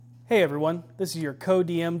Hey everyone, this is your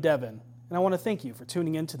co-DM Devin, and I want to thank you for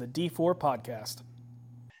tuning in to the D4 podcast.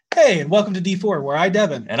 Hey, and welcome to D4, where I,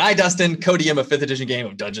 Devin. And I, Dustin, co-DM a 5th edition game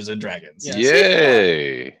of Dungeons & Dragons. Yes.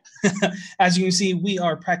 Yay! As you can see, we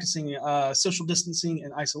are practicing social distancing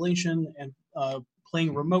and isolation and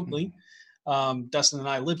playing remotely. Dustin and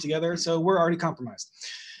I live together, so we're already compromised.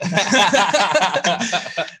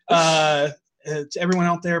 To everyone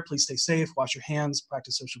out there, please stay safe, wash your hands,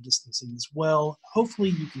 practice social distancing as well. Hopefully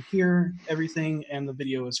you can hear everything and the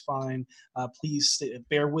video is fine. Please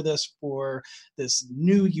bear with us for this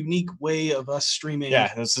new, unique way of us streaming.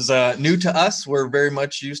 Yeah, this is new to us. We're very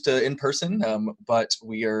much used to in person, but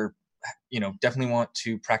we are, definitely want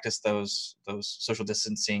to practice those social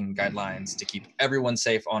distancing guidelines to keep everyone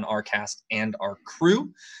safe on our cast and our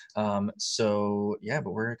crew. But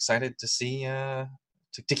we're excited to see.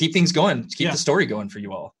 To keep things going, to keep the story going for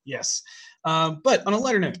you all. Yes. But on a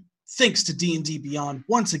lighter note, thanks to D&D Beyond,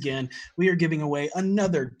 once again, we are giving away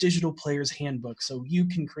another digital player's handbook so you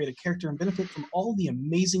can create a character and benefit from all the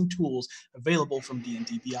amazing tools available from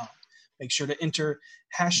D&D Beyond. Make sure to enter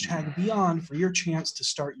 #Beyond for your chance to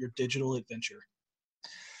start your digital adventure.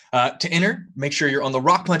 To enter, make sure you're on the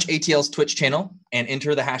Rock Punch ATL's Twitch channel and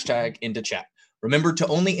enter the hashtag into chat. Remember to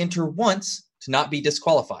only enter once to not be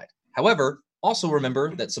disqualified. However, also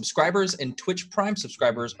remember that subscribers and Twitch Prime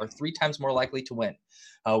subscribers are 3 times more likely to win.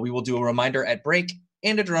 We will do a reminder at break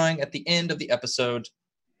and a drawing at the end of the episode,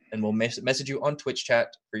 and we'll message you on Twitch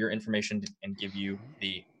chat for your information and give you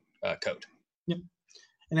the code. Yep.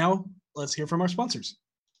 And now let's hear from our sponsors.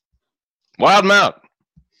 Wildmount.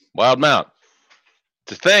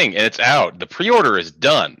 It's a thing, and it's out. The pre-order is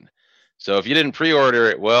done. So if you didn't pre-order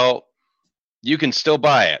it, well, you can still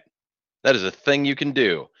buy it. That is a thing you can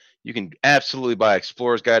do. You can absolutely buy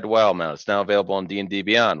Explorer's Guide to Wildmount. It's now available on D&D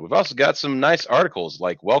Beyond. We've also got some nice articles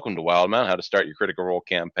like Welcome to Wildmount, How to Start Your Critical Role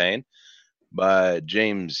Campaign by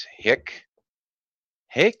James Hick.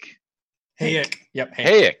 Hayek? Yep.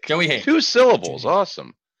 Hayek. Joey Hayek. 2 syllables.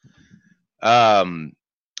 Awesome. And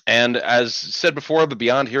as said before, the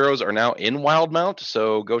Beyond Heroes are now in Wildmount,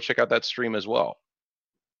 so go check out that stream as well.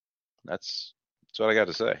 That's what I got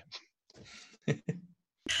to say.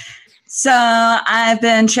 So I've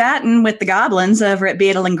been chatting with the goblins over at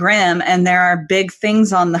Beetle and Grimm, and there are big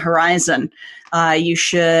things on the horizon. You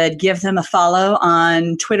should give them a follow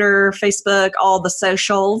on Twitter, Facebook, all the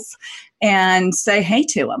socials, and say hey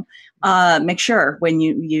to them. Make sure when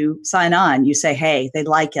you sign on, you say hey. They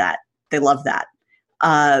like that. They love that.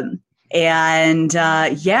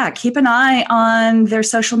 Keep an eye on their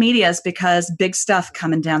social medias because big stuff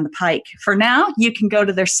coming down the pike. For now, you can go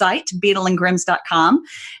to their site, beetleandgrims.com,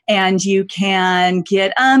 and you can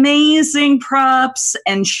get amazing props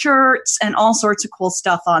and shirts and all sorts of cool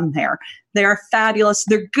stuff on there. They're fabulous.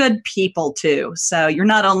 They're good people, too. So you're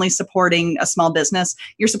not only supporting a small business,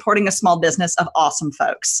 you're supporting a small business of awesome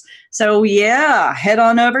folks. So, head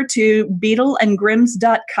on over to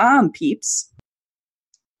beetleandgrims.com, peeps.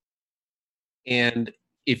 And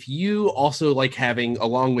if you also like having,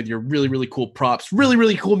 along with your really, really cool props, really,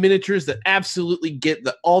 really cool miniatures that absolutely get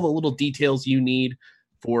all the little details you need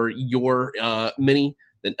for your mini,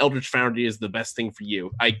 then Eldritch Foundry is the best thing for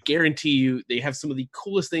you. I guarantee you they have some of the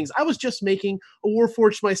coolest things. I was just making a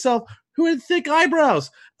Warforged myself who had thick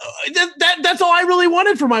eyebrows. That's all I really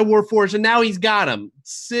wanted for my Warforged, and now he's got them.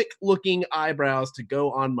 Sick-looking eyebrows to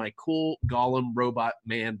go on my cool Golem robot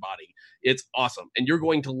man body. It's awesome, and you're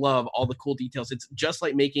going to love all the cool details. It's just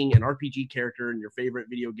like making an RPG character in your favorite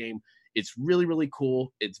video game. It's really, really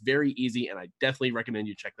cool. It's very easy, and I definitely recommend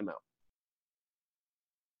you check them out.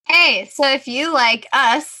 Hey, so if you like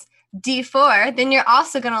us, D4, then you're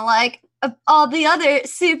also going to like all the other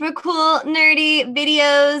super cool, nerdy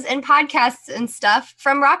videos and podcasts and stuff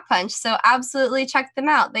from Rock Punch. So absolutely check them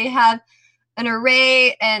out. They have an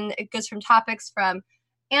array, and it goes from topics from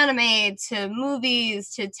anime to movies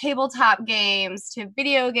to tabletop games to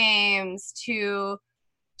video games to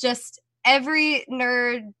just every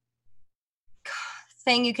nerd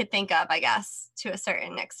thing you could think of, I guess, to a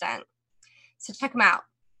certain extent. So check them out.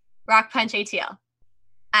 Rock Punch ATL.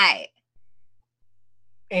 Aye.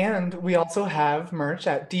 And we also have merch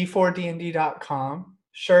at d4dnd.com.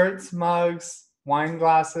 Shirts, mugs, wine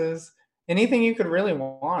glasses, anything you could really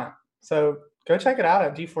want. So go check it out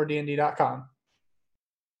at d4dnd.com.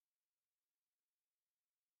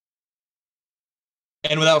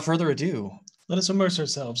 And without further ado, Let us immerse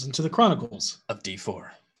ourselves into the chronicles of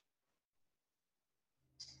D4.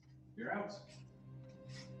 You're out.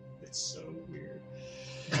 It's so weird.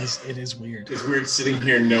 It is weird. It's weird sitting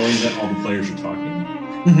here knowing that all the players are talking.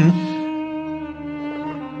 Mm-hmm.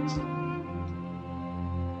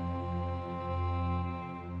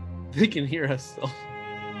 They can hear us still.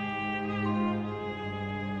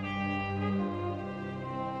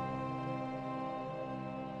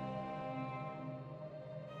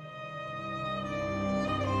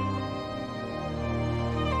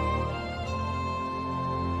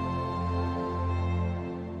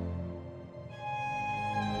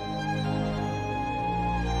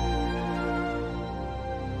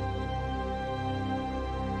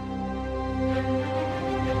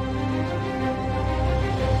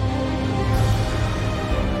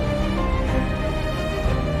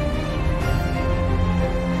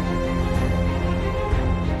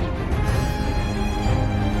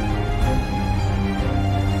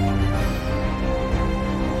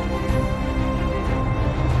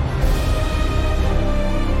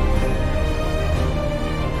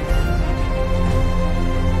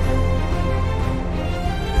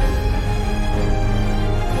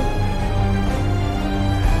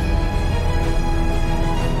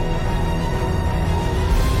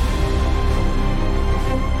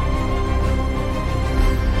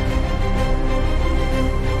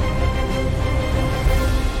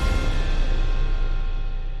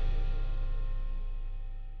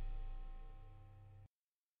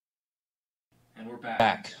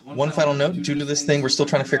 Back. One final note, due to this thing we're still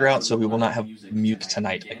trying to figure out, so we will not have music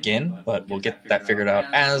tonight again, but we'll get that figured out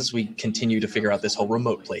as we continue to figure out this whole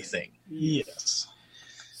remote play thing. Yes.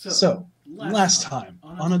 So, last time,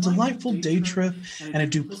 on a delightful day trip and a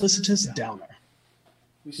duplicitous downer,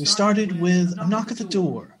 we started with a knock at the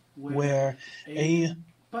door where a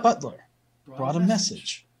butler brought a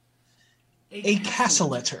message. A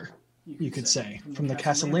castelletter, you could say, from the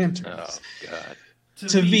Castellanterns. Oh, God.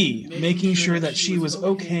 To V, making sure that she was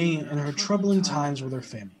okay in her troubling times with her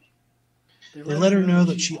family. They let her know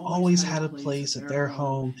that she always had a place at their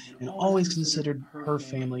home and always considered her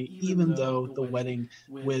family, even though the wedding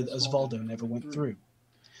with Osvaldo never went through.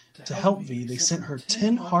 To help V, they sent her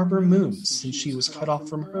 10 harbor moons since she was cut off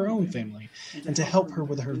from her own family, and to help her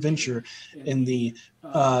with her venture in the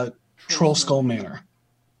Troll Skull Manor.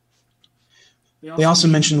 They also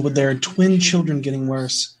mentioned with their twin children getting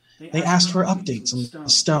worse, they asked for updates on the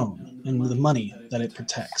stone and the money that it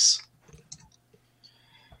protects.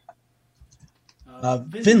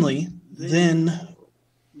 Vinley, then,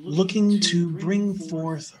 looking to bring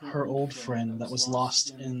forth her old friend that was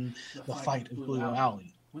lost in the fight at Blue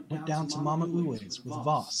Alley, went down to Mama Uwe's with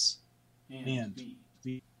Voss and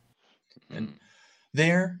V. And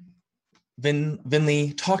there,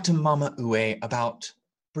 Vinley talked to Mama Uwe about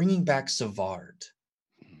bringing back Savard,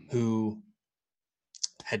 who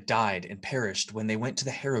had died and perished when they went to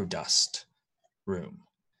the Harrow Dust room,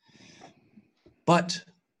 but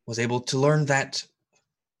was able to learn that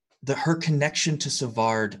her connection to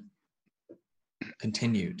Savard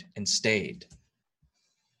continued and stayed.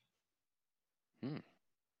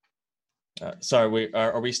 Sorry,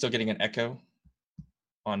 are we still getting an echo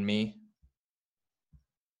on me?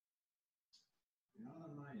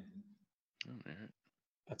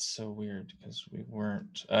 That's so weird because we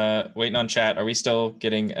weren't waiting on chat. Are we still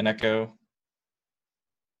getting an echo?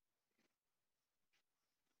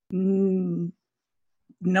 No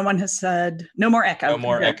one has said no more echo. No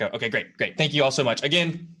more echo. Okay, great. Thank you all so much.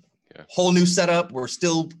 Again, whole new setup. We're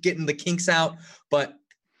still getting the kinks out, but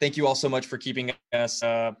thank you all so much for keeping us,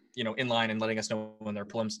 in line and letting us know when there are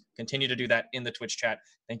problems. Continue to do that in the Twitch chat.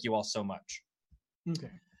 Thank you all so much.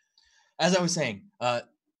 Okay. As I was saying,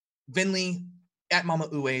 Vinley at Mama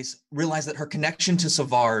Uwe's realized that her connection to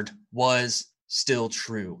Savard was still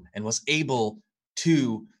true and was able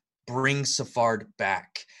to bring Savard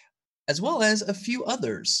back, as well as a few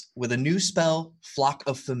others with a new spell, Flock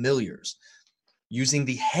of Familiars, using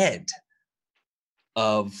the head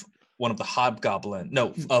of one of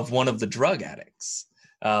the of one of the drug addicts,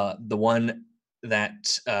 the one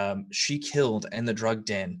that she killed in the drug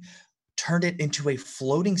den, turned it into a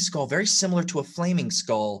floating skull, very similar to a flaming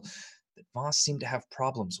skull that Voss seemed to have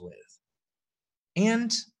problems with,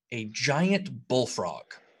 and a giant bullfrog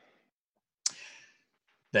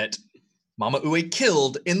that Mama Uwe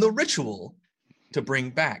killed in the ritual to bring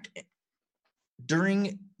back.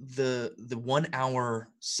 During the 1 hour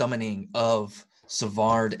summoning of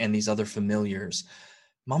Savard and these other familiars,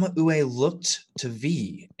 Mama Uwe looked to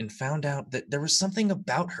V and found out that there was something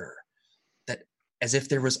about her that, as if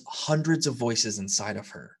there was hundreds of voices inside of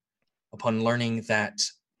her. Upon learning that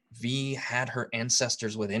V had her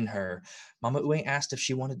ancestors within her, Mama Uwe asked if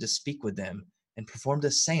she wanted to speak with them and performed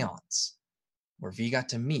a seance where V got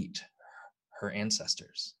to meet her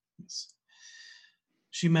ancestors.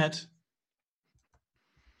 She met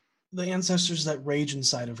the ancestors that rage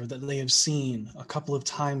inside of her, that they have seen a couple of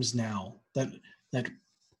times now, that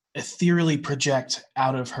ethereally project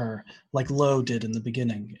out of her like Lo did in the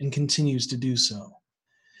beginning and continues to do so.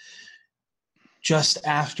 Just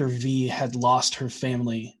after V had lost her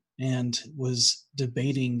family and was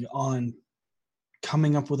debating on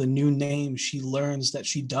coming up with a new name, she learns that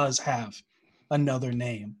she does have another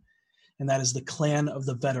name, and that is the Clan of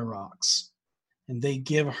the Veterox. And they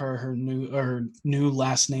give her her new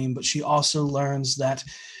last name, but she also learns that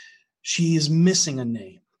she is missing a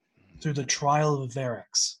name. Through the trial of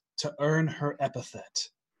Varix, to earn her epithet,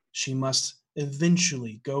 she must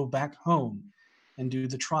eventually go back home and do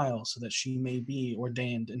the trial so that she may be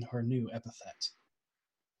ordained in her new epithet.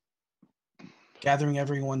 Gathering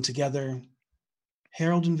everyone together,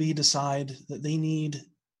 Harold and V decide that they need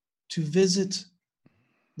to visit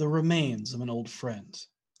the remains of an old friend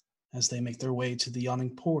as they make their way to the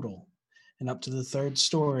yawning portal and up to the third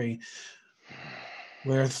story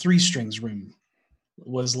where Three Strings room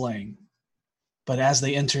was laying. But as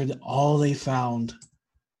they entered, all they found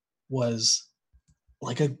was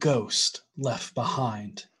like a ghost left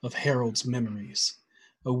behind of Harold's memories.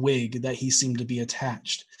 A wig that he seemed to be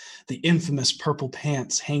attached, the infamous purple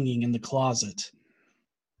pants hanging in the closet,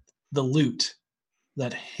 the lute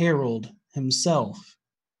that Harold himself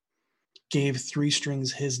gave Three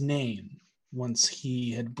Strings his name once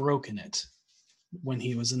he had broken it when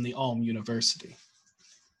he was in the Ulm University.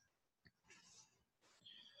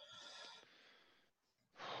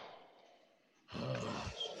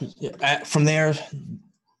 From there,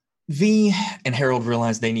 V and Harold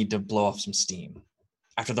realize they need to blow off some steam.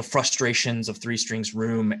 After the frustrations of Three Strings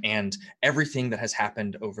room and everything that has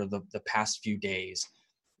happened over the past few days,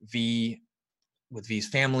 with V's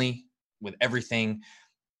family, with everything,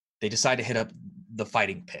 they decide to hit up the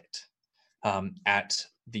fighting pit at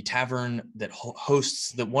the tavern that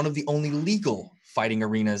hosts one of the only legal fighting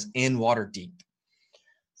arenas in Waterdeep.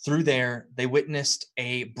 Through there, they witnessed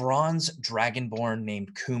a bronze dragonborn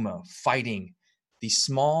named Kuma fighting the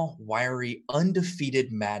small, wiry,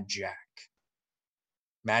 undefeated Mad Jack.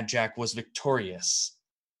 Mad Jack was victorious,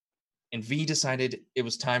 and V decided it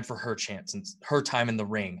was time for her chance and her time in the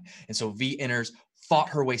ring. And so V enters, fought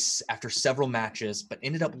her way after several matches, but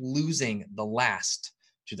ended up losing the last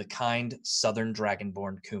to the kind southern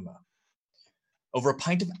dragonborn Kuma. Over a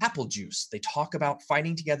pint of apple juice, they talk about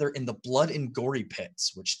fighting together in the Blood and Gory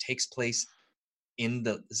Pits, which takes place in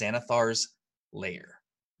the Xanathar's lair.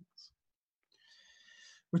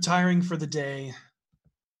 Retiring for the day,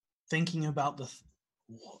 thinking about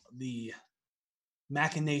the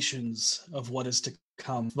machinations of what is to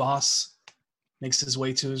come, Voss makes his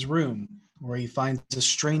way to his room, where he finds a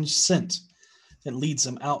strange scent that leads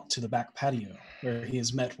him out to the back patio, where he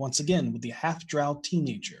is met once again with the half-drow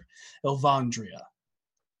teenager, Elvandria.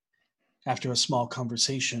 After a small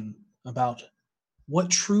conversation about what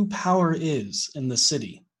true power is in the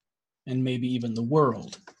city, and maybe even the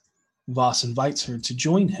world, Voss invites her to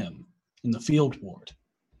join him in the field ward.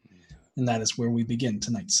 And that is where we begin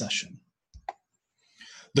tonight's session.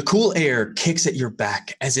 The cool air kicks at your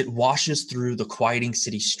back as it washes through the quieting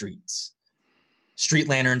city streets. Street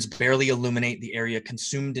lanterns barely illuminate the area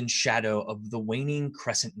consumed in shadow of the waning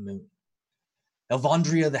crescent moon.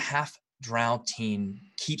 Elvandria, the half-drow teen,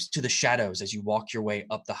 keeps to the shadows as you walk your way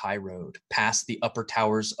up the high road, past the upper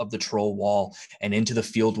towers of the Troll Wall and into the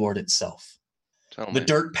field ward itself. The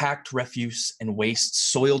dirt-packed refuse and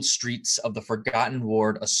waste-soiled streets of the Forgotten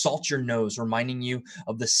Ward assault your nose, reminding you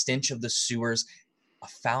of the stench of the sewers, a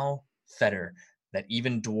foul fetor that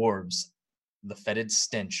even dwarves the fetid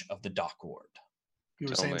stench of the dock ward. You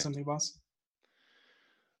were saying something, boss?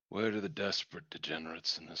 Where do the desperate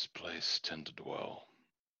degenerates in this place tend to dwell?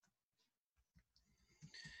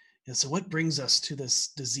 Yeah, so what brings us to this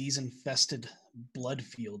disease-infested blood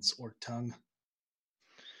fields, Orc Tongue?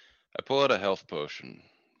 I pull out a health potion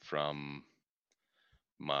from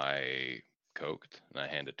my coat and I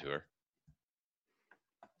hand it to her.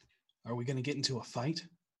 Are we going to get into a fight?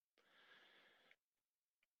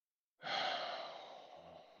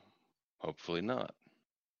 Hopefully not.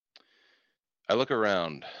 I look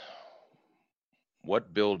around.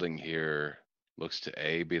 What building here looks to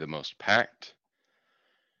A, be the most packed,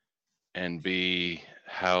 and B,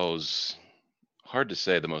 house, hard to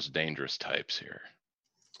say, the most dangerous types here?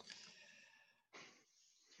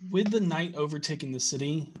 With the night overtaking the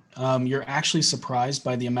city, you're actually surprised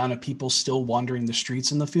by the amount of people still wandering the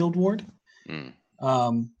streets in the field ward.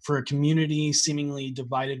 For a community seemingly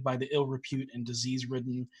divided by the ill repute and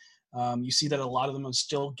disease-ridden, you see that a lot of them are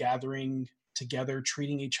still gathering together,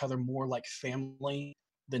 treating each other more like family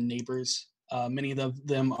than neighbors. Many of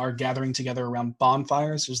them are gathering together around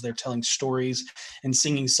bonfires as they're telling stories and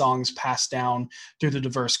singing songs passed down through the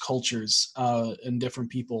diverse cultures and different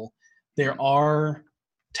people. There are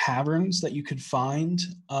taverns that you could find.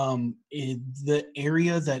 In the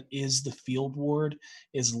area that is the field ward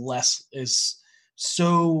is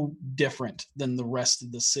so different than the rest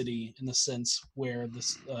of the city, in the sense where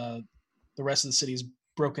the rest of the city is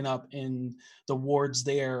broken up in the wards.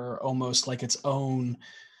 There are almost like its own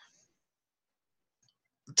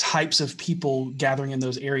types of people gathering in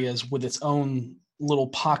those areas with its own little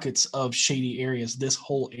pockets of shady areas. This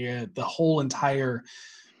whole area, the whole entire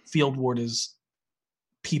field ward, is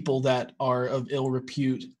people that are of ill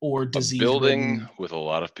repute or disease. A building with a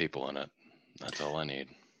lot of people in it. That's all I need.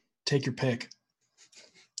 Take your pick.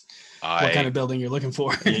 What kind of building you're looking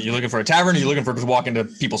for? You're looking for a tavern, or you're looking for to walk into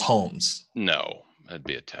people's homes? No, it'd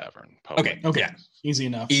be a tavern. Okay. Yeah. Easy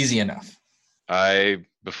enough.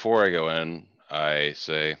 Before I go in, I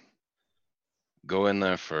say, go in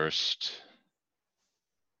there first.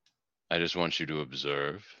 I just want you to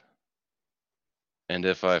observe. And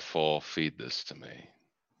if I fall, feed this to me.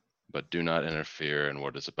 But do not interfere in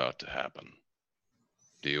what is about to happen.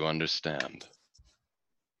 Do you understand?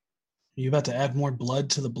 Are you about to add more blood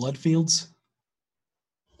to the blood fields?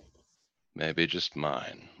 Maybe just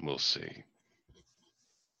mine. We'll see.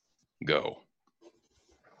 Go.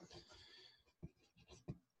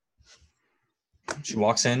 She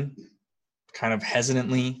walks in, kind of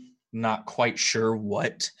hesitantly, not quite sure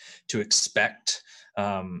what to expect.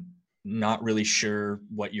 Not really sure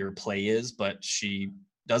what your play is, but she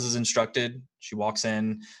does as instructed. She walks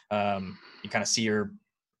in. You kind of see her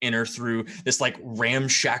enter through this like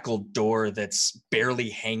ramshackle door that's barely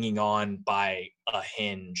hanging on by a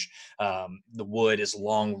hinge. The wood is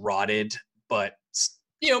long rotted, but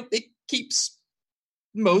it keeps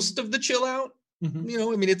most of the chill out.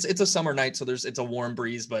 Mm-hmm. I mean, it's a summer night, so it's a warm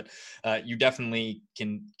breeze, but you definitely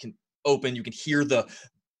can open. You can hear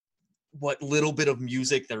what little bit of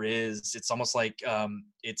music there is. It's almost like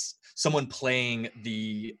it's someone playing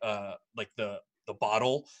the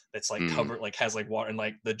bottle that's like covered, like has like water, and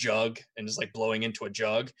like the jug, and just like blowing into a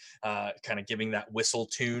jug, kind of giving that whistle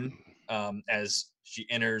tune as she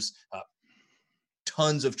enters.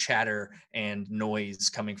 Tons of chatter and noise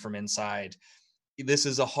coming from inside. This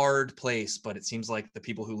is a hard place, but it seems like the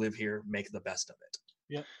people who live here make the best of it.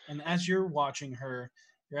 Yep. And as you're watching her,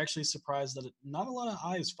 you're actually surprised that not a lot of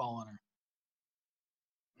eyes fall on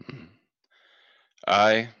her.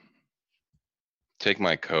 I take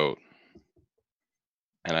my coat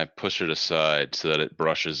and I push it aside so that it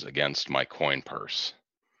brushes against my coin purse.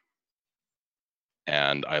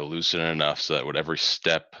 And I loosen it enough so that with every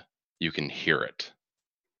step you can hear it.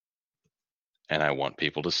 And I want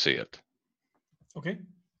people to see it. Okay.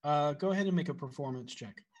 Go ahead and make a performance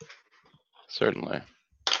check. Certainly.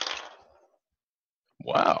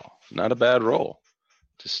 Wow, not a bad roll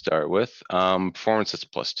to start with. Performance is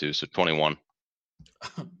 +2, so 21.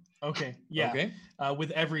 Okay, yeah. Okay.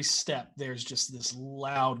 With every step, there's just this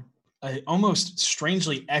loud, almost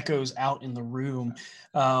strangely echoes out in the room,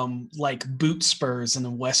 like boot spurs in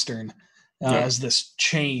a Western, as this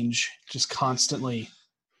change just constantly.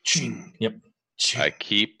 Ching. Yep. Ching. I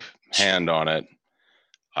keep hand on it.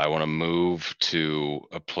 I want to move to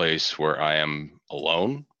a place where I am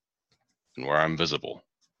alone and where I'm visible.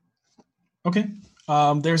 Okay.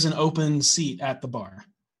 There's an open seat at the bar.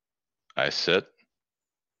 I sit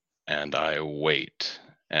and I wait.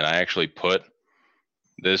 And I actually put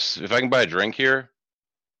this, if I can buy a drink here,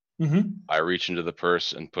 I reach into the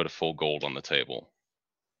purse and put a full gold on the table.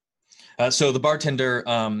 So the bartender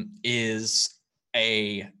is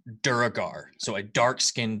a Duragar, so a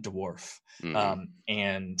dark-skinned dwarf.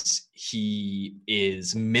 And he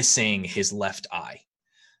is missing his left eye.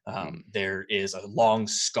 There is a long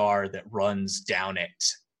scar that runs down it,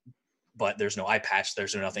 but there's no eye patch,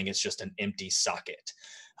 there's no nothing, it's just an empty socket.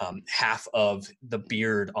 Half of the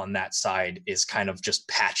beard on that side is kind of just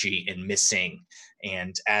patchy and missing.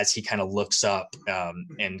 And as he kind of looks up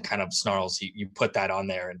and kind of snarls, you put that on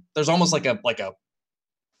there, and there's almost like a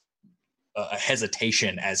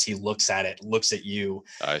hesitation as he looks at it, looks at you.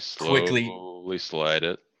 I slowly slide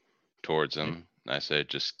it towards him. I say,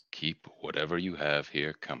 just keep whatever you have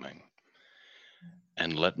here coming.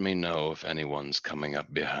 And let me know if anyone's coming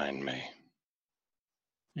up behind me.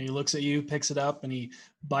 And he looks at you, picks it up, and he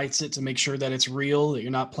bites it to make sure that it's real, that you're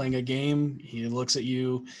not playing a game. He looks at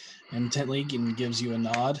you intently and gives you a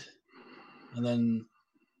nod, and then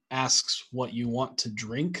asks what you want to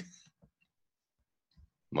drink.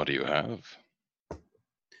 What do you have?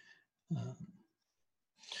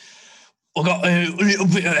 I got a little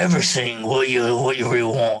bit of everything. What you really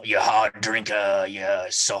want? Your hard drinker, your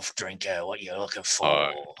soft drinker. What you looking for?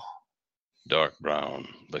 Hard. Dark brown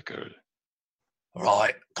liquor.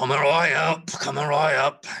 Right, coming right up.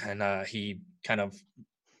 And he kind of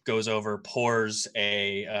goes over, pours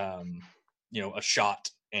a shot,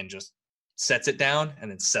 and just sets it down, and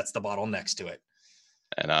then sets the bottle next to it.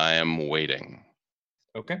 And I am waiting.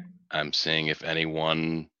 Okay. I'm seeing if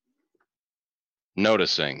anyone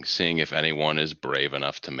seeing if anyone is brave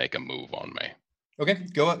enough to make a move on me. Okay,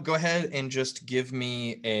 go ahead and just give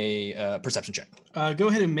me a perception check. Go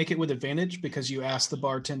ahead and make it with advantage because you asked the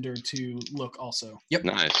bartender to look also. Yep.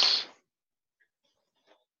 Nice.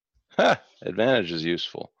 Ha! Advantage is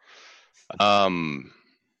useful. Hold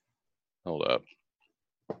up.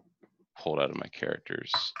 Pull it out of my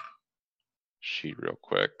character's sheet real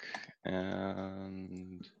quick.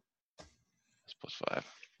 And that's +5.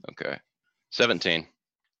 Okay. 17.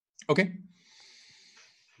 Okay.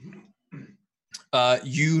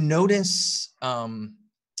 You notice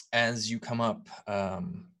as you come up,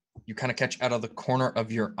 you kind of catch out of the corner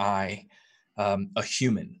of your eye a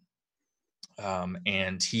human.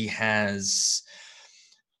 And he has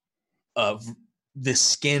this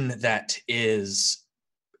skin that is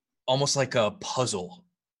almost like a puzzle,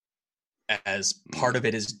 as part of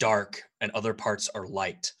it is dark and other parts are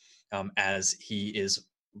light, as he is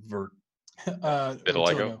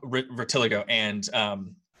Vertiligo, and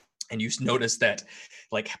you notice that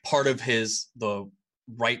like part of the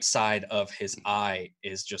right side of his eye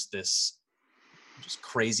is just this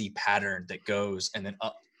crazy pattern that goes and then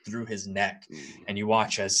up through his neck, and you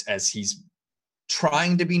watch as he's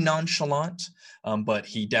trying to be nonchalant, but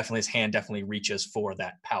his hand definitely reaches for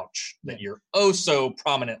that pouch that you're oh so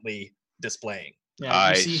prominently displaying. Yeah,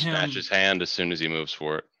 I you see snatch him. his hand as soon as he moves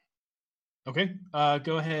for it. Okay.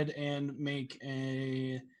 Go ahead and make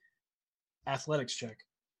a athletics check.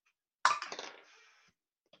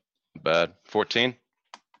 Bad. 14?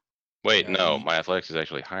 Wait, no, my athletics is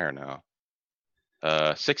actually higher now.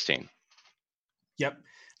 16. Yep.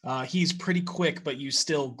 He's pretty quick, but you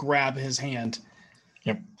still grab his hand.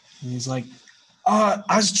 Yep. And he's like, I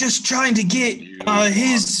was just trying to get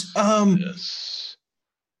his This.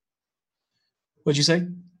 What'd you say?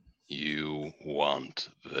 You want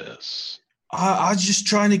this. I was just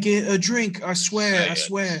trying to get a drink. I swear. Say I it.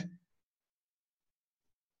 swear.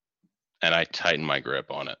 And I tighten my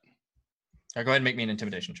grip on it. All right, go ahead and make me an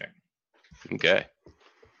intimidation check. Okay.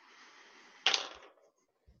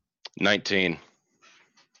 19.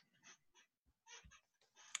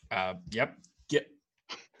 Yep.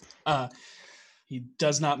 He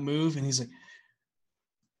does not move, and he's like,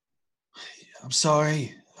 I'm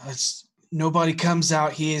sorry. Nobody comes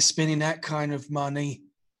out here spending that kind of money.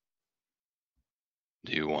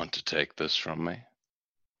 Do you want to take this from me?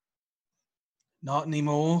 Not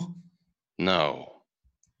anymore. No.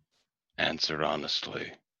 Answer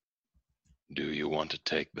honestly. Do you want to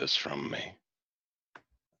take this from me?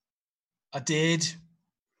 I did,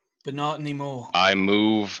 but not anymore. I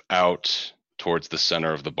move out towards the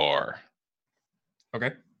center of the bar.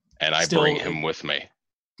 Okay. And I Still- bring him with me.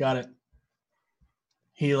 Got it.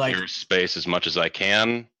 He like Clear space as much as I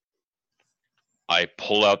can. I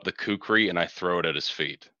pull out the kukri and I throw it at his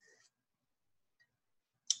feet.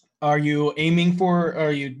 Are you aiming for? Or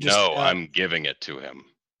are you just? No, I'm giving it to him.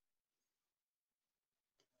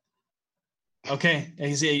 Okay.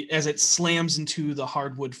 As it slams into the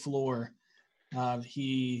hardwood floor, are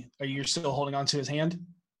you still holding on to his hand?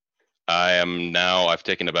 I am now. I've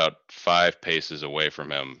taken about 5 paces away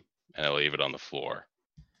from him, and I leave it on the floor.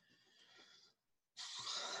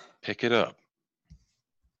 Pick it up.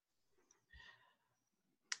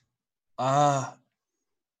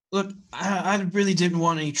 Look, I really didn't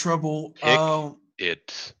want any trouble. Pick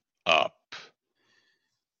it up.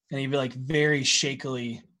 And he like very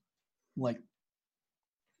shakily, like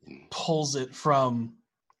pulls it from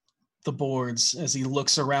the boards as he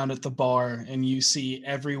looks around at the bar, and you see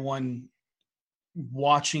everyone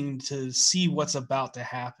watching to see what's about to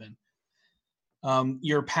happen.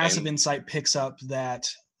 Your passive insight picks up that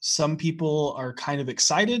some people are kind of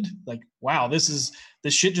excited, like, wow, this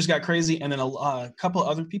shit just got crazy. And then a couple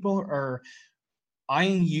other people are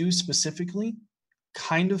eyeing you specifically,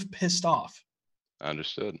 kind of pissed off.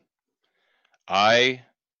 Understood. I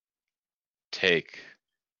take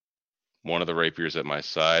one of the rapiers at my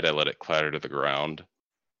side. I let it clatter to the ground.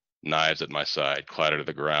 Knives at my side, clatter to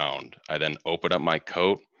the ground. I then open up my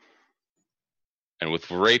coat, and with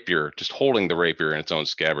rapier, just holding the rapier in its own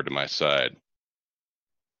scabbard to my side,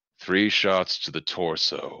 3 shots to the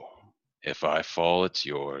torso. If I fall, it's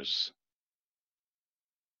yours.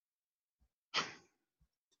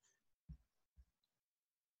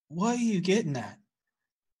 What are you getting at?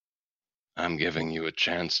 I'm giving you a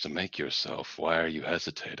chance to make yourself. Why are you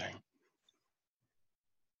hesitating?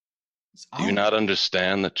 Do you not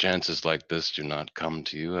understand that chances like this do not come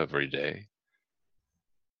to you every day?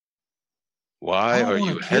 Why are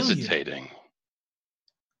you hesitating?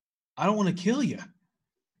 I don't want to kill you.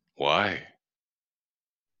 Why?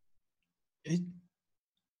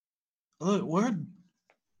 Look,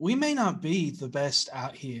 we may not be the best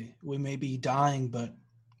out here. We may be dying, but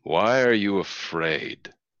why are you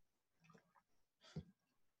afraid?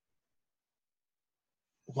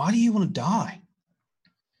 Why do you want to die?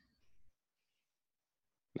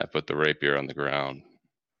 I put the rapier on the ground.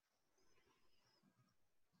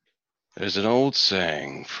 There's an old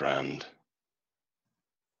saying, friend.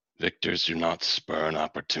 Victors do not spurn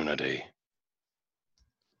opportunity.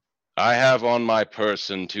 I have on my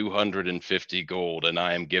person 250 gold, and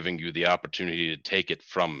I am giving you the opportunity to take it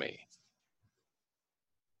from me.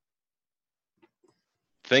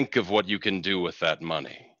 Think of what you can do with that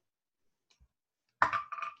money.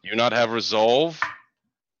 Do you not have resolve?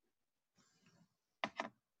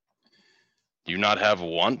 Do you not have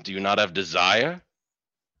want? Do you not have desire?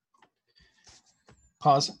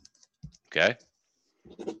 Pause. Okay.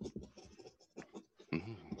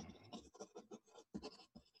 Mm-hmm.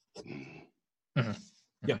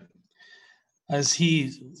 Yeah. As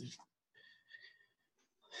he...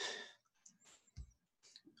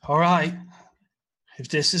 All right. If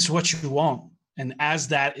this is what you want. And as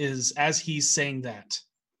he's saying that.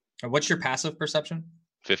 What's your passive perception?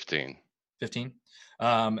 15. 15.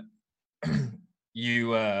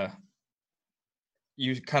 You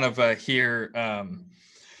kind of hear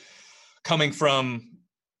coming from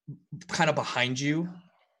kind of behind you.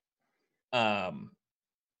 Hold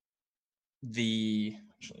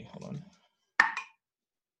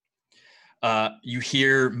on. You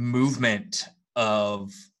hear movement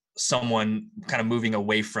of someone kind of moving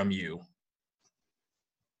away from you.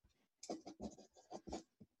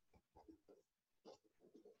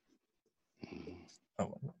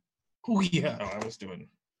 Oh yeah. Oh, I was doing.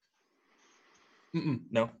 Mm-mm.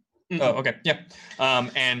 No. Mm-mm. Oh, okay. Yeah.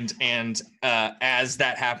 And as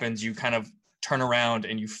that happens, you kind of turn around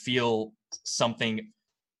and you feel something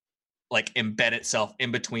like embed itself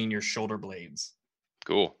in between your shoulder blades.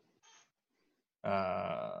 Cool.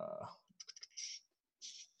 I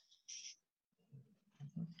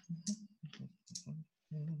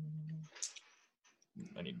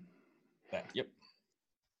need that. Yep.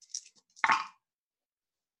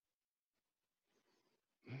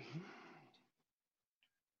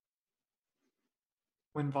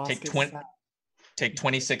 When Voss Take gets 20. that- Take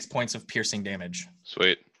 26 points of piercing damage.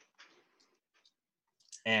 Sweet.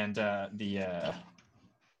 And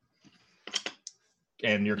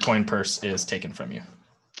and your coin purse is taken from you.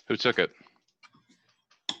 Who took it?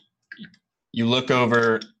 You look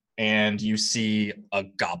over and you see a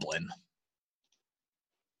goblin.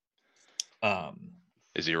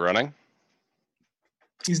 Is he running?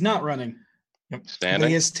 He's not running. Standing?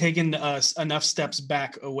 He has taken enough steps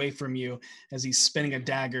back away from you as he's spinning a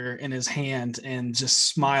dagger in his hand and just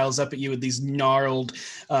smiles up at you with these gnarled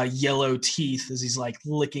yellow teeth as he's like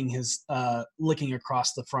licking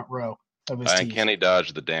across the front row of his teeth. Can he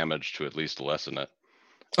dodge the damage to at least lessen it?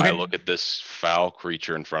 Okay. I look at this foul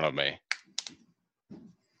creature in front of me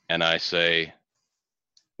and I say,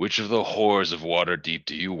 which of the whores of Waterdeep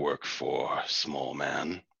do you work for, small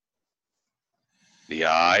man? The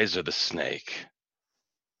eyes or the snake?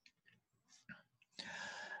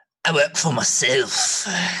 I work for myself.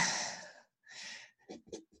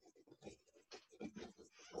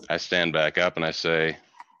 I stand back up and I say,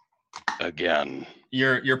 again.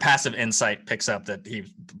 Your passive insight picks up that he's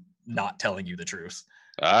not telling you the truth.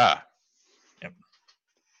 Ah. Yep.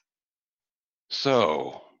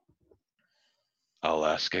 So, I'll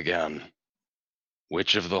ask again.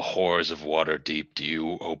 Which of the whores of Waterdeep do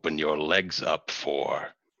you open your legs up for,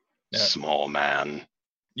 small man?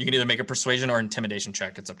 You can either make a persuasion or intimidation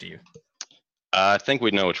check. It's up to you. I think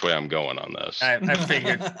we know which way I'm going on this. I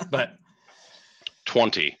figured, but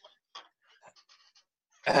 20.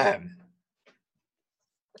 Say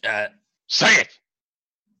it.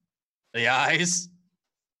 The eyes,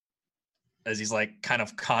 as he's like kind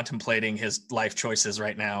of contemplating his life choices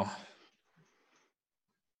right now.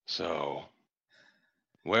 So,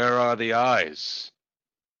 where are the eyes?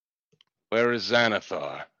 Where is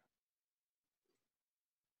Xanathar?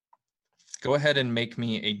 Go ahead and make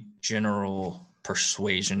me a general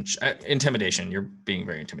persuasion, intimidation. You're being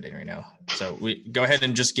very intimidating right now. So we go ahead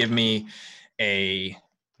and just give me a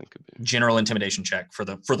general intimidation check for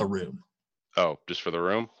the room. Oh, just for the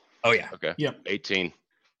room? Oh yeah. Okay. Yep. 18.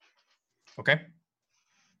 Okay.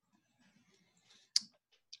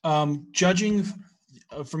 Judging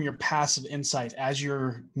from your passive insight as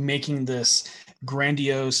you're making this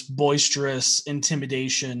grandiose, boisterous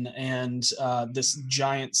intimidation and this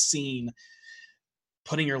giant scene,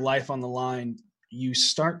 putting your life on the line, you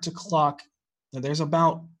start to clock that there's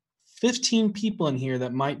about 15 people in here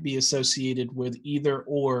that might be associated with either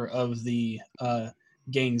or of the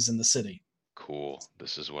gangs in the city. Cool.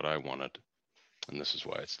 This is what I wanted. And this is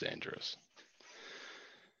why it's dangerous.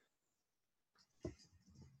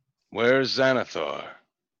 Where's Xanathar?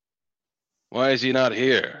 Why is he not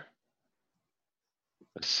here?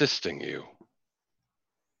 Assisting you.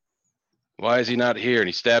 Why is he not here? And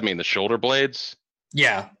he stabbed me in the shoulder blades?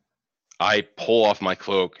 Yeah. I pull off my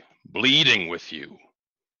cloak, bleeding with you.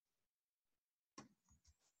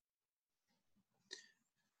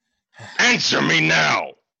 Answer me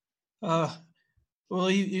now! Well,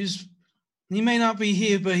 he may not be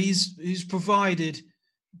here, but he's provided,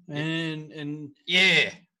 and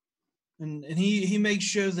yeah, and he makes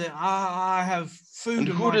sure that I have food. And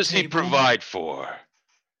on who my does he table. provide for?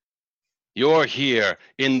 You're here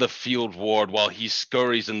in the field ward while he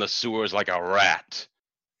scurries in the sewers like a rat.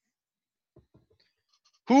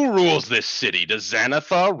 Who rules this city? Does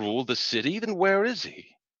Xanathar rule the city? Then where is he?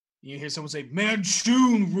 You hear someone say,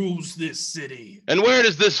 Manchun rules this city. And where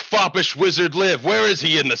does this foppish wizard live? Where is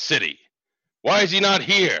he in the city? Why is he not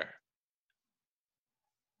here?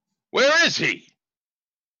 Where is he?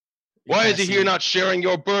 Why is he here not sharing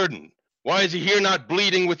your burden? Why is he here not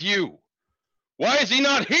bleeding with you? Why is he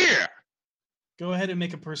not here? Go ahead and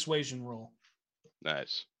make a persuasion roll.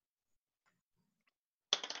 Nice.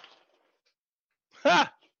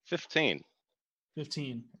 Ha! 15.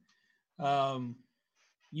 15.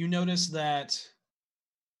 You notice that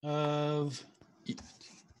of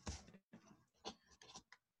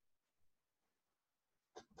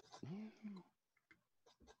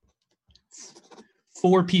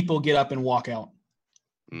four people get up and walk out.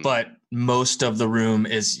 But most of the room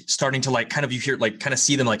is starting to like kind of, you hear like kind of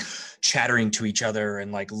see them like chattering to each other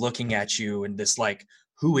and like looking at you, and this like,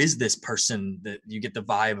 who is this person? That you get the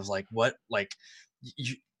vibe of like, what, like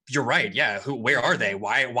you're right, yeah, where are they?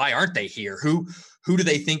 Why aren't they here? Who do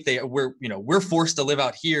they think we're forced to live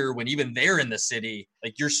out here when even they're in the city?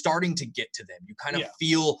 Like, you're starting to get to them. You kind of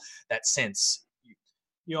feel that sense.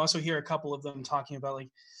 You also hear a couple of them talking about like,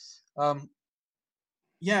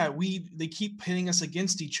 they keep pitting us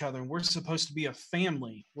against each other, and we're supposed to be a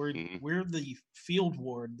family. We're the field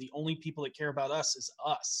ward. The only people that care about us is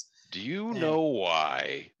us. Do you know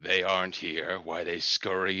why they aren't here? Why they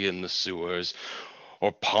scurry in the sewers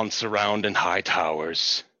or pounce around in high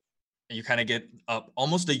towers? You kind of get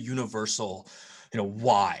almost a universal,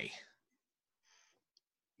 why?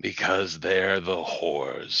 Because they're the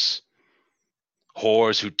whores.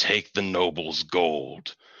 Whores who take the nobles'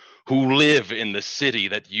 gold, who live in the city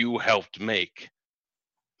that you helped make,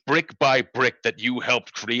 brick by brick that you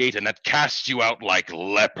helped create, and that cast you out like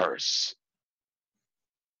lepers.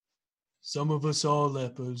 Some of us are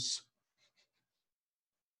lepers.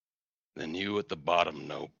 Then you at the bottom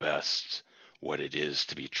know best what it is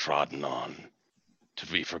to be trodden on, to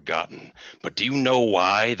be forgotten. But do you know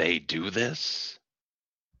why they do this?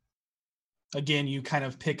 Again, you kind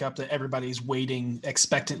of pick up that everybody's waiting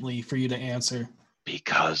expectantly for you to answer.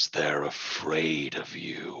 Because they're afraid of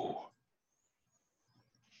you.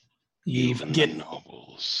 Even the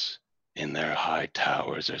nobles in their high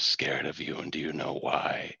towers are scared of you. And do you know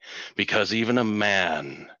why? Because even a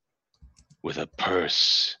man with a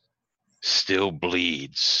purse still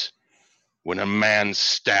bleeds when a man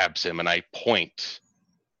stabs him, and I point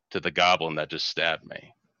to the goblin that just stabbed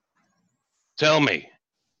me. Tell me,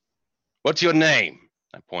 what's your name?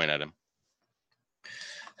 I point at him.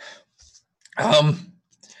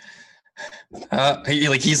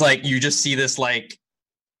 He's like, you just see this like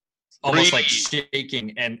almost like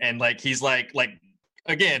shaking, and like he's like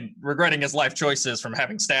again regretting his life choices from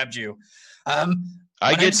having stabbed you.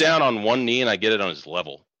 I get down on one knee and I get it on his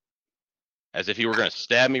level. As if he were going to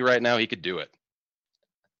stab me right now, he could do it.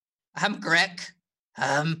 I'm Greg.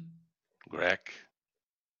 Greg.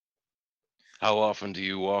 How often do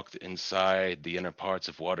you walk inside the inner parts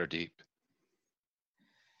of Waterdeep?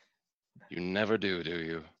 You never do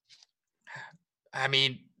you? I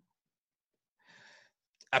mean,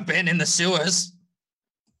 I've been in the sewers.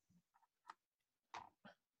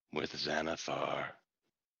 With Xanathar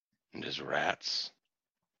and his rats?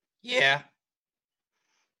 Yeah.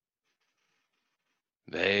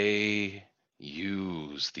 They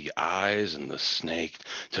use the eyes and the snake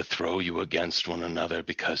to throw you against one another,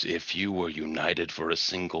 because if you were united for a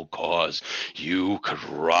single cause, you could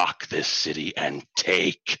rock this city and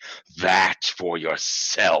take that for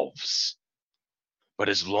yourselves. But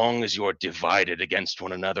as long as you're divided against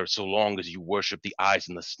one another, so long as you worship the eyes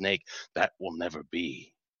and the snake, that will never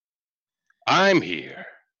be. I'm here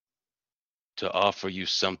to offer you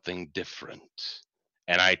something different.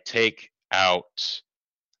 And I take out,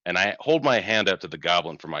 and I hold my hand out to the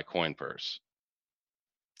goblin for my coin purse.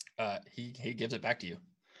 He gives it back to you.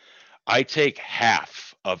 I take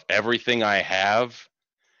half of everything I have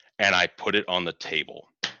and I put it on the table.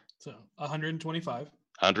 So 125.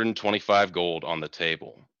 125 gold on the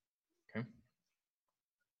table. Okay.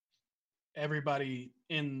 Everybody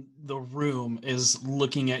in the room is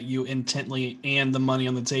looking at you intently and the money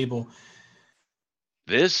on the table.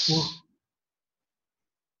 This,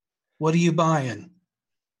 What are you buying?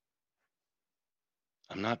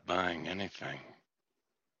 I'm not buying anything.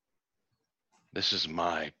 This is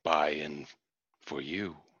my buy-in for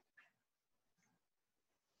you.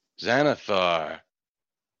 Xanathar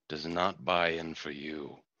does not buy in for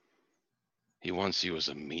you. He wants you as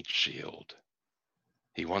a meat shield.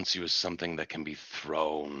 He wants you as something that can be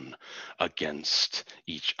thrown against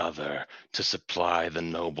each other to supply the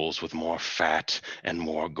nobles with more fat and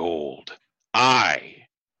more gold. I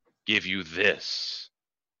give you this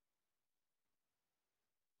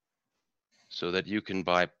so that you can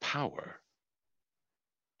buy power.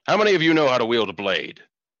 How many of you know how to wield a blade?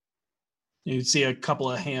 You see a couple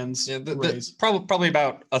of hands raised. Probably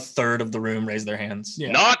about a third of the room raise their hands.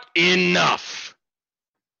 Yeah. Not enough.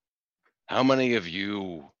 How many of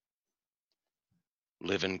you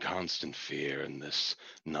live in constant fear in this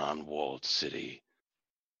non-walled city?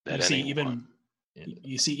 That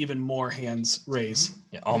You see even more hands raised.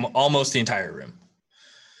 Yeah, almost the entire room.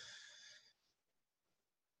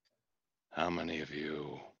 How many of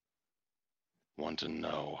you want to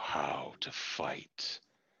know how to fight?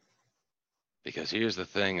 Because here's the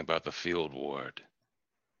thing about the field ward.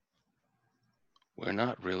 We're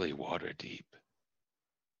not really water deep.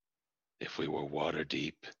 If we were water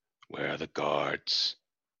deep, where are the guards?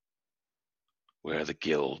 Where are the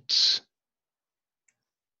guilds?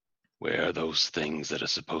 Where are those things that are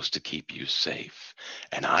supposed to keep you safe?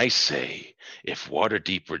 And I say, if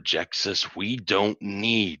Waterdeep rejects us, we don't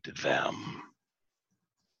need them.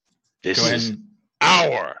 This is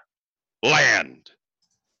our land,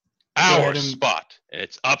 our spot. And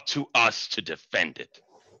it's up to us to defend it.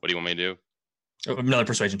 What do you want me to do? Another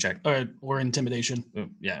persuasion check. Or intimidation.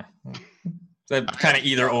 Yeah. So kind of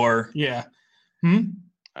either or. Yeah.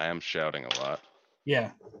 I am shouting a lot. Yeah.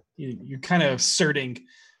 You're kind of asserting,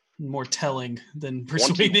 more telling than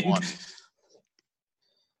persuading. 21.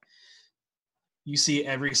 You see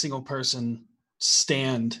every single person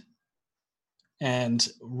stand and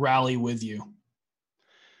rally with you.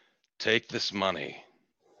 Take this money.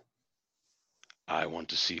 I want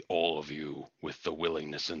to see all of you with the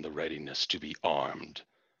willingness and the readiness to be armed.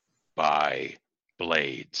 Buy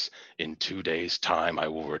blades. In 2 days' time, I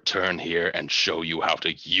will return here and show you how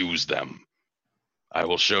to use them. I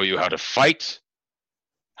will show you how to fight,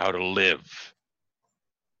 how to live.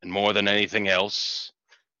 And more than anything else,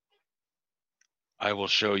 I will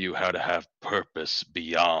show you how to have purpose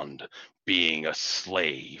beyond being a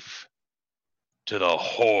slave to the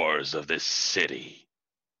whores of this city.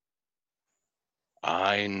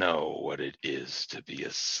 I know what it is to be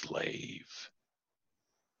a slave.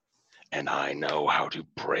 And I know how to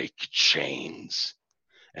break chains.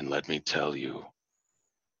 And let me tell you,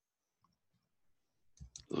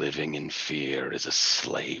 living in fear is a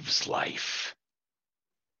slave's life.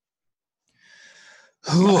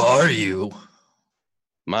 Who are you?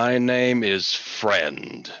 My name is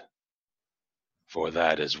Friend, for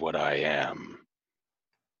that is what I am.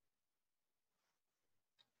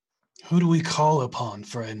 Who do we call upon,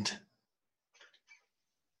 friend?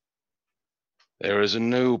 There is a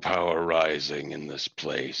new power rising in this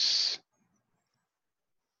place.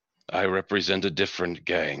 I represent a different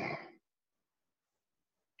gang.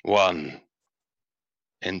 One,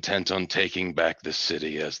 intent on taking back the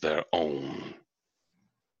city as their own.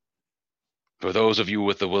 For those of you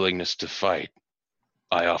with the willingness to fight,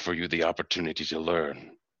 I offer you the opportunity to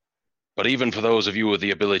learn. But even for those of you with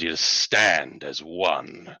the ability to stand as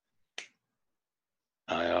one,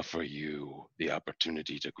 I offer you the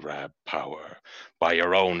opportunity to grab power by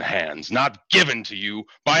your own hands, not given to you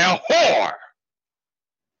by a whore,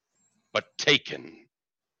 but taken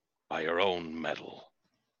by your own metal.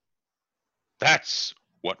 That's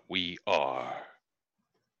what we are.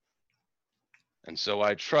 And so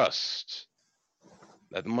I trust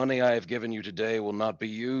that the money I have given you today will not be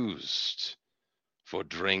used for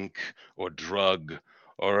drink or drug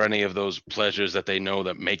or any of those pleasures that they know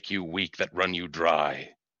that make you weak, that run you dry.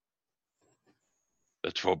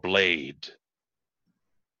 But for blade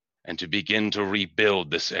and to begin to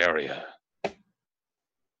rebuild this area.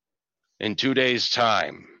 In 2 days'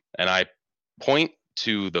 time, and I point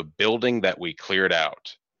to the building that we cleared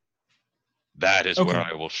out, that is where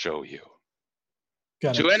Okay. I will show you.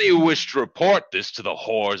 Got To it. any who wish to report this to the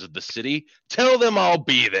whores of the city, tell them I'll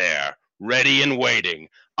be there, ready and waiting.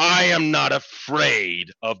 I am not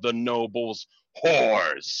afraid of the nobles'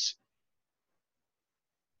 whores.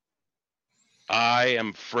 I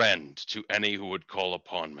am friend to any who would call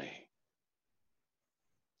upon me,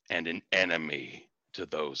 and an enemy to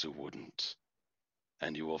those who wouldn't.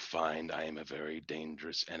 And you will find I am a very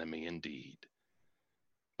dangerous enemy indeed.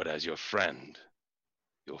 But as your friend,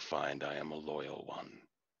 you'll find I am a loyal one.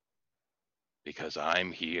 Because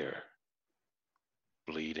I'm here,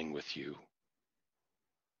 bleeding with you,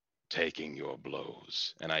 taking your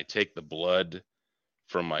blows. And I take the blood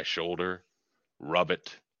from my shoulder, rub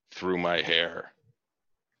it through my hair.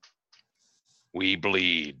 We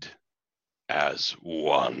bleed as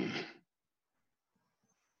one.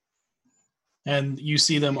 And you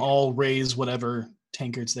see them all raise whatever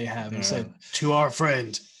tankards they have and say, "To our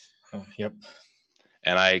friend." Oh, yep.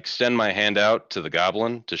 And I extend my hand out to the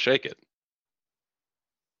goblin to shake it.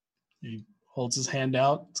 He holds his hand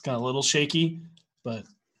out. It's kind of a little shaky, but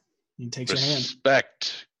he takes your hand.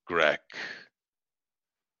 Respect, Greg.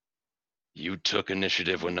 You took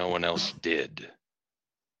initiative when no one else did.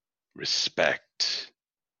 Respect.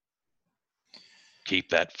 Keep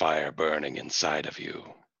that fire burning inside of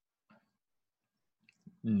you.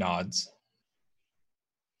 Nods.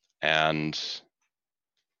 And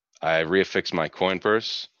I reaffix my coin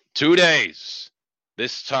purse. 2 days.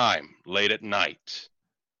 This time, late at night.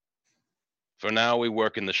 For now, we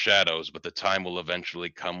work in the shadows, but the time will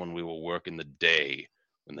eventually come when we will work in the day,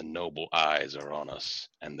 when the noble eyes are on us,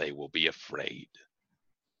 and they will be afraid.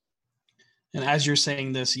 And as you're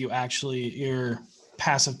saying this, your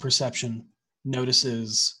passive perception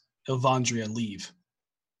notices Ilvandria leave.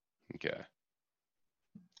 Okay.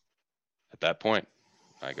 At that point,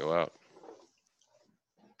 I go out.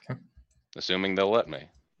 Okay. Assuming they'll let me.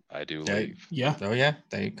 I do leave. Yeah. Oh yeah,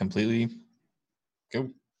 they completely go.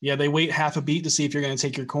 Yeah, they wait half a beat to see if you're going to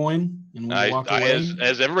take your coin and when you walk away.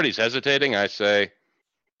 As everybody's hesitating, I say,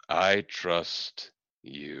 I trust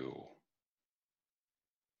you.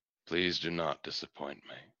 Please do not disappoint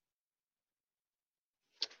me.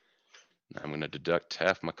 I'm going to deduct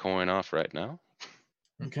half my coin off right now.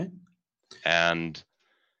 Okay. And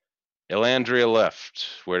Elandria left.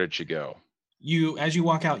 Where did she go? As you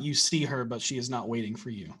walk out, you see her, but she is not waiting for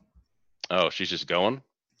you. Oh, she's just going?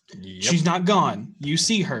 Yep. She's not gone. You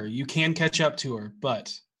see her. You can catch up to her,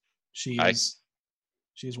 but she is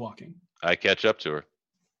walking. I catch up to her.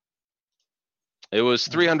 It was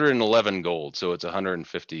 311 gold, so it's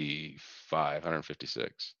 155,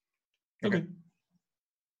 156. Okay.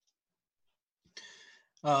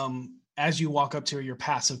 As you walk up to her, your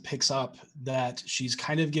passive picks up that she's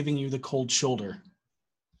kind of giving you the cold shoulder.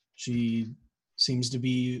 She seems to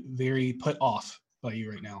be very put off by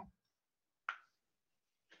you right now.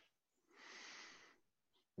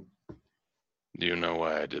 Do you know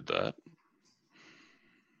why I did that?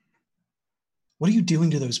 What are you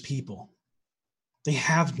doing to those people? They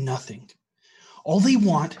have nothing. All they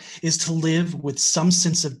want is to live with some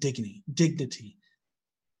sense of dignity.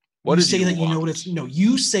 What you did say you that you know want? what it's no.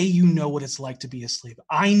 You say you know what it's like to be a slave.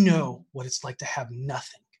 I know what it's like to have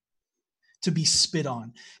nothing, to be spit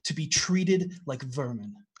on, to be treated like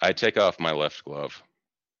vermin. I take off my left glove.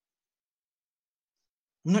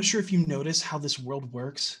 I'm not sure if you notice how this world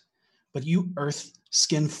works, but you earth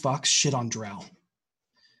skin fucks shit on drow.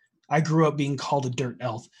 I grew up being called a dirt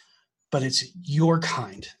elf, but it's your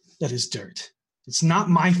kind that is dirt. It's not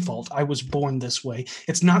my fault I was born this way.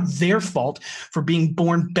 It's not their fault for being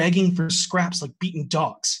born begging for scraps like beaten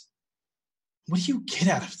dogs. What do you get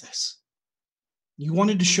out of this? You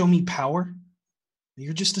wanted to show me power?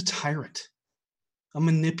 You're just a tyrant, a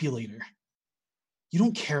manipulator. You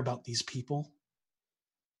don't care about these people.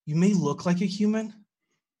 You may look like a human,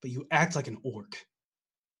 but you act like an orc.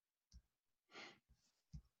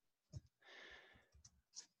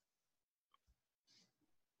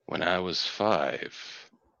 When I was 5,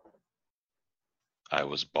 I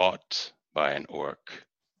was bought by an orc.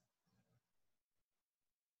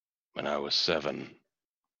 When I was 7,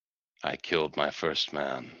 I killed my first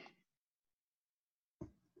man.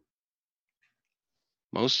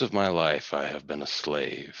 Most of my life I have been a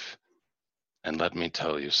slave. And let me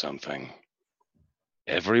tell you something.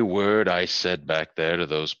 Every word I said back there to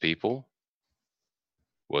those people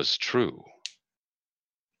was true.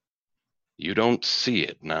 You don't see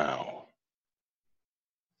it now.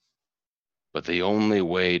 But the only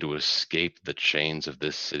way to escape the chains of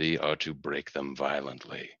this city are to break them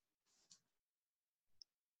violently.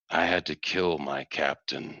 I had to kill my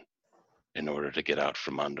captain in order to get out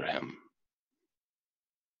from under him.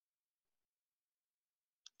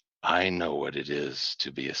 I know what it is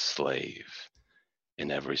to be a slave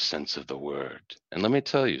in every sense of the word. And let me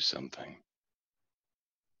tell you something.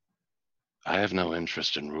 I have no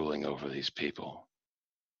interest in ruling over these people.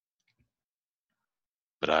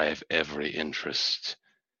 But I have every interest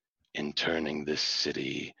in turning this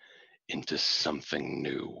city into something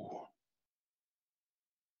new.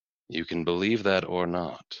 You can believe that or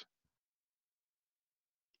not.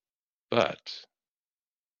 But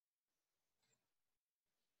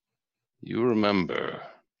you remember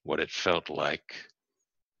what it felt like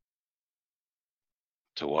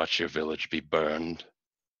to watch your village be burned,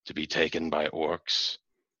 to be taken by orcs,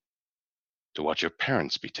 to watch your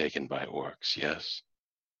parents be taken by orcs, yes?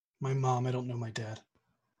 My mom, I don't know my dad.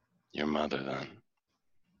 Your mother, then.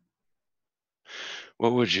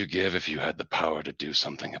 What would you give if you had the power to do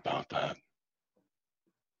something about that?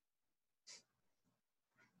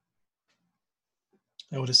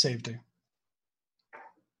 I would have saved her.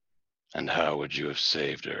 And how would you have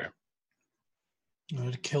saved her? I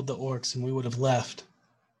would have killed the orcs and we would have left.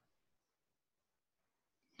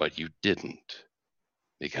 But you didn't,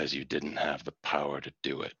 because you didn't have the power to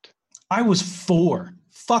do it. I was 4.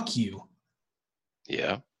 Fuck you.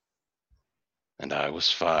 Yeah? And I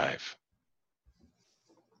was 5.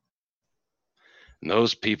 And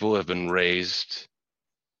those people have been raised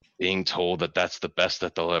being told that that's the best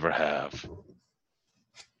that they'll ever have.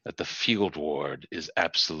 That the field ward is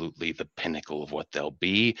absolutely the pinnacle of what they'll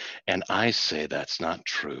be, and I say that's not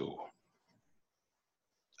true.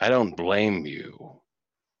 I don't blame you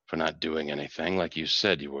for not doing anything. Like you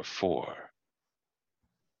said, you were 4.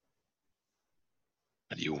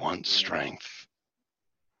 But you want strength.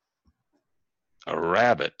 A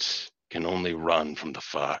rabbit can only run from the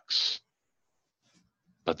fox,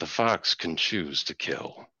 but the fox can choose to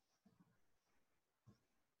kill.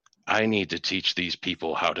 I need to teach these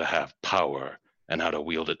people how to have power and how to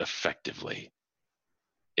wield it effectively.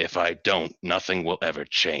 If I don't, nothing will ever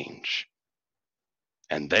change.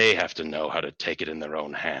 And they have to know how to take it in their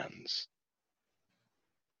own hands.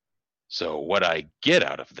 So what I get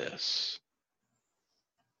out of this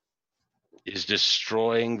is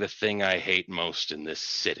destroying the thing I hate most in this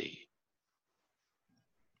city,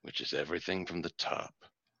 which is everything from the top.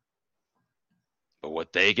 But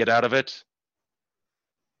what they get out of it,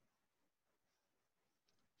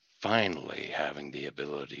 finally having the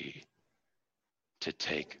ability to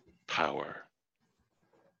take power.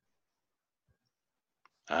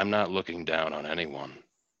 I'm not looking down on anyone.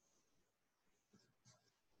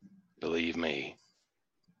 Believe me.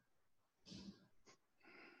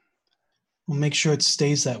 We'll make sure it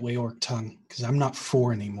stays that way, Orc Tongue, because I'm not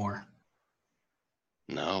 4 anymore.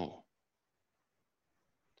 No.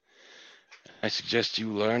 I suggest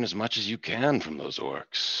you learn as much as you can from those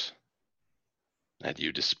orcs that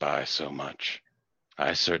you despise so much.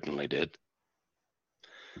 I certainly did.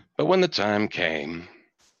 But when the time came,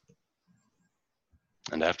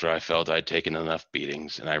 and after I felt I'd taken enough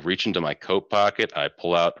beatings, and I reach into my coat pocket, I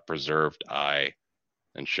pull out a preserved eye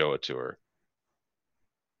and show it to her.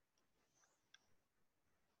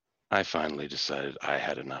 I finally decided I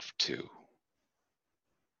had enough too.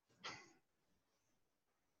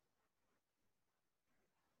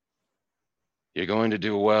 You're going to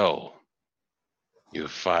do well. You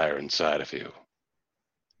have fire inside of you.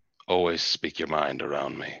 Always speak your mind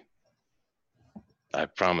around me. I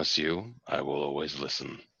promise you, I will always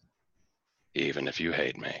listen, even if you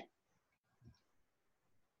hate me.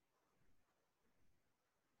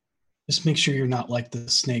 Just make sure you're not like the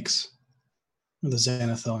snakes or the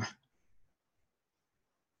Xanathar.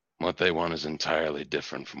 What they want is entirely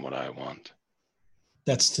different from what I want.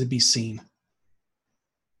 That's to be seen.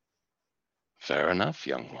 Fair enough,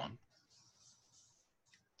 young one.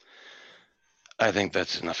 I think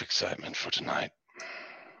that's enough excitement for tonight.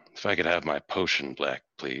 If I could have my potion back,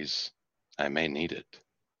 please. I may need it.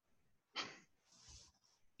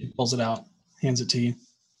 He pulls it out, hands it to you.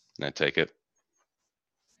 And I take it.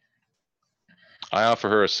 I offer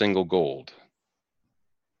her a single gold.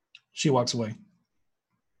 She walks away.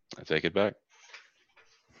 I take it back.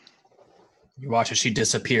 You watch as she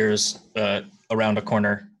disappears around a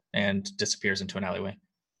corner and disappears into an alleyway.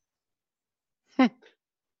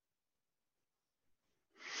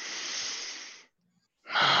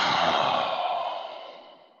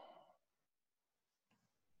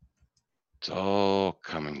 It's all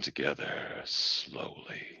coming together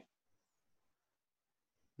slowly.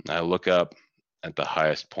 I look up at the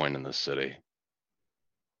highest point in the city.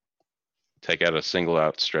 Take out a single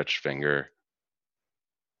outstretched finger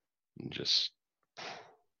and just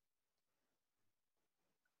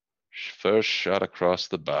first shot across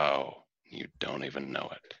the bow. You don't even know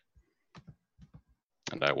it.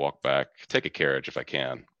 And I walk back, take a carriage if I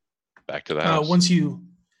can, back to the house.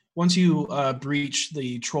 Once you breach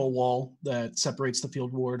the troll wall that separates the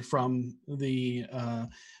field ward from the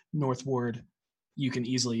north ward, you can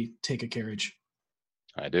easily take a carriage.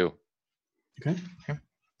 I do. Okay.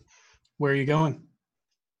 Where are you going?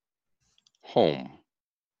 Home.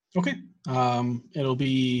 Okay. It'll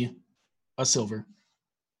be a silver.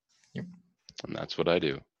 Yep. And that's what I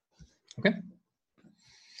do. Okay.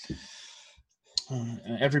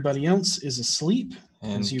 Everybody else is asleep.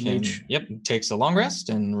 And as you reach. Yep, takes a long rest,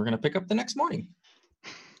 and we're going to pick up the next morning.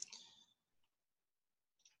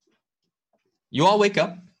 You all wake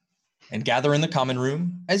up and gather in the common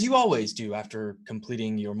room, as you always do after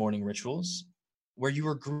completing your morning rituals, where you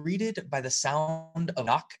are greeted by the sound of a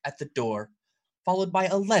knock at the door, followed by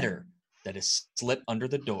a letter that is slipped under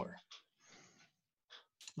the door.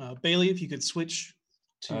 Bailey, if you could switch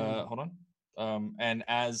to... Hold on. And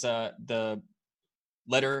as the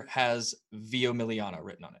letter has Vio Miliana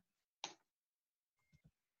written on it.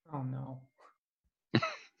 Oh no.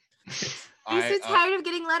 I'm so tired of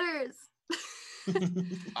getting letters.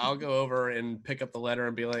 I'll go over and pick up the letter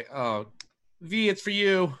and be like, "Oh, V, it's for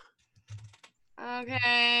you."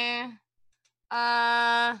 Okay.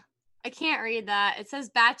 I can't read that. It says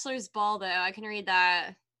bachelor's ball though. I can read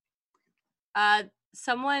that.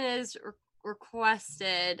 Someone is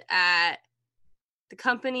requested at the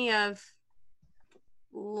company of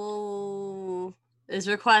is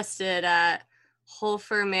requested at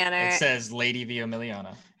Holfer Manor. It says Lady Vio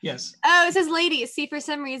Miliana. Yes. Oh, it says lady. See, for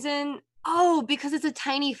some reason. Oh, because it's a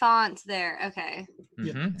tiny font there. Okay.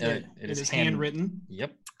 Mm-hmm. It is handwritten.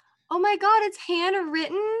 Yep. Oh my God, it's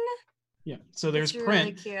handwritten. Yeah. So there's It's print.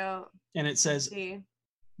 really cute. And it says, See.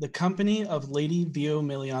 the company of Lady Vio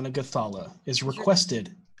Miliana Gathala is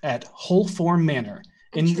requested at Holform Manor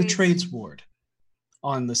in the Trades Ward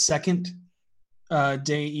on the second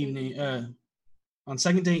day evening,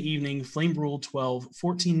 Flame Rule 12,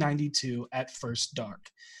 1492 at first dark.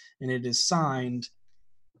 And it is signed,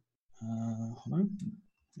 hold on,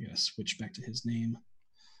 I gotta switch back to his name.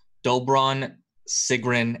 Dolbron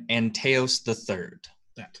Sigrin Anteos III.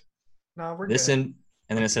 That. No, we're this good. and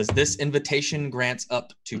then it says this invitation grants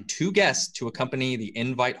up to 2 guests to accompany the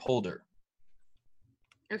invite holder.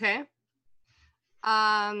 Okay.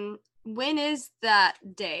 When is that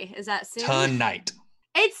day? Is that soon? Tonight.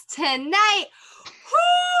 It's tonight.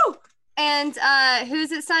 Woo! And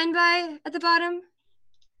who's it signed by at the bottom?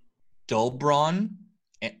 Dolbron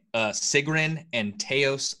Sigrin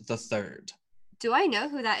Anteos III. Do I know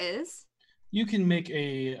who that is? You can make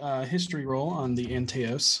a history roll on the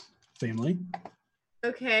Anteos family.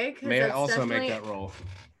 Okay. May I also make that roll?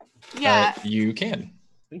 Yeah. You can.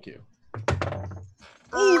 Thank you.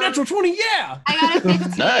 Oh, natural 20, yeah! I got a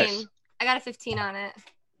 15. Nice. I got a 15 on it.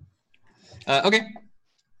 Okay.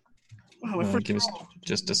 Wow, Give us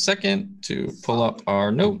just a second to pull up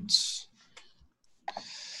our notes.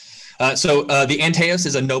 So the Anteos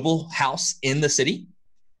is a noble house in the city.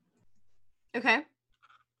 Okay.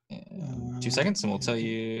 2 seconds, and we'll tell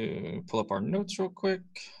you. Pull up our notes real quick.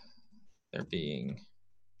 They're being.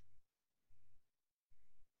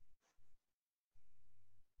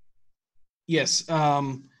 Yes,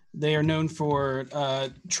 they are known for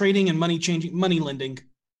trading and money lending.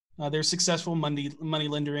 They're successful money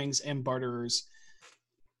lenderings and barterers.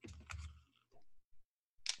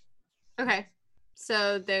 Okay.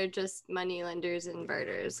 So they're just money lenders and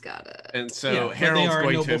barterers. Got it. And so Yeah, but Harold's they are a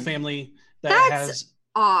going noble to family that That's has.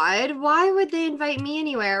 odd. Why would they invite me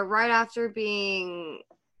anywhere right after being?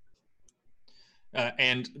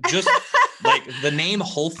 And just like the name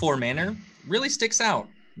Holfor Manor really sticks out.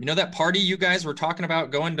 You know that party you guys were talking about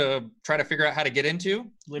going to try to figure out how to get into?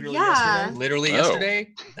 Literally Yeah. Literally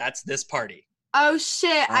yesterday? That's this party. Oh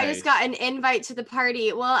shit! I just Nice. got an invite to the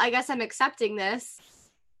party. Well, I guess I'm accepting this.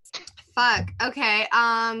 Fuck. Okay.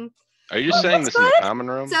 Are you just saying this in the common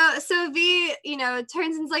room? So V,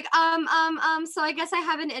 turns and's like, so I guess I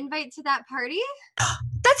have an invite to that party.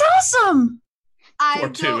 That's awesome.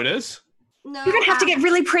 Fortuitous. No, You're gonna have to get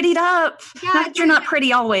really prettied up. Yeah, Not that you're not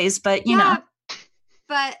pretty always, but you know.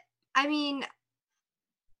 But I mean,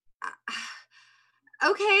 okay,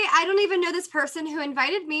 I don't even know this person who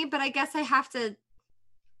invited me, but I guess I have to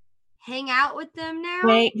hang out with them now.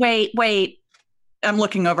 Wait. I'm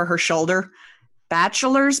looking over her shoulder.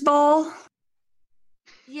 Bachelor's ball?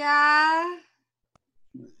 Yeah.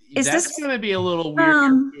 Is That's this going to be a little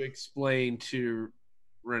weird to explain to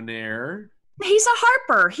Renair. He's a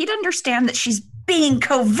Harper. He'd understand that she's being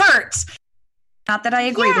covert. Not that I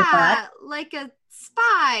agree with that. Like a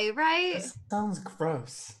spy, right? This sounds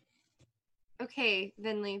gross. Okay,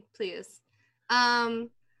 Vinley, please.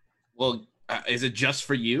 Well, is it just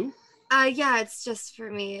for you? Yeah, it's just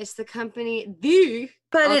for me. It's the company,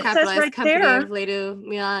 But all it says capitalized right company there. of Leto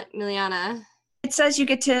Miliana. It says you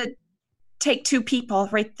get to take 2 people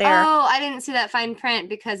right there. Oh, I didn't see that fine print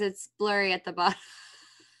because it's blurry at the bottom.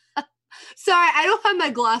 Sorry, I don't have my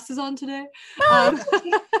glasses on today.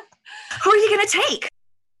 Who are you going to take?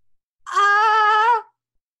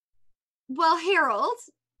 Well, Harold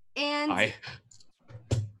and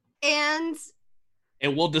And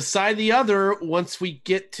we'll decide the other once we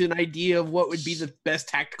get to an idea of what would be the best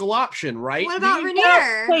tactical option, right? what about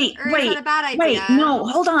Rainier? Wait, Or is that a bad idea? no,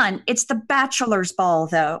 hold on. It's the bachelor's ball,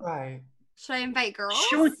 though. Right. Should I invite girls?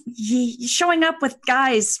 Showing up with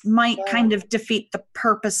guys might kind of defeat the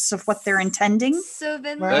purpose of what they're intending. So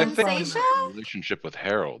Vinley I and think Seisha? a relationship with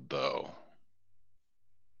Harold, though.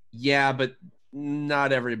 Yeah, but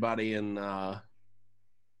not everybody in not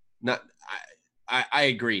I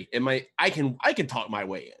agree. I can talk my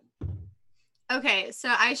way in. Okay, so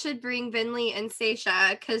I should bring Vinley and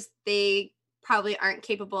Seisha because they probably aren't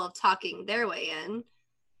capable of talking their way in.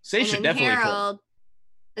 Seisha And then definitely could. Harold,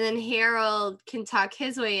 and then Harold can talk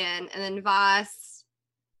his way in, and then Voss.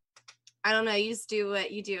 I don't know. You just do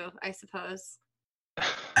what you do, I suppose.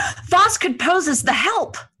 Voss could pose as the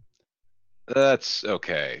help. That's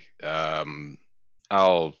okay. He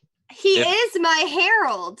is my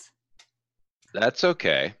Harold. That's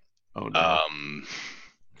okay. Oh no.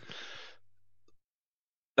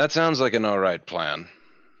 That sounds like an all right plan,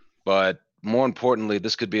 but more importantly,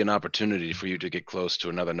 this could be an opportunity for you to get close to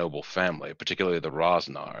another noble family, particularly the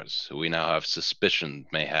Rosnars, who we now have suspicion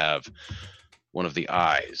may have one of the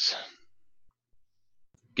eyes.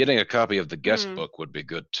 Getting a copy of the guest book would be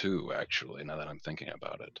good too, actually, now that I'm thinking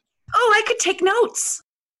about it. Oh, I could take notes.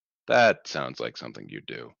 That sounds like something you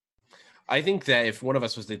do. I think that if one of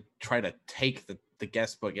us was to try to take the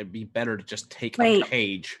guest book, it'd be better to just take Wait. a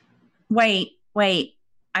page. Wait.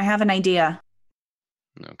 I have an idea.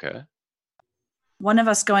 Okay. One of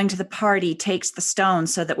us going to the party takes the stone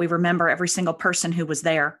so that we remember every single person who was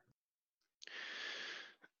there.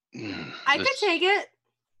 I could take it.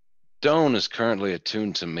 Stone is currently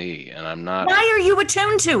attuned to me, and I'm not. Why are you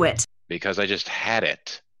attuned to it? Because I just had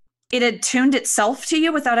it. It attuned itself to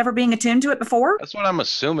you without ever being attuned to it before? That's what I'm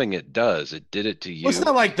assuming it does. It did it to you. Well, it's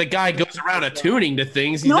not like the guy goes around attuning to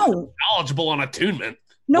things. He's not knowledgeable on attunement.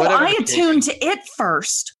 No, Whatever I the case attuned to it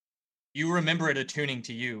first. You remember it attuning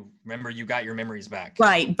to you. Remember, you got your memories back.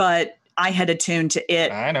 Right, but I had attuned to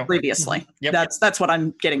it I know. previously. Yep. That's what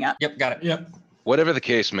I'm getting at. Yep, got it. Yep. Whatever the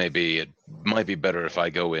case may be, it might be better if I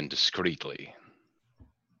go in discreetly.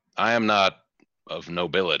 I am not of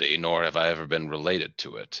nobility, nor have I ever been related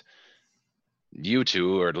to it. You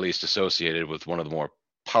two are at least associated with one of the more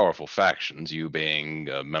powerful factions, you being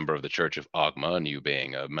a member of the Church of Ogma and you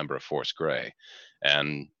being a member of Force Grey.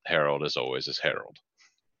 And Harold, as always, is Harold.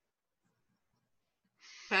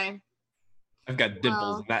 Okay. I've got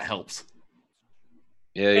dimples, and that helps.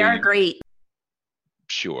 Yeah, They are great.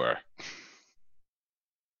 Sure.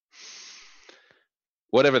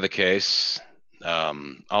 Whatever the case,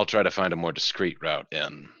 I'll try to find a more discreet route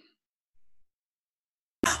in.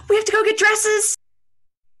 We have to go get dresses.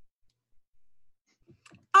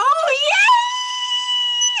 Oh,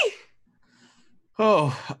 yay!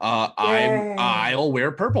 Oh, Yay. I'll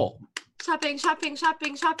wear purple. Shopping.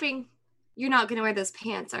 You're not going to wear those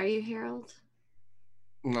pants, are you, Harold?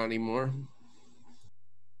 Not anymore.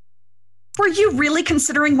 Were you really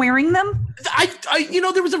considering wearing them?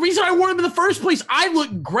 There was a reason I wore them in the first place. I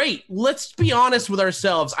look great. Let's be honest with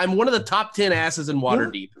ourselves. I'm one of the top 10 asses in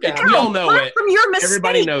Waterdeep. Yeah. We all know Learn it. from your mistakes.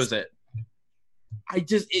 Everybody knows it.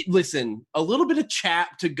 Listen, a little bit of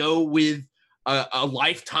chap to go with a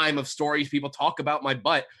lifetime of stories people talk about my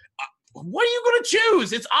butt. What are you going to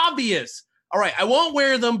choose? It's obvious. All right, I won't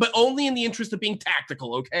wear them, but only in the interest of being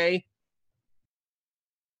tactical, okay?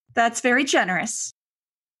 That's very generous.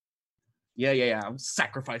 Yeah. I'm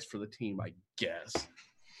sacrificed for the team, I guess.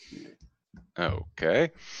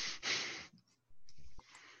 Okay.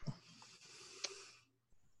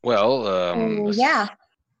 Well, Yeah.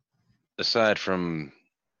 aside from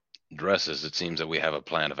dresses, it seems that we have a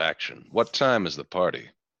plan of action. What time is the party?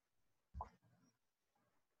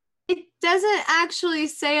 It doesn't actually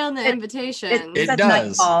say on the invitation. It said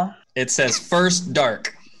does. nightfall. It says first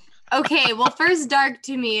dark. Okay, well, first dark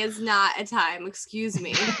to me is not a time. Excuse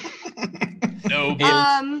me. No.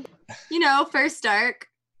 It- First dark.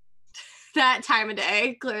 that time of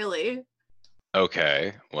day, clearly.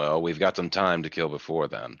 Okay, well, we've got some time to kill before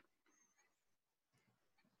then.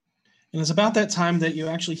 And it's about that time that you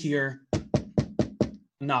actually hear a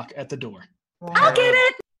knock at the door. I'll get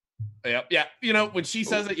it. Yep. Yeah. You know, when she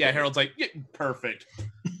says it, yeah, Harold's like, yeah, perfect.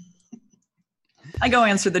 I go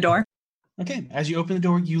answer the door. Okay, as you open the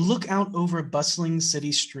door, you look out over a bustling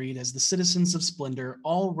city street as the citizens of Splendor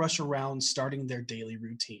all rush around starting their daily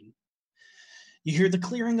routine. You hear the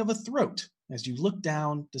clearing of a throat as you look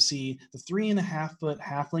down to see the 3.5-foot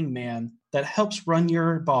halfling man that helps run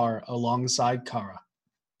your bar alongside Kara.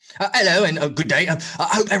 Hello and good day. I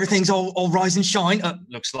hope everything's all rise and shine.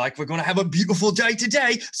 Looks like we're going to have a beautiful day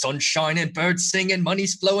today. Sun shining, birds singing,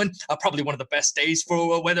 money's flowing. Probably one of the best days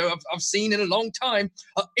for weather I've seen in a long time.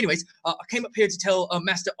 Anyways, I came up here to tell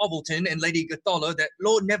Master Ovalton and Lady Gathala that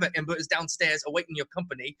Lord Neverember is downstairs awaiting your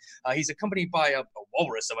company. He's accompanied by a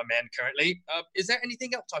walrus of a man currently. Is there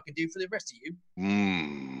anything else I can do for the rest of you?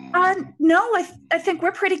 No, I think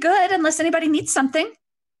we're pretty good unless anybody needs something.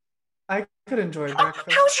 I could enjoy breakfast.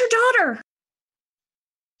 How's your daughter?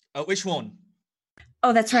 Which one?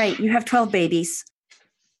 Oh, that's right. You have 12 babies.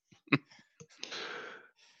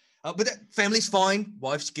 But the family's fine.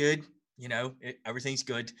 Wife's good. You know, everything's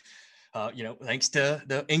good. You know, thanks to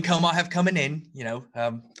the income I have coming in. You know,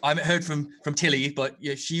 I haven't heard from Tilly, but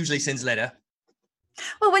yeah, she usually sends a letter.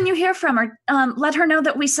 Well, when you hear from her, let her know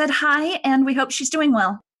that we said hi and we hope she's doing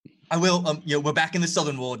well. I will. You know, we're back in the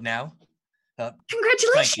Southern Ward now.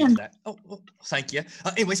 Congratulations. Thank you.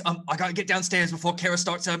 Anyways, I gotta get downstairs before Kara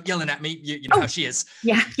starts yelling at me. You know how she is.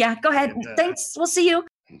 Yeah, go ahead. And, thanks. We'll see you.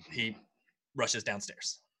 He rushes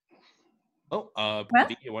downstairs. Oh,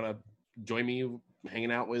 do you want to join me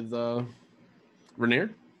hanging out with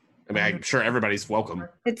Rainier? I mean, I'm sure everybody's welcome.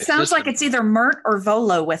 It sounds like it's either Mert or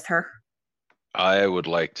Volo with her. I would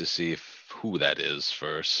like to see who that is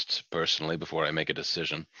first, personally, before I make a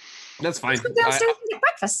decision. That's fine. Let's go downstairs and get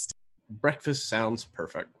breakfast. Breakfast sounds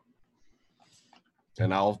perfect.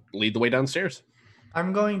 And I'll lead the way downstairs.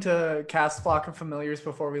 I'm going to cast Flock of Familiars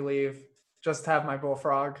before we leave. Just have my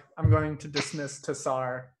bullfrog. I'm going to dismiss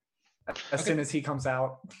Tassar as soon as he comes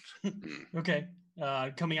out. Okay.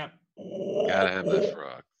 Coming out. Gotta have that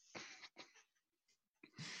frog.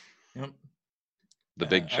 Yep. The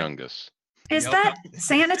big Chungus. Is that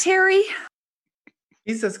sanitary?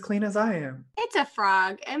 He's as clean as I am. It's a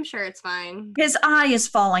frog. I'm sure it's fine. His eye is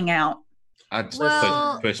falling out. I just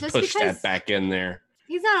push because that back in there.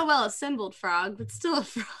 He's not a well-assembled frog, but still a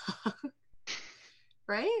frog.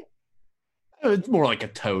 Right? It's more like a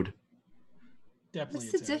toad. Definitely.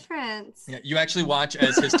 What's the difference? Yeah, you actually watch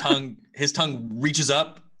as his tongue reaches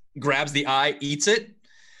up, grabs the eye, eats it,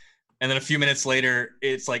 and then a few minutes later,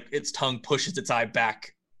 it's like its tongue pushes its eye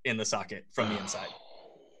back in the socket from the inside.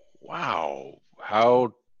 Wow.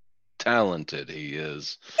 How talented he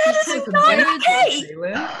is. That is not okay.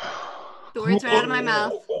 The words are out of my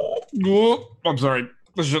mouth. I'm sorry.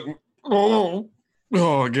 Oh,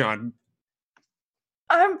 God.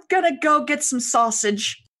 I'm gonna go get some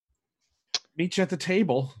sausage. Meet you at the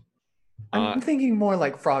table. I'm thinking more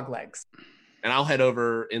like frog legs. And I'll head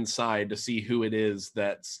over inside to see who it is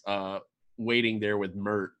that's waiting there with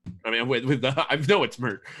Mert. I mean, with the I know it's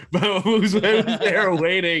Mert, but who's there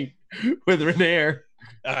waiting with Rainier?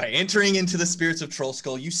 All right, entering into the Spirits of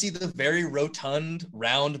Trollskull, you see the very rotund,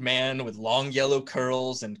 round man with long yellow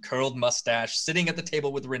curls and curled mustache sitting at the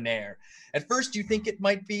table with Rainier. At first, you think it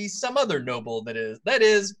might be some other noble that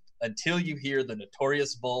is, until you hear the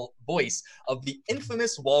notorious voice of the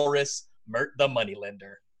infamous walrus, Mert the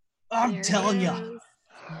Moneylender. I'm telling you,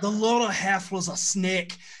 the lower half was a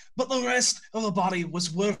snake, but the rest of the body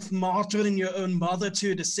was worth martyring your own mother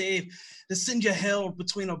to save. The sin you held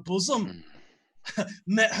between her bosom.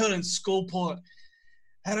 Met her in Skullport.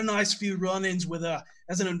 Had a nice few run-ins with her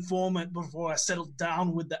as an informant before I settled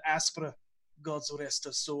down with the Aspera. God's rest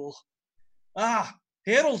her soul. Ah,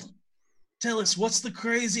 Harold, tell us, what's the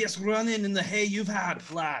craziest run-in in the hay you've had,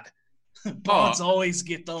 lad? Bards always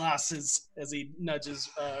get the lasses, as he nudges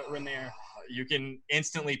Rainier. You can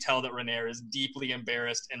instantly tell that Rainier is deeply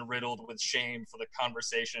embarrassed and riddled with shame for the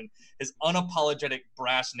conversation his unapologetic,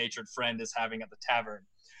 brash-natured friend is having at the tavern.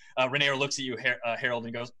 Rainier looks at you, Harold,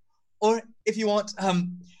 and goes, or if you want,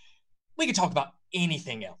 we can talk about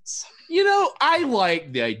anything else. You know, I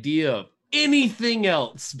like the idea of anything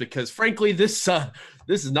else because, frankly, this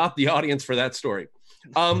is not the audience for that story.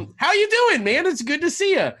 How you doing, man? It's good to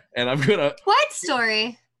see you. And I'm gonna. What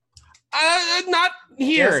story? Not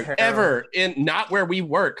here Yes, ever, in not where we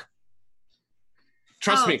work.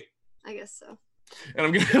 Trust me. I guess so. And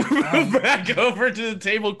I'm gonna move back over to the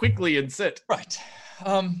table quickly and sit. Right.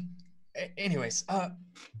 Anyways,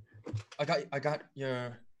 I got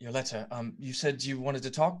your letter. You said you wanted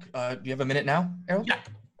to talk. Do you have a minute now, Harold? Yeah.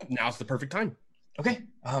 Now's the perfect time. Okay.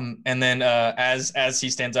 And then as he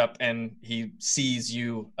stands up and he sees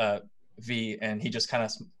you, V, and he just kind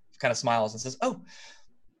of smiles and says, "Oh,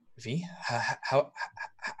 V, how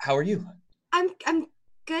are you?" I'm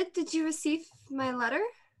good. Did you receive my letter?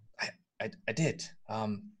 I did.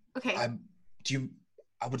 Okay.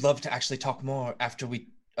 I would love to actually talk more after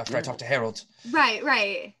I talk to Harold.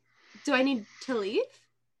 Right. Do I need to leave?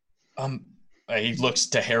 He looks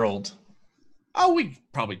to Harold. Oh, we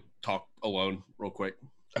probably talk alone real quick.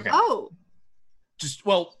 Okay. Oh. V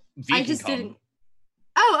I can just come. didn't.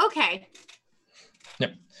 Oh, okay.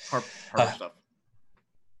 Yep. Harp stuff.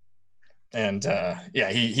 And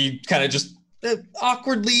he kind of just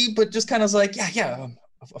awkwardly, but just kind of like,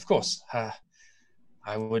 of course.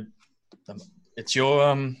 I would. It's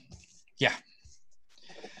your yeah.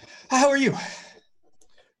 How are you?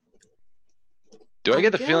 Do I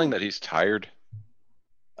get the feeling that he's tired?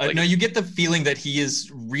 No, you get the feeling that he is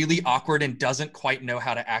really awkward and doesn't quite know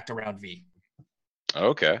how to act around V.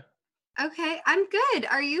 Okay. Okay, I'm good.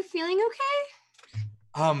 Are you feeling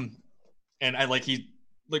okay? And he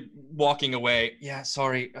walking away. Yeah,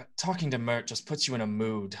 sorry. Talking to Mert just puts you in a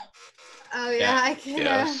mood. Oh yeah, I can.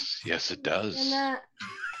 Yes, it does.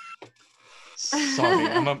 Sorry,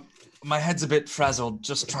 my head's a bit frazzled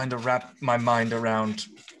just trying to wrap my mind around,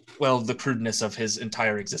 the crudeness of his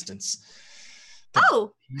entire existence.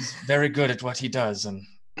 But he's very good at what he does, and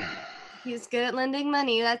he's good at lending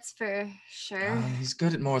money, that's for sure. He's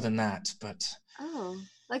good at more than that, but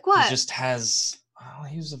like what? He just has.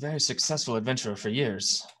 He was a very successful adventurer for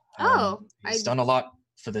years. He's done a lot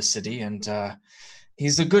for this city, and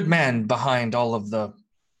he's a good man behind all of the.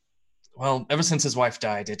 Well, ever since his wife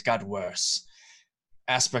died, it got worse.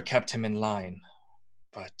 Asper kept him in line,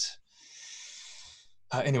 but.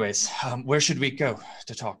 Anyways, where should we go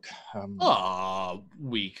to talk?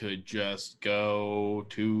 We could just go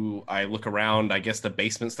to. I look around. I guess the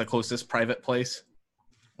basement's the closest private place.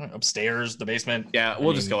 Upstairs, the basement. Yeah,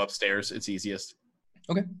 we'll just go upstairs. It's easiest.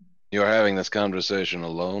 Okay. You are having this conversation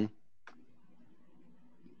alone?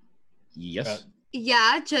 Yes.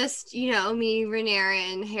 Yeah, just me,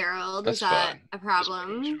 Rhaenyra, and Harold. That's Is that fine. a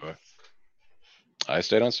problem? Sure. I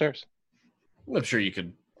stay downstairs. I'm sure you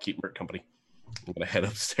could keep Mert company. I'm gonna head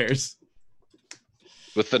upstairs.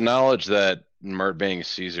 With the knowledge that Mert being a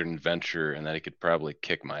seasoned adventurer and that he could probably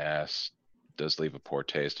kick my ass does leave a poor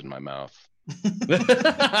taste in my mouth.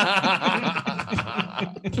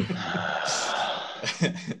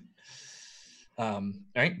 All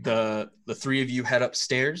right, the three of you head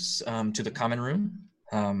upstairs to the common room,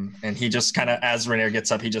 and he just kind of, as Rhaenyra gets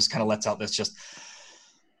up, he just kind of lets out this just,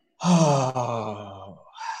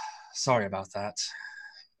 sorry about that.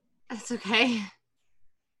 That's okay.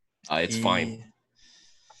 It's fine.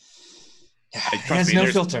 He has no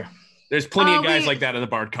filter. There's plenty of guys like that in the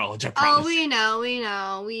Bard College, I promise. Oh, we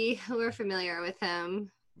know. We're familiar with him.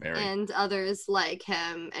 Very. And others like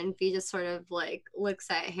him. And V just sort of looks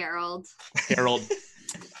at Harold.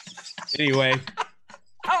 Anyway.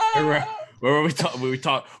 Where were we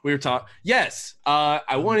talking? Yes.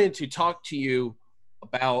 I wanted to talk to you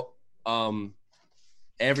about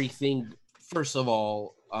everything, first of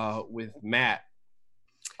all, with Matt.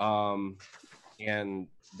 And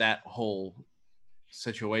that whole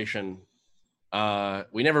situation.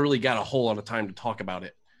 We never really got a whole lot of time to talk about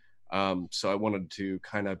it. So I wanted to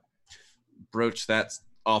kind of broach that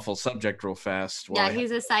awful subject real fast. Yeah,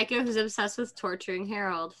 he's a psycho who's obsessed with torturing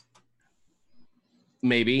Harold.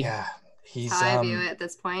 Maybe. Yeah, he's how I view it at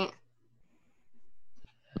this point.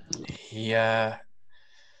 He got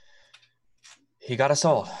us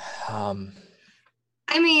all.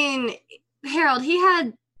 I mean, Harold, he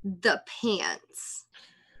had the pants.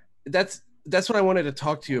 That's what I wanted to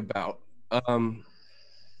talk to you about.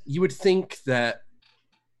 You would think that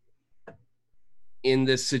in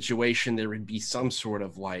this situation there would be some sort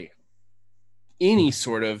of any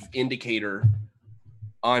sort of indicator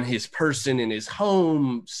on his person in his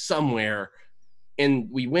home somewhere. And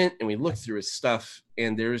we went and we looked through his stuff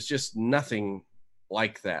and there was just nothing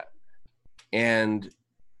like that. And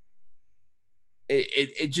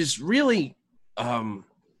it just really,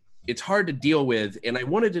 it's hard to deal with. And I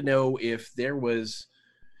wanted to know if there was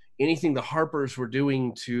anything the Harpers were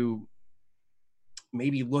doing to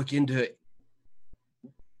maybe look into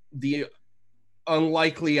the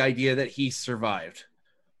unlikely idea that he survived.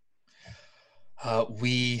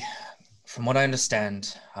 From what I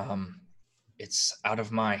understand, it's out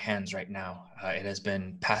of my hands right now. It has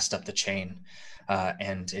been passed up the chain,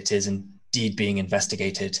 and it is indeed being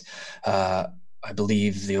investigated. I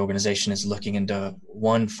believe the organization is looking into,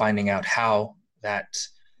 one, finding out how that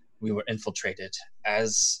we were infiltrated,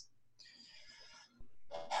 as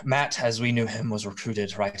Matt, as we knew him, was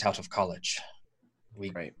recruited right out of college.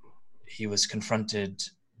 He was confronted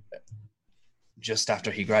just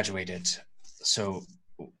after he graduated. So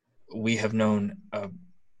we have known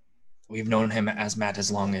we've known him as Matt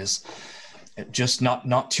as long as, just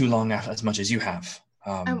not too long as much as you have.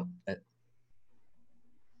 I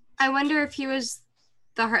wonder if he was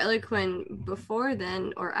the Harlequin before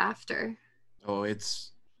then or after. Oh, it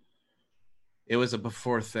was a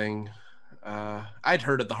before thing. I'd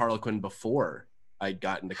heard of the Harlequin before I'd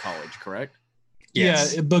gotten to college, correct?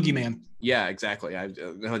 Yes. Yeah, Boogeyman. Yeah, exactly.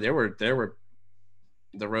 No, there were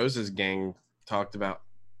the Roses gang talked about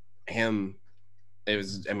him. It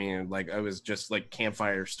was just like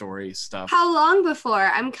campfire story stuff. How long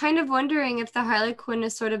before? I'm kind of wondering if the Harlequin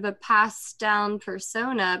is sort of a passed down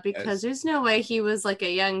persona, because there's no way he was like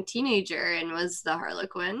a young teenager and was the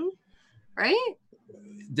Harlequin, right?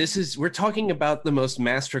 We're talking about the most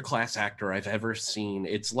masterclass actor I've ever seen.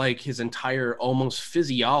 It's like his entire almost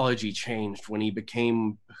physiology changed when he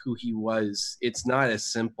became who he was. It's not as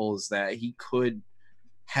simple as that. He could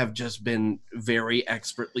have just been very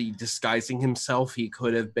expertly disguising himself. He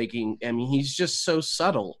could have he's just so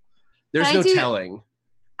subtle. There's no telling.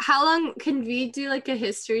 How long can we do like a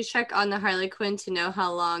history check on the Harlequin to know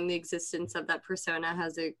how long the existence of that persona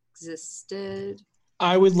has existed?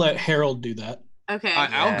 I would let Harold do that. Okay.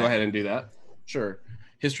 I'll go ahead and do that. Sure.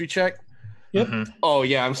 History check? Yep. Mm-hmm. Oh,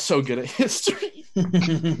 yeah, I'm so good at history. 4.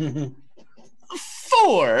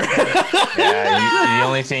 Yeah, the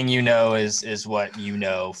only thing you know is what you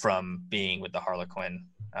know from being with the Harlequin.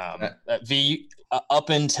 Up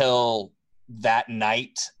until that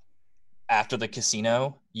night after the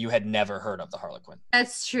casino, you had never heard of the Harlequin.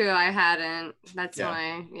 That's true. I hadn't. That's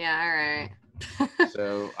why. Yeah. All right.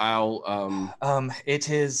 So I'll.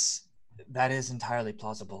 That is entirely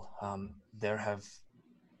plausible. There have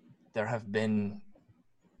been.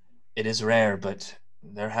 It is rare, but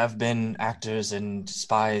there have been actors and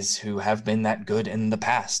spies who have been that good in the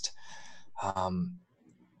past.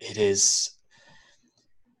 It is,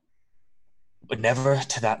 but never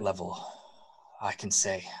to that level, I can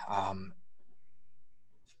say.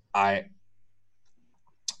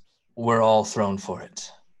 We're all thrown for it.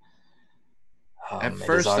 At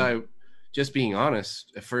first, just being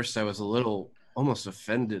honest, at first I was a little almost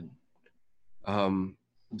offended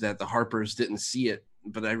that the Harpers didn't see it,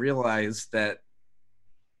 but I realized that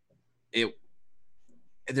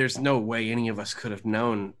there's no way any of us could have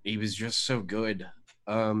known. He was just so good.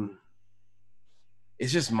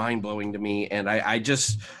 It's just mind-blowing to me, and I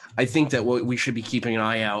think that we should be keeping an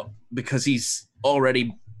eye out, because he's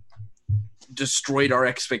already destroyed our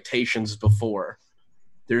expectations before.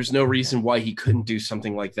 There's no reason why he couldn't do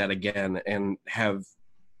something like that again and have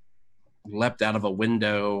leapt out of a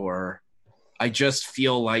window. Or I just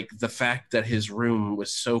feel like the fact that his room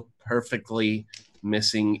was so perfectly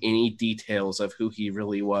missing any details of who he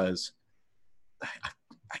really was.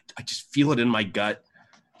 I just feel it in my gut.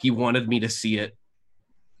 He wanted me to see it.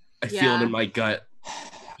 I feel it in my gut.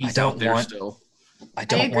 He's out there still. I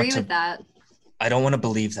agree with that. I don't want to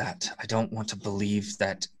believe that. I don't want to believe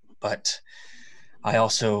that, but I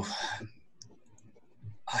also,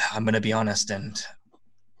 I'm going to be honest, and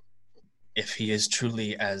if he is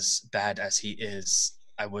truly as bad as he is,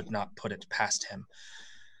 I would not put it past him.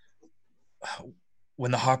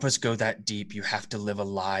 When the Harpers go that deep, you have to live a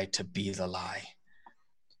lie to be the lie.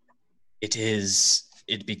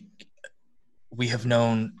 We have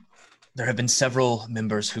known, there have been several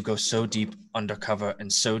members who go so deep undercover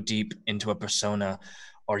and so deep into a persona,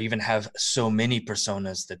 or even have so many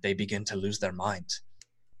personas that they begin to lose their mind.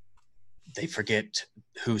 They forget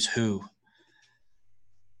who's who.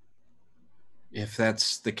 If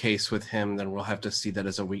that's the case with him, then we'll have to see that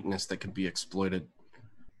as a weakness that can be exploited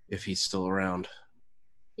if he's still around.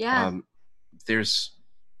 Yeah. There's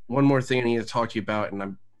one more thing I need to talk to you about,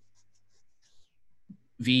 and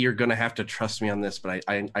V, you're going to have to trust me on this, but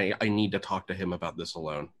I need to talk to him about this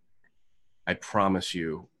alone. I promise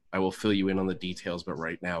you, I will fill you in on the details, but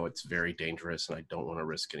right now it's very dangerous and I don't want to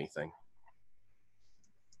risk anything.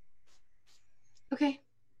 Okay.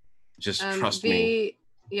 Just trust me.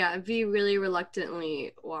 Yeah, V really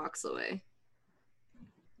reluctantly walks away.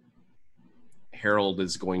 Harold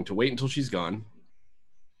is going to wait until she's gone.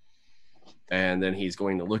 And then he's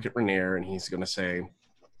going to look at Renair and he's going to say,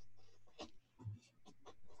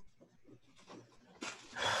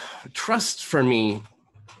 trust for me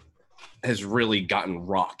has really gotten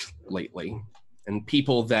rocked lately. And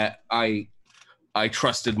people that I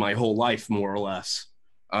trusted my whole life, more or less,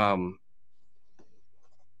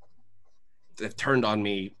 have turned on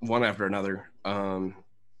me one after another. And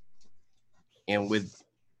with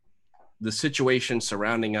the situation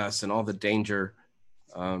surrounding us and all the danger,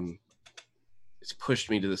 it's pushed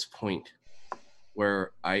me to this point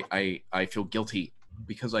where I feel guilty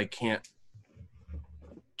because I can't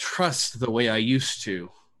trust the way I used to.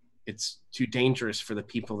 It's too dangerous for the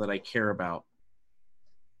people that I care about.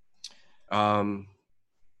 I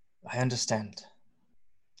understand.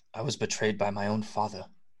 I was betrayed by my own father.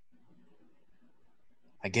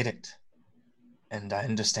 I get it. And I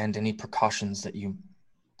understand any precautions that you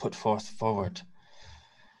put forward.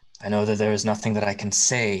 I know that there is nothing that I can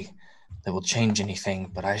say that will change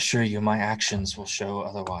anything, but I assure you my actions will show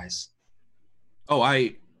otherwise. Oh,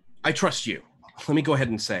 I trust you. Let me go ahead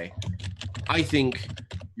and say, I think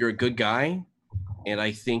you're a good guy, and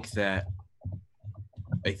I think that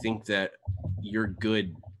you're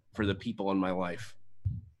good for the people in my life.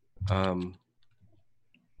 And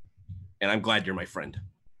I'm glad you're my friend.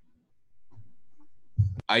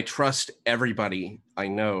 I trust everybody I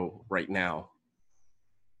know right now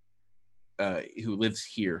who lives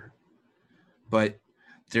here, but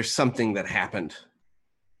there's something that happened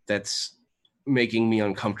that's making me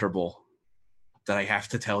uncomfortable that I have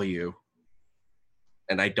to tell you,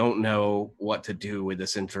 and I don't know what to do with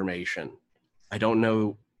this information. I don't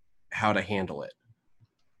know how to handle it.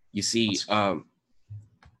 You see,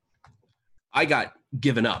 I got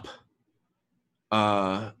given up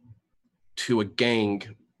to a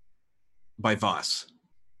gang by Voss,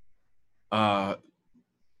 the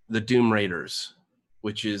Doom Raiders,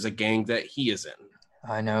 which is a gang that he is in.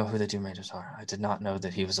 I know who the Doom Raiders are. I did not know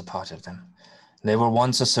that he was a part of them. They were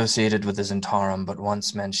once associated with the Zentarum, but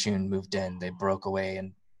once Manchun moved in, they broke away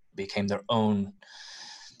and became their own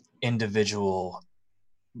individual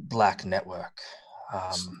black network.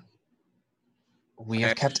 We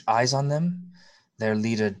have kept eyes on them. Their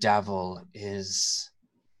leader, Davil,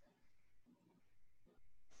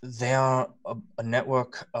 they are a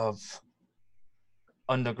network of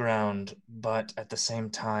underground, but at the same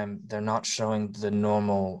time, they're not showing the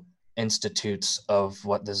normal institutes of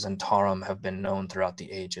what the Zentarum have been known throughout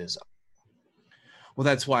the ages. Well,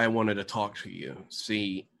 that's why I wanted to talk to you.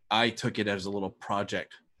 See, I took it as a little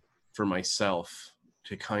project for myself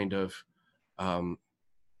to kind of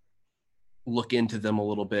look into them a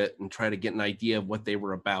little bit and try to get an idea of what they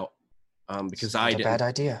were about. Because I didn't. Bad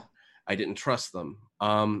idea. I didn't trust them.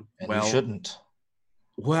 And you shouldn't.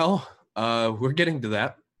 Well, we're getting to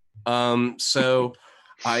that. So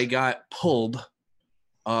I got pulled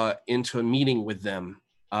into a meeting with them,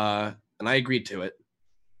 and I agreed to it.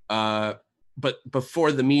 But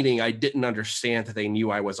before the meeting, I didn't understand that they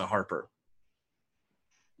knew I was a Harper.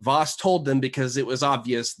 Voss told them because it was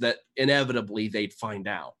obvious that inevitably they'd find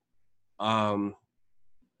out.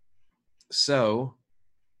 So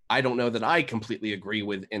I don't know that I completely agree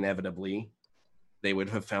with inevitably they would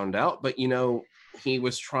have found out, but he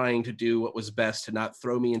was trying to do what was best to not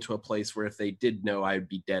throw me into a place where if they did know, I'd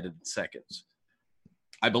be dead in seconds.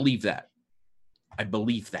 I believe that.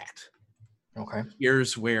 Okay.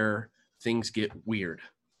 Here's where things get weird.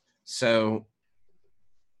 So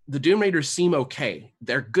the Doom Raiders seem okay.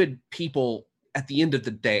 They're good people at the end of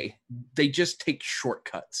the day. They just take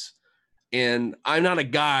shortcuts. And I'm not a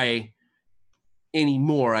guy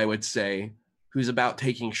anymore, I would say, who's about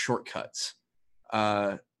taking shortcuts.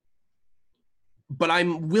 But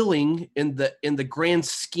I'm willing in the grand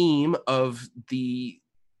scheme of the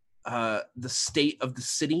state of the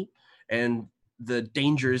city and the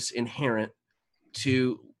dangers inherent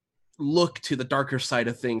to look to the darker side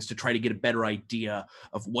of things to try to get a better idea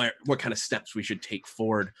of what kind of steps we should take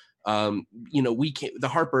forward. We can't, the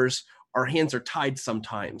Harpers, our hands are tied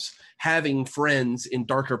sometimes. Having friends in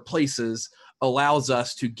darker places allows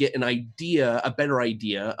us to get a better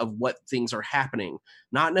idea of what things are happening,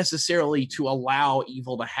 not necessarily to allow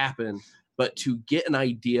evil to happen, but to get an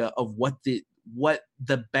idea of what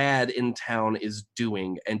the bad in town is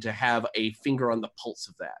doing and to have a finger on the pulse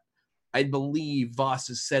of that. I believe Voss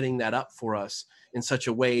is setting that up for us in such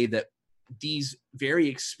a way that these very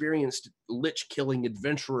experienced lich-killing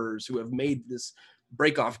adventurers who have made this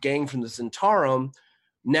break-off gang from the Zentarum,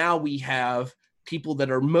 now we have people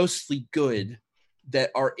that are mostly good,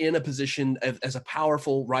 that are in a position as a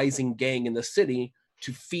powerful rising gang in the city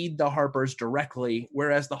to feed the Harpers directly,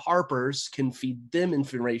 whereas the Harpers can feed them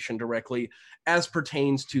information directly as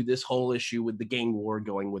pertains to this whole issue with the gang war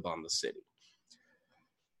going on the city.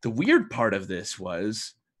 The weird part of this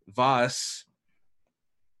was Voss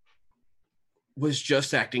was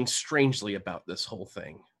just acting strangely about this whole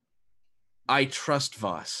thing. I trust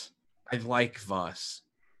Voss. I like Voss.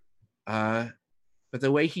 But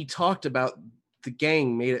the way he talked about the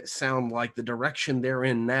gang made it sound like the direction they're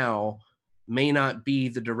in now may not be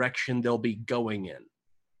the direction they'll be going in.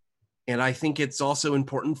 And I think it's also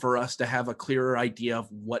important for us to have a clearer idea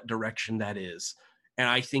of what direction that is. And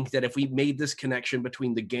I think that if we made this connection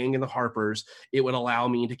between the gang and the Harpers, it would allow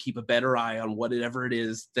me to keep a better eye on whatever it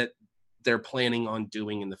is that they're planning on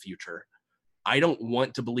doing in the future. I don't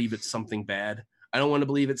want to believe it's something bad. I don't want to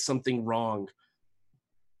believe it's something wrong.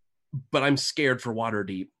 But I'm scared for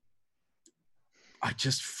Waterdeep. I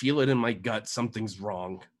just feel it in my gut. Something's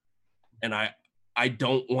wrong. And I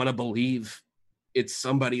don't want to believe it's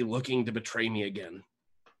somebody looking to betray me again.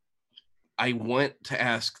 I want to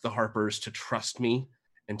ask the Harpers to trust me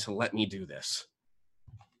and to let me do this.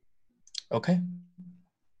 Okay.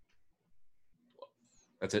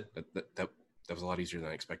 That's it. That was a lot easier than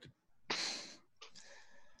I expected.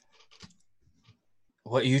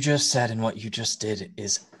 What you just said and what you just did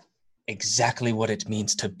is exactly what it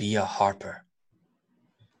means to be a Harper.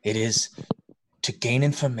 It is to gain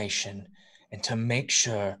information and to make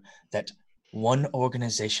sure that one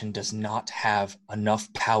organization does not have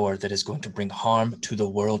enough power that is going to bring harm to the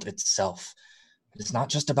world itself. It's not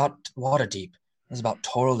just about Waterdeep. It's about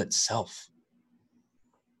Toril itself.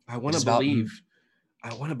 I want to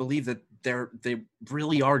believe that they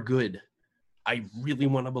really are good. I really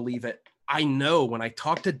want to believe it. I know when I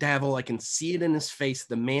talk to Davil, I can see it in his face.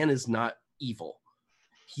 The man is not evil.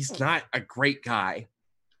 He's not a great guy,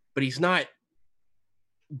 but he's not,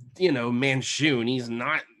 Manshoon. He's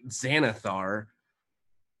not Xanathar.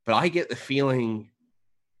 But I get the feeling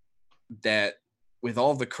that with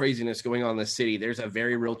all the craziness going on in the city, there's a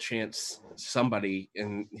very real chance somebody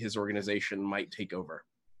in his organization might take over.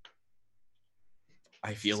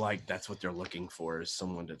 I feel like that's what they're looking for, is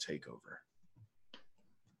someone to take over.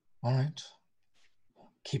 All right.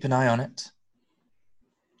 Keep an eye on it.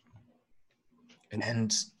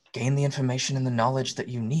 And gain the information and the knowledge that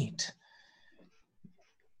you need.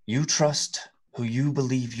 You trust who you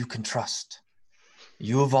believe you can trust.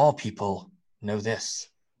 You of all people know this.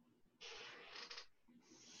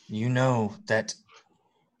 You know that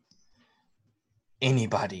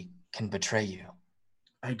anybody can betray you.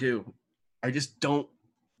 I do. I just don't.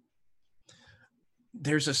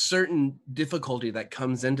 There's a certain difficulty that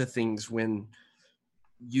comes into things when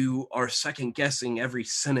you are second guessing every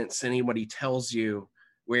sentence anybody tells you,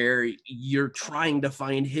 where you're trying to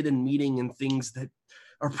find hidden meaning in things that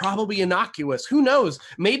are probably innocuous. Who knows?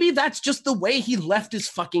 Maybe that's just the way he left his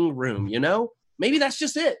fucking room, Maybe that's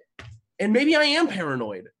just it. And maybe I am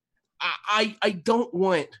paranoid. I don't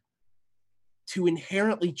want to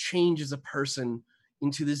inherently change as a person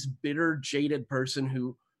into this bitter, jaded person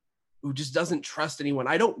who just doesn't trust anyone.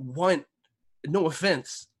 I don't want, no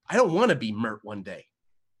offense, I don't want to be Mert one day.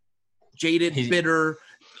 Jaded, bitter,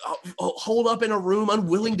 holed up in a room,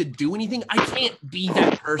 unwilling to do anything. I can't be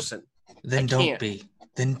that person. Then don't be.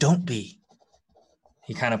 Then don't be.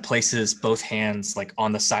 He kind of places both hands like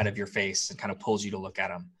on the side of your face and kind of pulls you to look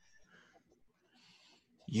at him.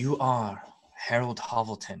 You are Harold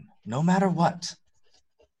Hovelton, no matter what.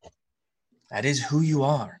 That is who you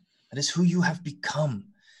are. That is who you have become.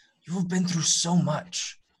 You have been through so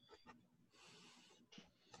much.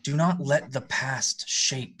 Do not let the past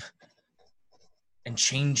shape and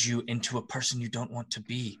change you into a person you don't want to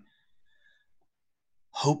be.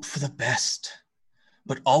 Hope for the best,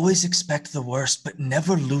 but always expect the worst, but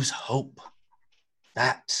never lose hope.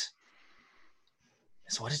 That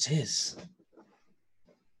is what it is.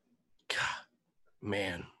 God,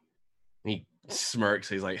 man. He smirks.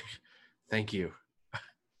 He's like, thank you.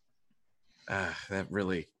 That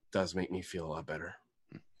really does make me feel a lot better.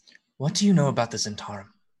 What do you know about the Zentarum?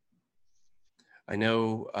 I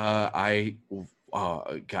know I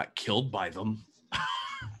got killed by them.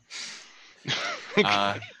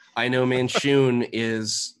 I know Manshoon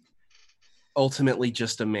is ultimately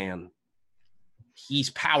just a man. He's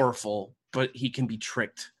powerful, but he can be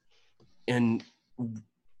tricked. And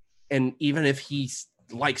even if he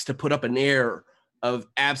likes to put up an air of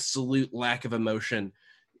absolute lack of emotion,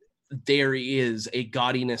 there is a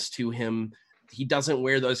gaudiness to him. He doesn't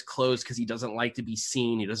wear those clothes because he doesn't like to be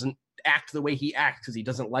seen. He doesn't act the way he acts because he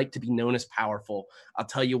doesn't like to be known as powerful. I'll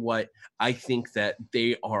tell you what, I think that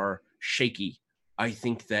they are shaky. I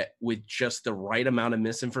think that with just the right amount of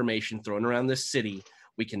misinformation thrown around this city,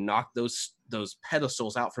 we can knock those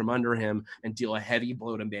pedestals out from under him and deal a heavy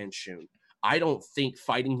blow to Manshoon. I don't think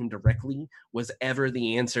fighting him directly was ever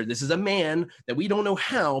the answer. This is a man that we don't know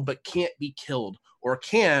how, but can't be killed, or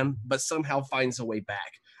can, but somehow finds a way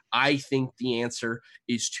back. I think the answer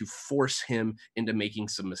is to force him into making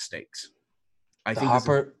some mistakes. The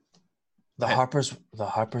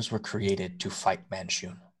Harpers were created to fight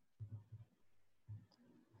Manshoon.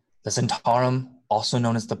 The Zentarum, also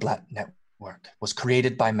known as the Black Network, was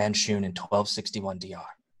created by Manchun in 1261 DR.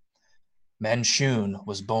 Manchun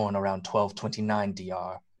was born around 1229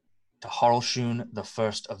 DR to Haralshun I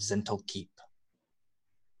of Zental Keep.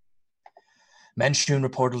 Manchun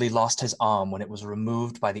reportedly lost his arm when it was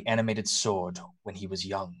removed by the animated sword when he was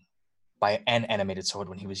young. By an animated sword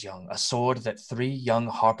when he was young, a sword that 3 young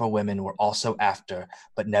Harper women were also after,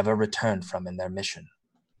 but never returned from in their mission.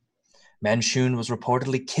 Manchun was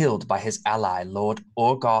reportedly killed by his ally, Lord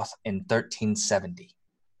Orgoth, in 1370.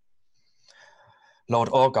 Lord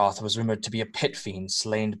Orgoth was rumored to be a pit fiend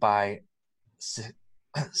slain by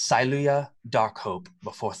Silua Darkhope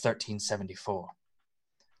before 1374.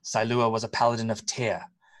 Silua was a paladin of Tyr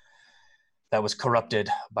that was corrupted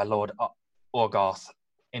by Lord Orgoth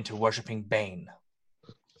into worshipping Bane.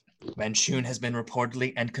 Manchun has been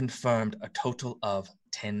reportedly and confirmed a total of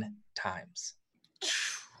 10 times.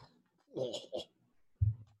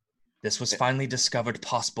 This was finally discovered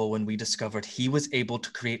possible when we discovered he was able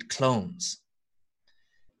to create clones.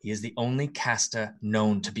 He is the only caster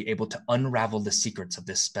known to be able to unravel the secrets of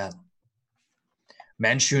this spell.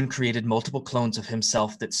 Manchun created multiple clones of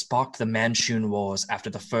himself that sparked the Manchun Wars after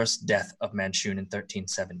the first death of Manchun in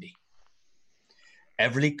 1370.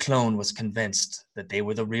 Every clone was convinced that they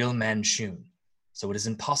were the real Manchun, so it is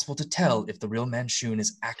impossible to tell if the real Manchun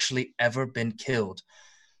has actually ever been killed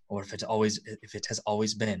or if it has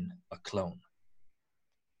always been a clone.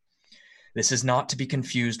 This is not to be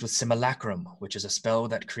confused with Simulacrum, which is a spell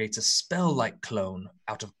that creates a spell-like clone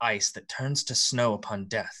out of ice that turns to snow upon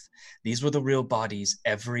death. These were the real bodies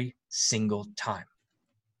every single time.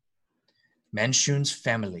 Manchun's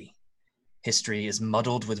family history is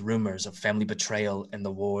muddled with rumors of family betrayal and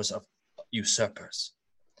the wars of usurpers.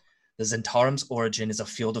 The Zentarim's origin is a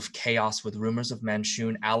field of chaos with rumors of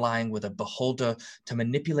Manchun allying with a beholder to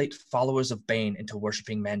manipulate followers of Bane into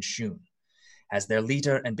worshipping Manchun as their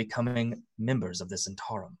leader and becoming members of the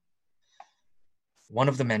Zentarum. One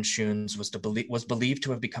of the Manchuns was believed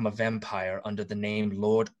to have become a vampire under the name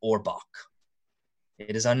Lord Orbach.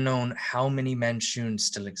 It is unknown how many Manchuns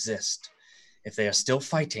still exist, if they are still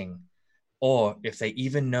fighting, or if they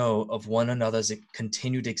even know of one another's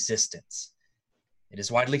continued existence. It is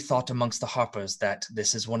widely thought amongst the Harpers that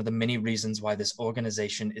this is one of the many reasons why this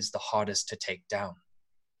organization is the hardest to take down.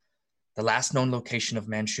 The last known location of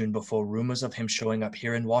Manchun before rumors of him showing up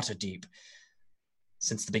here in Waterdeep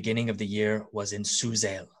since the beginning of the year was in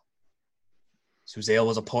Suzail. Suzail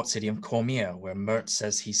was a port city of Cormier where Mert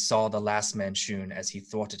says he saw the last Manchun as he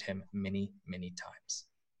thwarted him many, many times.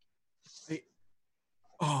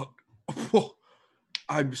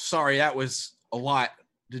 I'm sorry, that was a lot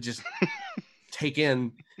to just take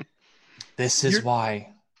in. This is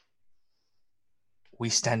why we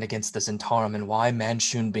stand against the Zentarum and why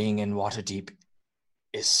Manchun being in Waterdeep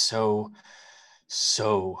is so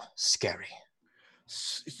scary.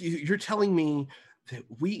 You're telling me that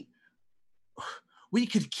we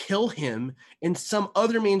could kill him and some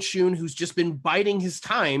other Manchun who's just been biding his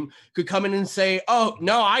time could come in and say, oh,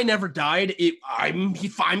 no, I never died. I'm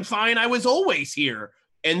fine. I was always here.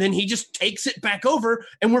 And then he just takes it back over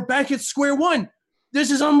and we're back at square one. This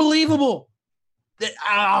is unbelievable.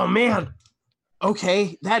 Oh, man.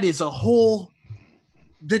 Okay, that is a whole...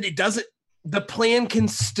 That it doesn't... The plan can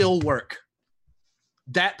still work.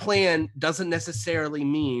 That plan doesn't necessarily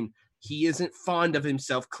mean he isn't fond of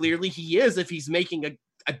himself. Clearly he is if he's making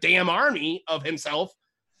a damn army of himself.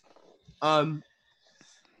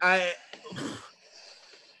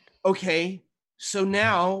 Okay, so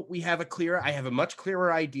now I have a much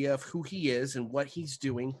clearer idea of who he is and what he's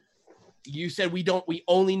doing. You said we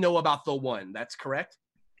only know about the one. That's correct?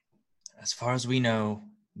 As far as we know,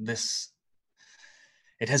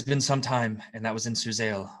 it has been some time, and that was in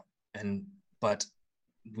Suzail, but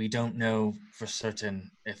we don't know for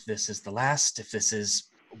certain if this is the last, if this is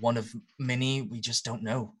one of many. We just don't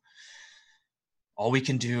know. All we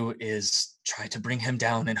can do is try to bring him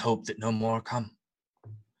down and hope that no more come.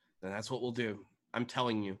 And that's what we'll do. I'm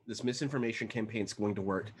telling you, this misinformation campaign is going to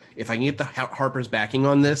work. If I can get the Harpers backing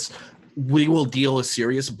on this, we will deal a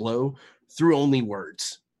serious blow through only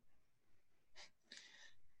words.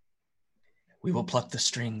 We will pluck the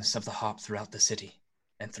strings of the harp throughout the city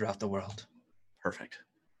and throughout the world. Perfect.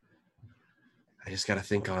 I just got to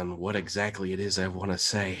think on what exactly it is I want to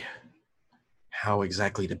say. How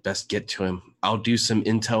exactly to best get to him. I'll do some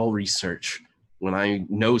intel research. When I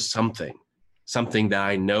know something that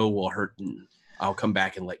I know will hurt, I'll come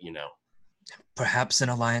back and let you know. Perhaps an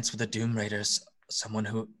alliance with the Doom Raiders,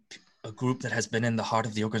 a group that has been in the heart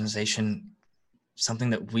of the organization, something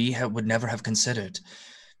that we would never have considered,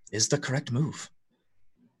 is the correct move.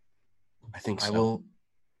 I think so.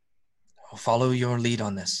 I'll follow your lead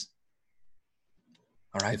on this.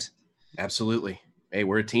 All right? Absolutely. Hey,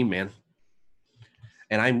 we're a team, man.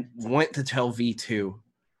 And I want to tell V too.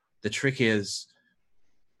 The trick is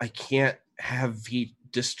I can't have V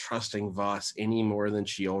distrusting Voss any more than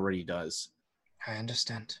she already does. I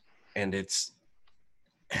understand. And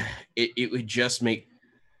it would just make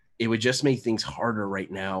things harder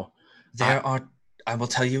right now. I will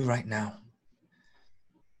tell you right now,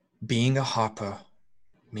 being a Harper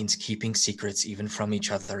means keeping secrets even from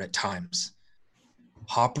each other at times.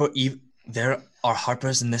 There are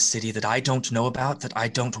Harpers in this city that I don't know about, that I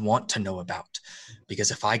don't want to know about.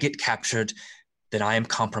 Because if I get captured, then I am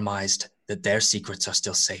compromised, that their secrets are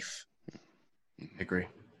still safe. I agree.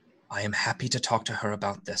 I am happy to talk to her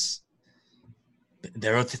about this. But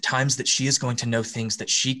there are the times that she is going to know things that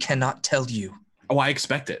she cannot tell you. Oh, I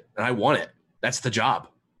expect it, and I want it. That's the job.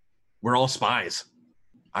 We're all spies.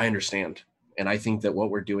 I understand. And I think that what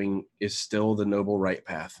we're doing is still the noble right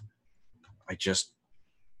path.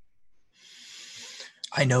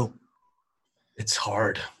 I know. It's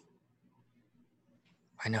hard.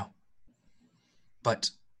 I know.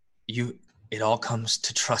 But it all comes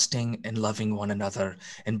to trusting and loving one another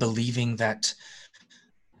and believing that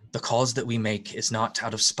the calls that we make is not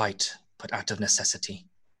out of spite, but out of necessity.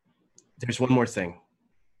 There's one more thing,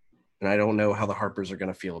 and I don't know how the Harpers are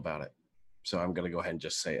going to feel about it, so I'm going to go ahead and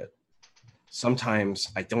just say it. Sometimes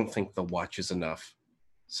I don't think the watch is enough.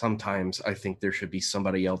 Sometimes I think there should be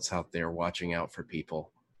somebody else out there watching out for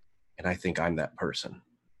people, and I think I'm that person.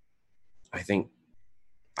 I think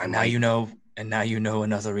now you know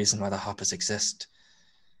another reason why the Harpers exist.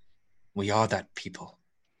 We are that people.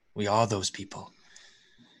 We are those people.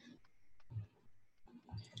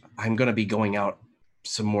 I'm going to be going out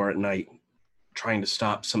some more at night, trying to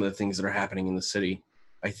stop some of the things that are happening in the city.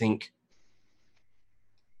 I think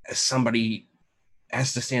as somebody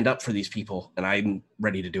has to stand up for these people, and I'm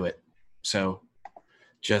ready to do it. So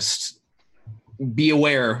just be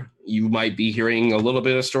aware. You might be hearing a little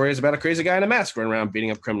bit of stories about a crazy guy in a mask running around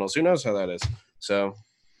beating up criminals. Who knows how that is? So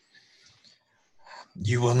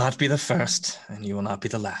you will not be the first, and you will not be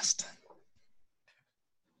the last.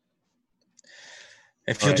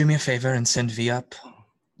 If you'll do me a favor and send V up.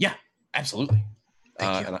 Yeah, absolutely.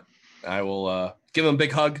 Thank you. And I will give him a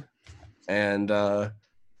big hug, and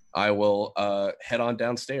I will head on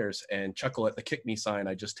downstairs and chuckle at the kick me sign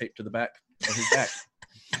I just taped to the back of his back.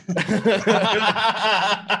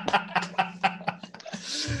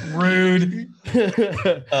 Rude.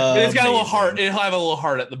 It's got a little heart. It'll have a little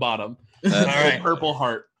heart at the bottom. All right. Purple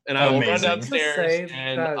heart. And I will run Amazing. downstairs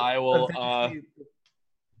and I will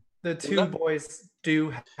the two boys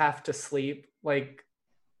do have to sleep. Like,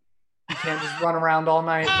 you can't just run around all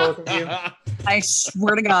night, both of you. I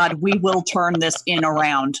swear to God, we will turn this in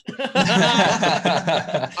around. I'm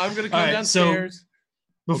gonna come downstairs. So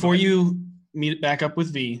before you meet back up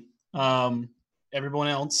with V, everyone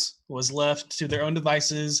else was left to their own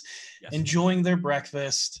devices, enjoying their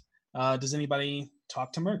breakfast. Does anybody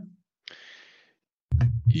talk to Mert?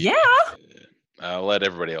 Yeah. I'll let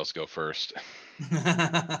everybody else go first.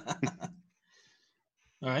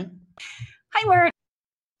 All right. Hi, Mert.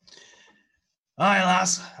 Hi,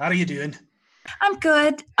 lass. How are you doing? I'm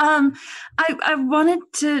good. I wanted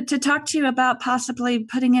to talk to you about possibly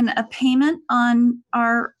putting in a payment on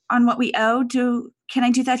what we owe. Can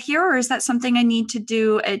I do that here, or is that something I need to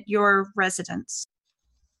do at your residence?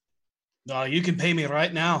 No, you can pay me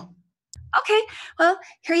right now. Okay. Well,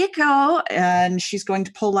 here you go. And she's going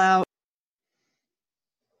to pull out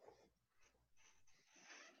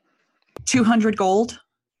 200 gold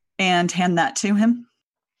and hand that to him.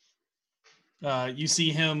 You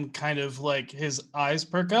see him kind of like his eyes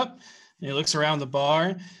perk up, and he looks around the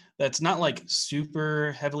bar. That's not like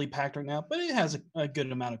super heavily packed right now, but it has a good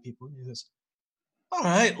amount of people. He says, "All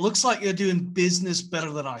right, looks like you're doing business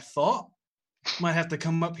better than I thought. Might have to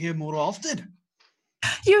come up here more often."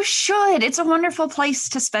 You should. It's a wonderful place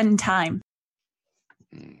to spend time.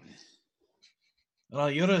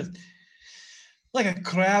 You're like a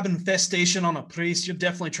crab infestation on a priest. You're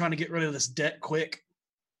definitely trying to get rid of this debt quick.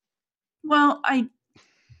 Well, I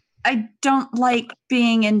don't like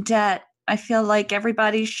being in debt. I feel like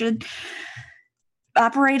everybody should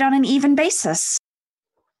operate on an even basis.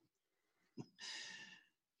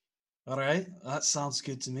 All right, that sounds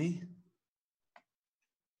good to me.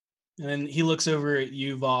 And then he looks over at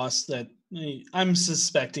you, Voss, that I'm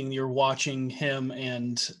suspecting you're watching him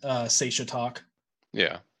and Seisha talk.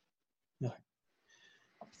 Yeah. I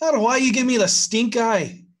don't know why you give me the stink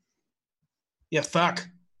eye. Yeah, fuck.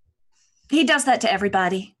 He does that to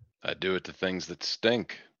everybody. I do it to things that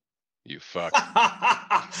stink. You fuck.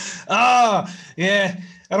 Ah, yeah,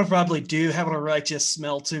 that'll probably do. Having a righteous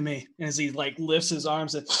smell to me. As he like lifts his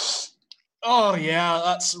arms and, oh yeah,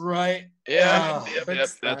 that's right. Yeah, Ah. yep,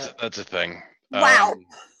 that's a thing. Wow.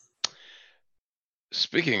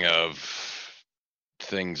 Speaking of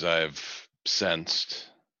things I've sensed,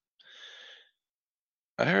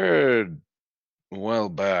 I heard a while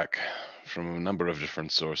back from a number of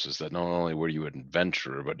different sources that not only were you an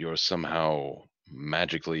adventurer, but you're somehow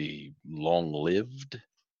magically long-lived.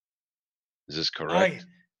 Is this correct?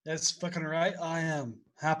 That's fucking right. I am.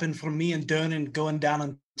 Happened for me and Donan going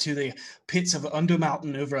down into the pits of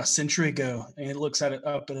Undermountain over a century ago. And he looks at it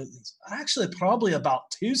up and it's actually probably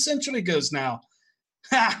about 2 centuries ago now.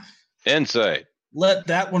 Ha! Insight. Let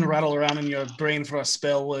that one rattle around in your brain for a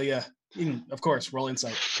spell, will ya? Of course, roll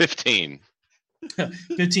insight. 15.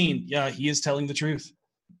 15. Yeah, he is telling the truth.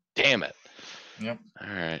 Damn it. Yep. All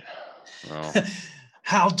right. Well,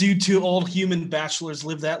 How do 2 old human bachelors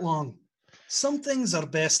live that long? Some things are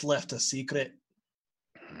best left a secret.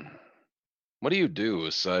 what do you do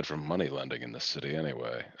aside from money lending in the city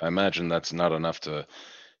anyway? I imagine that's not enough to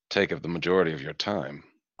take up the majority of your time.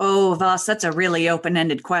 Oh, Voss, that's a really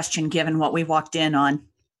open-ended question given what we walked in on.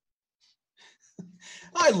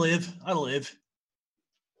 I live.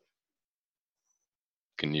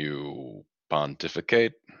 Can you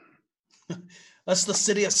pontificate? That's the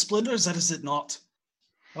city of splendors, that is it not?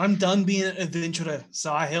 I'm done being an adventurer,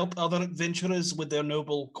 so I help other adventurers with their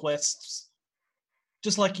noble quests.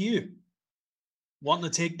 Just like you.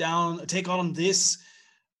 Wanting to take on this.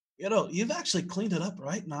 You know, you've actually cleaned it up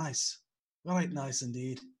right nice. Right nice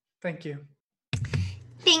indeed. Thank you.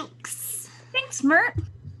 Thanks. Thanks, Mert.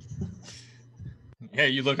 Yeah,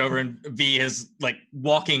 you look over and V is like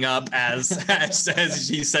walking up as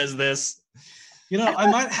she says this. You know, I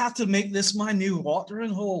might have to make this my new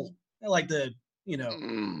watering hole. I like to,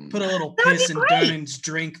 put a little piss in Donan's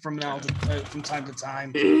drink from time to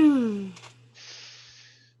time.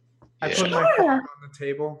 I put my phone on the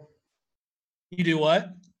table. You do what?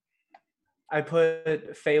 I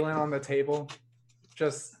put Phelan on the table,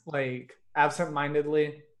 just like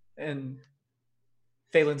absent-mindedly, and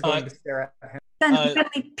Phelan's going to stare at him.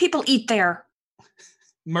 Then people eat there.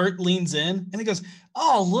 Mert leans in and he goes,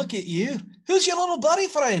 "Oh, look at you. Who's your little buddy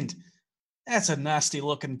friend?" That's a nasty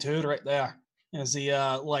looking dude right there. As he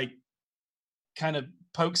kind of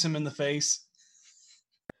pokes him in the face.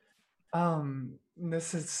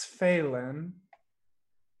 This is Phelan.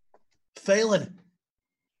 Phelan.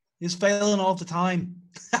 He's failing all the time.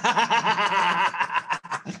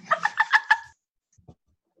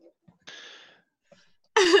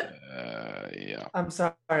 Yeah. I'm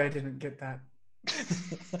sorry, I didn't get that.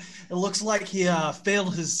 It looks like he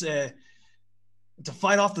failed his to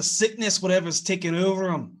fight off the sickness, whatever's taking over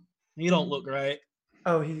him. He don't look right.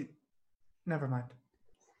 Oh, never mind.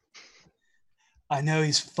 I know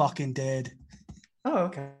he's fucking dead. Oh,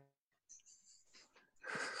 okay.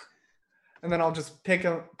 And then I'll just pick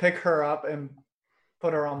her up and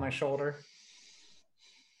put her on my shoulder.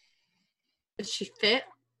 Does she fit?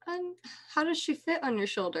 How does she fit on your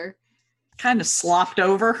shoulder? Kind of slopped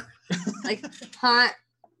over. Like hot,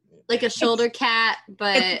 like a shoulder cat,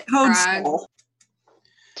 but toadstool.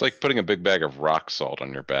 It's like putting a big bag of rock salt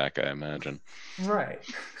on your back, I imagine. Right.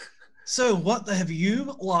 So what have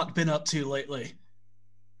you lot been up to lately?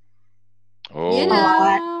 Oh, you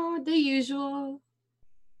know, the usual.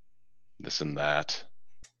 This and that.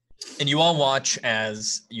 And you all watch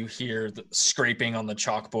as you hear the scraping on the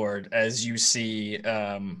chalkboard as you see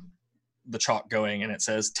the chalk going, and it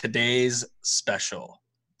says, "Today's special,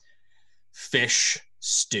 fish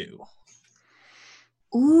stew."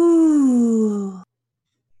 Ooh.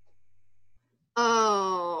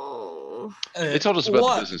 Oh. They told us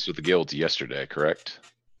about the business with the guilds yesterday, correct?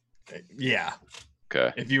 Yeah.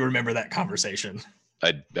 Okay. If you remember that conversation.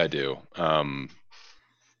 I do.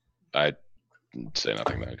 I say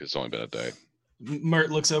nothing though, because it's only been a day. Mert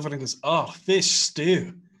looks over and goes, "Oh, fish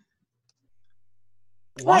stew.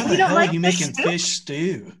 Why What, the you don't hell like are you fish making stew? fish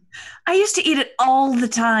stew? I used to eat it all the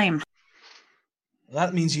time.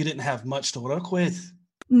 That means you didn't have much to work with.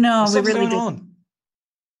 No, What's we really going did. on?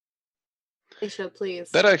 Bishop, please.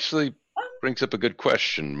 That actually brings up a good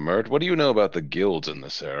question, Mert. What do you know about the guilds in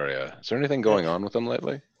this area? Is there anything going on with them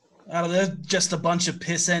lately? They're just a bunch of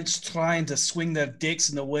pissants trying to swing their dicks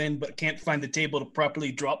in the wind, but can't find the table to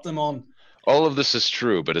properly drop them on. All of this is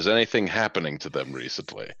true, but is anything happening to them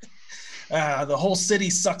recently? The whole city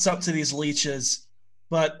sucks up to these leeches,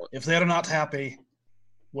 but if they're not happy,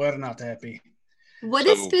 we're not happy. What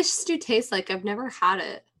does fish stew taste like? I've never had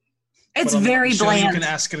it. It's But I'm very sure bland. You can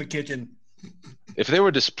ask in the kitchen. If they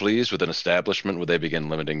were displeased with an establishment, would they begin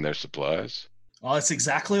limiting their supplies? Oh, that's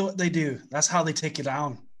exactly what they do. That's how they take you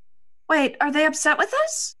down. Wait, are they upset with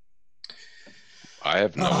us? I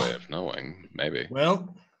have no way of knowing. Maybe.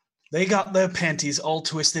 Well, they got their panties all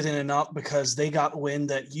twisted in a knot because they got wind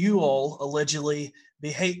that you all allegedly be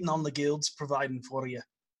hating on the guilds providing for you.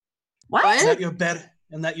 What? And that you're better,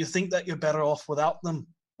 and that you think that you're better off without them.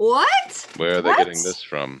 What? Where are they getting this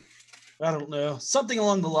from? I don't know. Something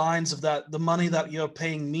along the lines of that the money that you're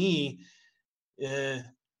paying me is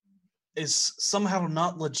somehow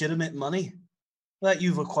not legitimate money. That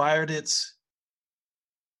you've acquired it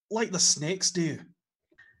like the snakes do.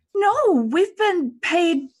 No, we've been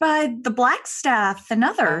paid by the Blackstaff and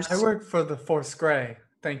others. I work for the Force Grey.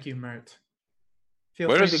 Thank you, Mert. Feel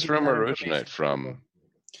Where free does to this give me rumor that originate from?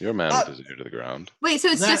 Your mammoth is ear to the ground. Wait, so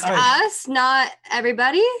it's That just I- us, not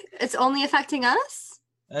everybody? It's only affecting us?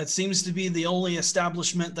 It seems to be the only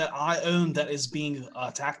establishment that I own that is being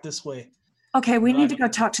attacked this way. Okay, we need to Right. go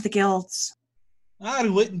talk to the guilds. I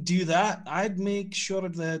wouldn't do that. I'd make sure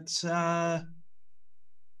that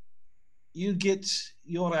you get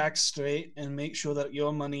your act straight and make sure that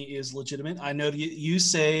your money is legitimate. I know you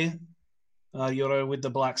say you're with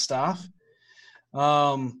the Blackstaff,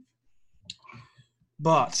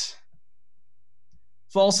 but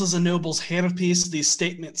false as a noble's hairpiece these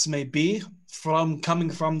statements may be coming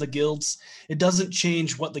from the guilds, it doesn't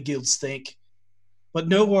change what the guilds think. But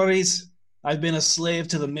no worries. I've been a slave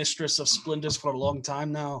to the mistress of splendors for a long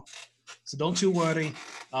time now. So don't you worry.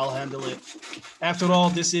 I'll handle it. After all,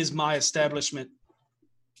 this is my establishment.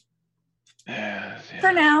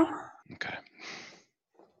 For now. Okay.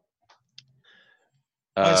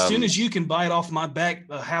 As soon as you can bite off my back,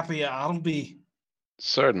 the happier I'll be.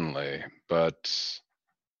 Certainly, but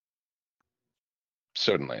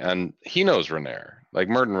certainly, and he knows Renair. Like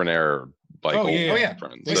Mert and Renair are like Oh, old yeah, yeah.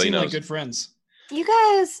 friends. They so he seem like knows. good friends. You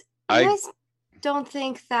guys I- don't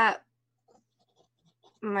think that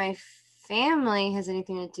my family has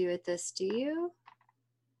anything to do with this, do you?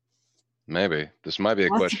 Maybe this might be a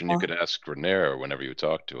question you Possible. could ask Renair whenever you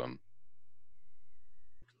talk to him.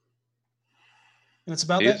 And it's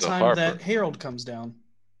about He's that a time Harper. that Harold comes down.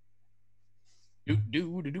 He's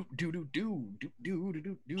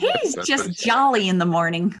That's just pretty- jolly in the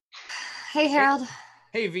morning. Hey, Harold.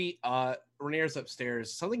 Hey V, Renair's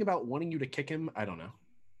upstairs. Something about wanting you to kick him. I don't know.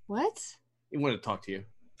 What? He wanted to talk to you.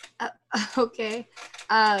 Okay.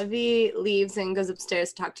 V leaves and goes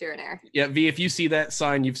upstairs to talk to Renair. Yeah, V, if you see that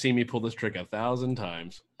sign, you've seen me pull this trick 1,000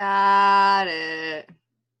 times. Got it.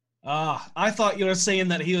 I thought you were saying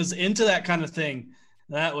that he was into that kind of thing.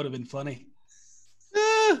 That would have been funny.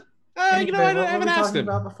 Anyway, You know, I what were haven't we asked talking him.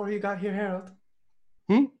 about before you got here, Harold?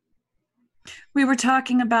 We were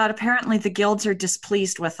talking about apparently the guilds are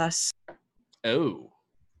displeased with us. Oh,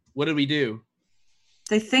 what did we do?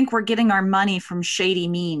 They think we're getting our money from shady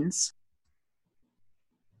means.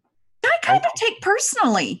 I kind of take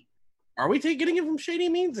personally. Are we getting it from shady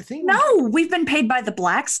means? I think. No, we've been paid by the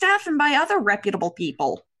Blackstaff and by other reputable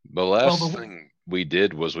people. The last Well, the- thing we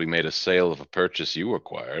did was we made a sale of a purchase you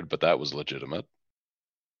acquired, but that was legitimate.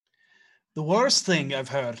 The worst thing I've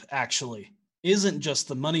heard, actually, isn't just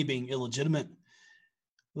the money being illegitimate.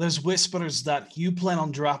 There's whispers that you plan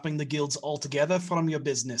on dropping the guilds altogether from your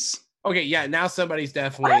business. Okay, yeah, now somebody's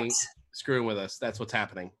definitely What? screwing with us. That's what's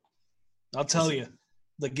happening. I'll tell you,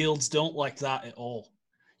 the guilds don't like that at all.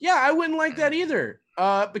 Yeah, I wouldn't like that either.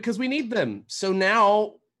 Because we need them. So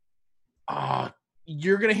now,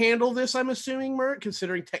 you're gonna handle this, I'm assuming, Mert,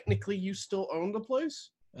 considering technically you still own the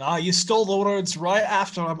place. You stole the words right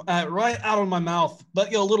out of my mouth,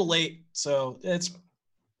 but you're a little late, so it's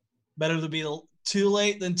better to be too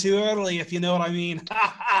late than too early, if you know what I mean.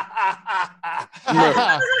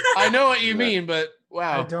 I know what you mean, but I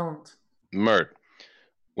wow. don't. Mert,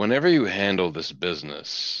 whenever you handle this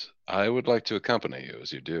business, I would like to accompany you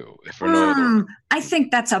as you do. If for no other, I think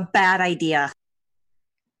that's a bad idea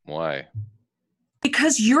why?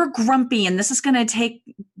 because you're grumpy and this is going to take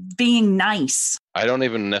being nice. I don't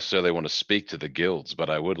even necessarily want to speak to the guilds, but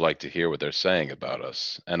I would like to hear what they're saying about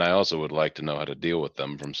us. And I also would like to know how to deal with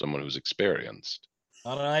them from someone who's experienced.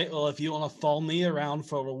 All right, well, if you want to follow me around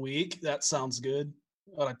for a week, that sounds good.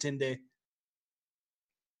 Or a 10-day.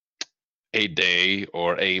 A day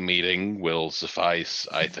or a meeting will suffice,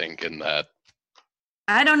 I think, in that.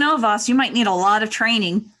 I don't know, Voss. You might need a lot of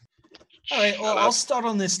training. All right, well, Shut I'll up. start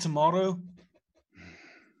on this tomorrow.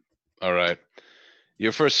 All right.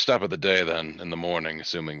 Your first stop of the day, then, in the morning,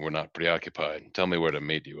 assuming we're not preoccupied. Tell me where to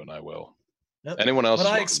meet you, and I will. Yep. Anyone else? But is I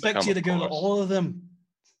welcome expect come, you to of go to course. all of them.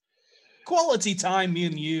 Quality time, me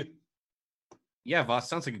and you. Yeah, Voss,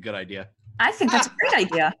 sounds like a good idea. I think that's a great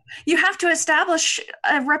idea. You have to establish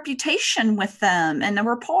a reputation with them and a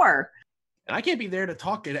rapport. And I can't be there to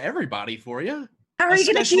talk to everybody for you. How are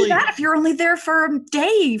you going to do that if you're only there for a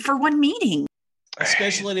day for one meeting?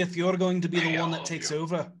 Especially if you're going to be the one that takes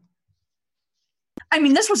over. I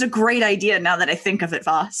mean, this was a great idea now that I think of it,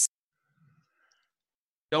 Voss.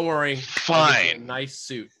 Don't worry. Fine. Nice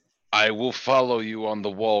suit. I will follow you on the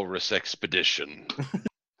walrus expedition.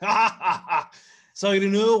 So you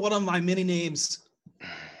know one of my many names.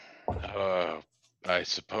 I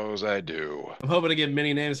suppose I do. I'm hoping to give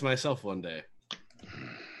many names myself one day.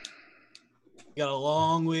 You got a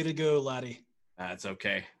long way to go, laddie. That's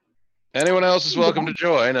okay. Anyone else is welcome to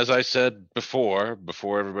join. As I said before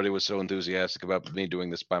everybody was so enthusiastic about me doing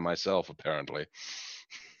this by myself, apparently.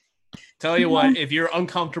 Tell you what, if you're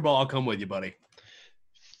uncomfortable, I'll come with you, buddy.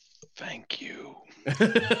 Thank you.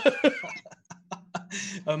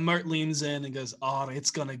 Mert leans in and goes, "Oh,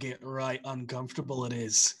 it's gonna get right uncomfortable. It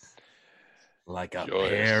is like a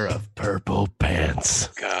pair of purple pants."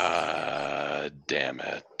 God damn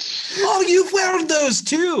it! Oh, you've worn those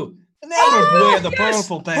too. Never wear the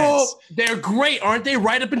purple pants. Oh, they're great, aren't they?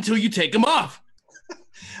 Right up until you take them off.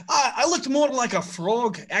 I looked more like a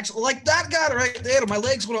frog, actually, like that guy right there. My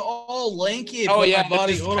legs were all lanky. Oh yeah, my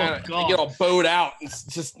body. Oh God, they get all bowed out. It's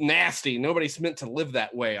just nasty. Nobody's meant to live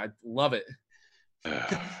that way. I love it.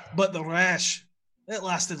 But the rash, it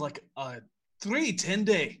lasted like a 10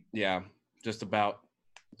 day. Yeah, just about.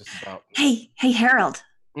 Hey, Harold.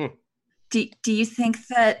 Do you think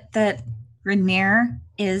that Rainier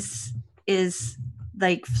is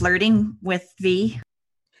like flirting with V?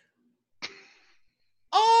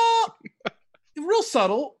 Real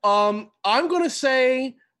subtle. I'm gonna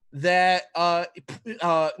say that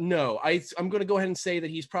no. I'm gonna go ahead and say that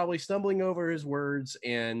he's probably stumbling over his words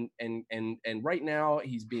and right now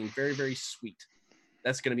he's being very, very sweet.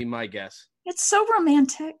 That's gonna be my guess. It's so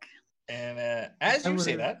romantic. And as you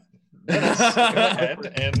say that, let us go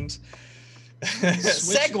ahead and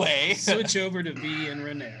segue. Switch over to V and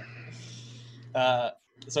Rainier.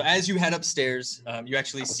 So as you head upstairs, you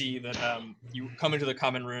actually see that you come into the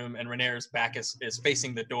common room and Rainier's back is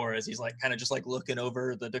facing the door as he's like kind of just like looking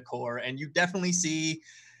over the decor, and you definitely see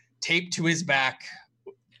taped to his back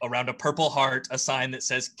around a purple heart a sign that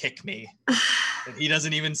says "Kick me." And he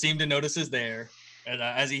doesn't even seem to notice is there. And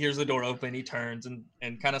as he hears the door open, he turns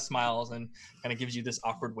and kind of smiles and kind of gives you this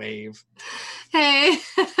awkward wave. Hey.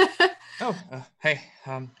 Hey.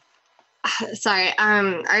 Sorry.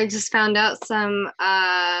 I just found out some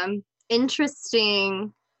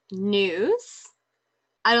interesting news.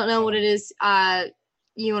 I don't know what it is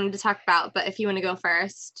you wanted to talk about, but if you want to go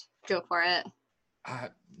first, go for it.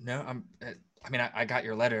 No, I got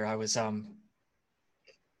your letter. I was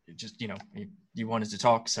just you wanted to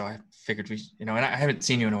talk, so I figured and I haven't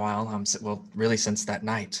seen you in a while. Well, really since that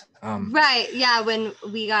night. Right. Yeah. When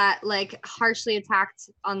we got like harshly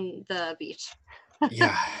attacked on the beach.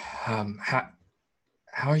 Yeah. How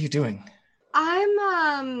are you doing? I've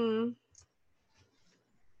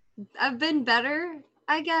been better,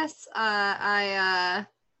 I guess. I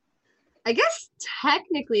guess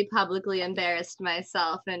technically publicly embarrassed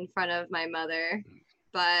myself in front of my mother,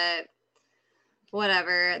 but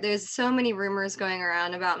whatever. There's so many rumors going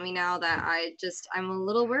around about me now that I'm a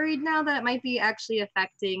little worried now that it might be actually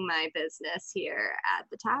affecting my business here at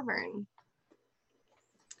the tavern.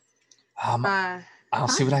 I'll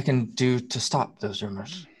see what I can do to stop those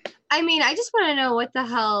rumors. I mean, I just want to know what the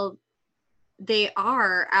hell they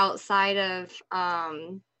are outside of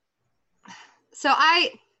so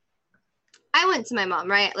I went to my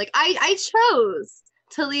mom, right? Like I chose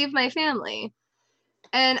to leave my family.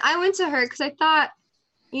 And I went to her because I thought,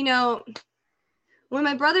 when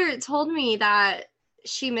my brother told me that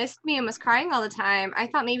she missed me and was crying all the time, I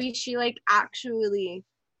thought maybe she like actually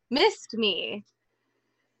missed me.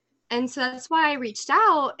 And so that's why I reached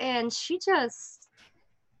out, and she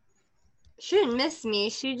didn't miss me.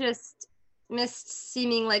 She just missed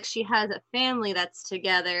seeming like she has a family that's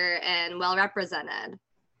together and well represented.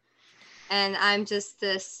 And I'm just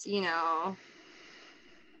this,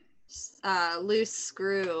 loose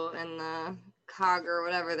screw in the cog or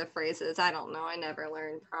whatever the phrase is. I don't know. I never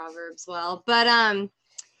learned Proverbs well, but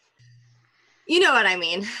you know what I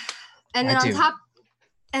mean. And then on top,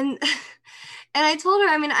 and I told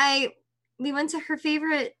her, we went to her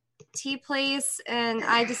favorite tea place, and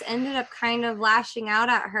I just ended up kind of lashing out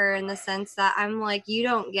at her in the sense that I'm like, you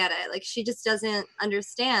don't get it. Like, she just doesn't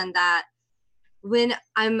understand that when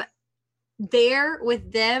I'm there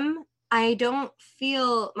with them, I don't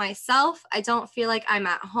feel myself. I don't feel like I'm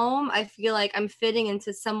at home. I feel like I'm fitting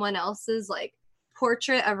into someone else's like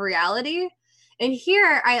portrait of reality. And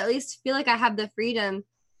here, I at least feel like I have the freedom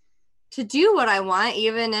to do what I want,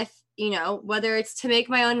 even if, whether it's to make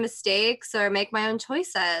my own mistakes or make my own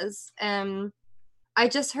choices. I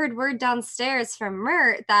just heard word downstairs from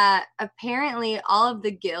Mert that apparently all of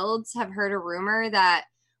the guilds have heard a rumor that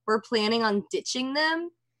we're planning on ditching them.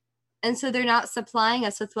 And so they're not supplying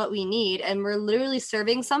us with what we need. And we're literally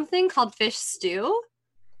serving something called fish stew.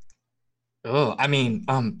 Oh, I mean,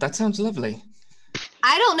 that sounds lovely.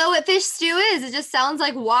 I don't know what fish stew is. It just sounds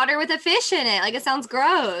like water with a fish in it. Like, it sounds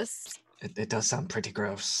gross. It does sound pretty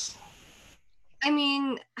gross. I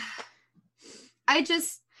mean, I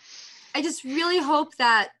just really hope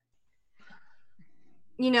that,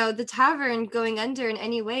 the tavern going under in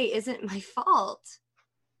any way isn't my fault.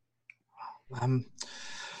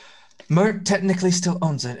 Mert technically still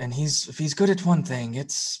owns it, and if he's good at one thing,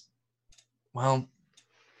 it's, well,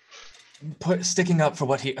 sticking up for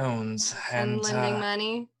what he owns and lending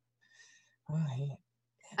money. Well,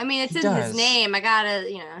 it's in his name.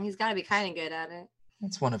 He's gotta be kind of good at it.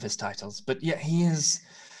 That's one of his titles, but yeah,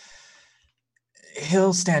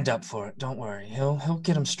 he'll stand up for it. Don't worry. He'll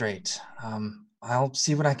get him straight. I'll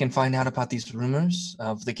see what I can find out about these rumors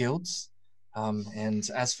of the guilds. And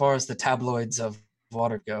as far as the tabloids of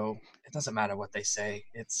water go, it doesn't matter what they say.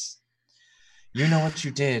 You know what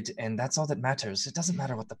you did, and that's all that matters. It doesn't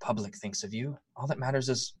matter what the public thinks of you. All that matters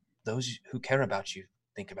is those who care about you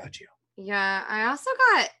think about you. Yeah, I also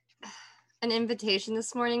got an invitation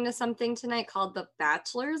this morning to something tonight called the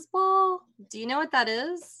Bachelor's Ball. Do you know what that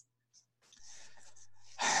is?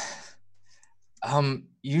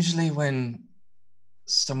 Usually when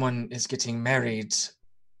someone is getting married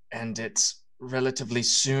and it's relatively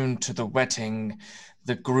soon to the wedding,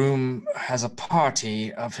 the groom has a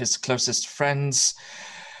party of his closest friends,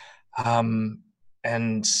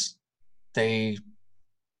 and they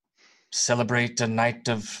celebrate a night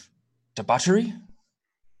of debauchery.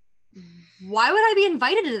 Why would I be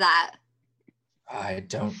invited to that? I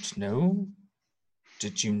don't know.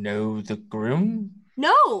 Did you know the groom?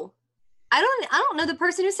 No. I don't know the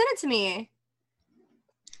person who sent it to me.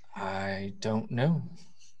 I don't know.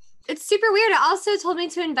 It's super weird. It also told me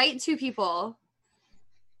to invite 2 people.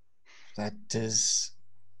 That is,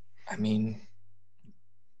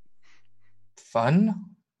 fun?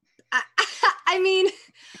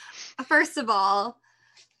 First of all,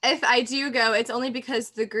 if I do go, it's only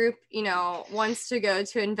because the group, wants to go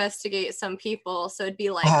to investigate some people. So it'd be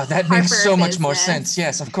like, that makes so much more sense.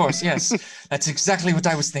 Yes, of course. Yes. That's exactly what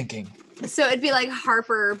I was thinking. So it'd be like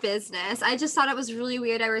Harper business. I just thought it was really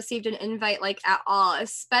weird I received an invite at all,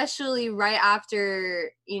 especially right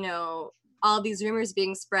after, all these rumors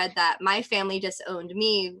being spread that my family disowned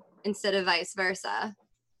me instead of vice versa.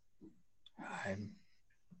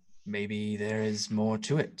 Maybe there is more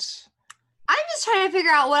to it. I'm just trying to figure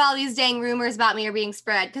out what all these dang rumors about me are being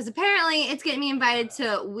spread, because apparently it's getting me invited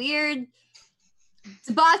to weird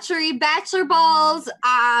debauchery bachelor balls.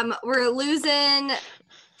 We're losing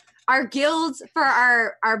our guilds for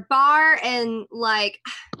our bar, and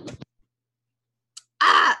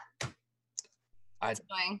it's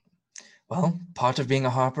annoying. Well, part of being a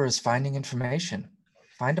Harper is finding information.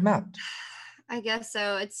 Find them out. I guess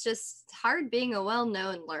so. It's just hard being a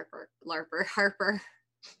well-known Harper.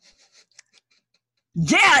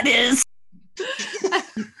 Yeah, it is.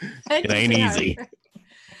 It ain't easy.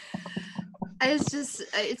 It's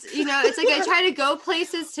like I try to go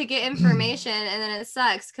places to get information, and then it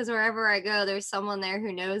sucks because wherever I go, there's someone there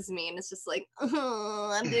who knows me, and it's just like,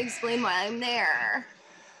 I have to explain why I'm there.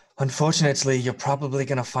 Unfortunately, you're probably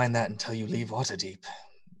going to find that until you leave Waterdeep.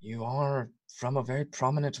 You are from a very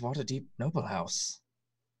prominent Waterdeep noble house.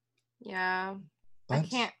 Yeah. But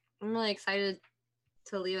I'm really excited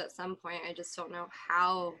to leave at some point. I just don't know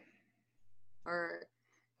how or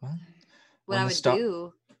what I would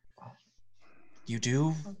do. You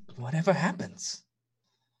do whatever happens.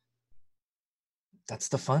 That's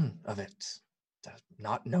the fun of it.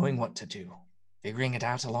 Not knowing what to do. Figuring it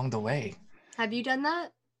out along the way. Have you done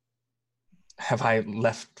that? Have I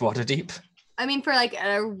left Waterdeep? For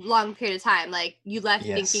a long period of time. You left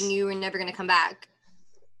thinking you were never going to come back.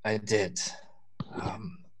 I did.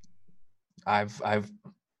 I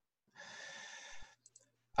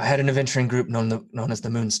had an adventuring group known as the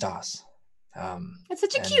Moonstars. It's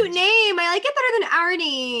such a cute name. I like it better than our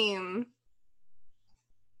name.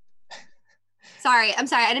 I'm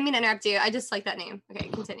sorry. I didn't mean to interrupt you. I just like that name. Okay,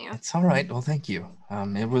 continue. It's all right. Well, thank you.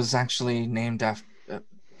 It was actually named after...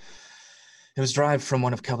 it was derived from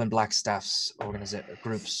one of Kelvin Blackstaff's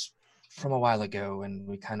groups from a while ago, and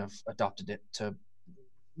we kind of adopted it to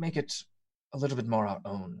make it a little bit more our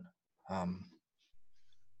own.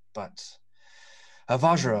 But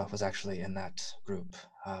Vajra was actually in that group.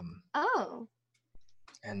 Oh.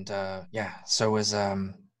 And yeah, so was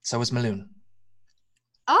Maloon.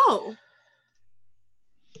 Oh.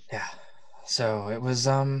 Yeah. So it was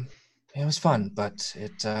fun, but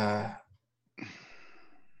it's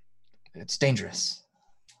dangerous.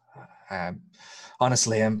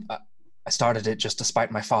 Honestly, I started it just to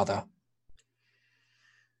spite my father.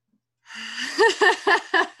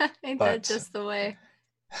 Ain't that just the way?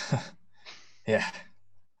 Yeah.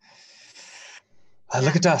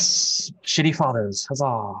 Look at us, shitty fathers.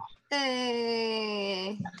 Huzzah.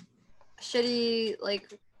 Hey. Shitty,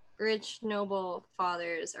 like, rich, noble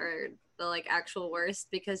fathers are the, like, actual worst,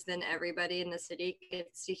 because then everybody in the city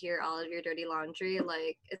gets to hear all of your dirty laundry.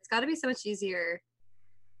 Like, it's got to be so much easier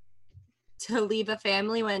to leave a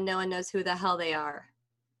family when no one knows who the hell they are.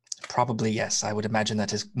 Probably, yes. I would imagine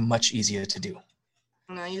that is much easier to do.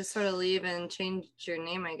 No, you just sort of leave and change your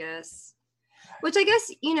name, I guess. Which I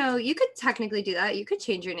guess, you know, you could technically do that. You could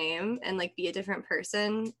change your name and, like, be a different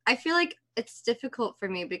person. I feel like it's difficult for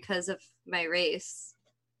me because of my race,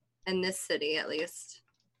 in this city, at least.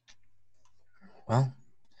 Well,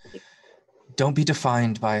 don't be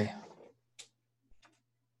defined by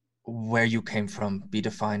where you came from. Be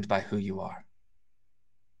defined by who you are.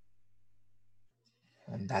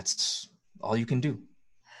 And that's all you can do.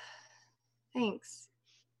 Thanks.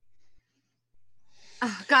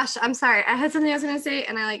 Oh, gosh, I'm sorry. I had something I was going to say,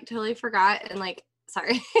 and I, like, totally forgot, and, like,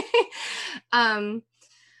 sorry.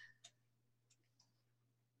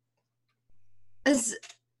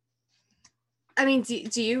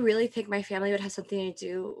 Do you really think my family would have something to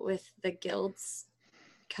do with the guilds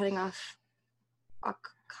cutting off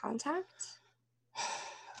contact?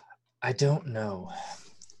 I don't know.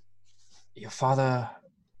 Your father...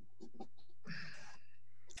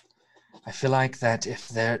 I feel like that if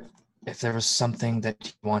there was something that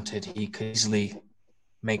he wanted, he could easily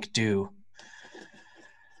make do.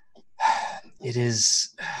 It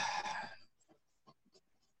is...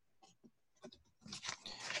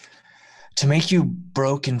 to make you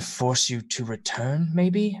broke and force you to return,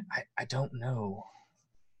 maybe? I don't know.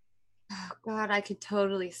 Oh, God, I could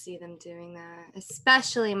totally see them doing that.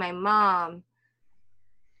 Especially my mom.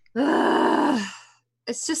 Ugh.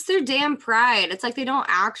 It's just their damn pride. It's like they don't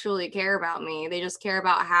actually care about me. They just care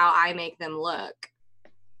about how I make them look.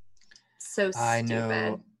 So stupid. I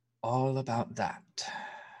know all about that.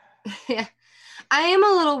 Yeah. I am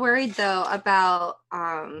a little worried, though, about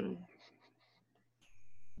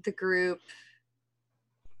the group.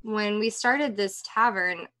 When we started this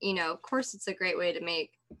tavern, you know, of course it's a great way to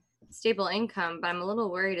make stable income, but I'm a little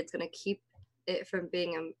worried it's going to keep it from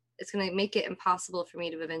being it's going to make it impossible for me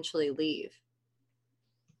to eventually leave,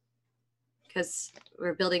 because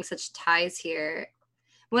we're building such ties here.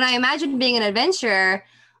 When I imagined being an adventurer,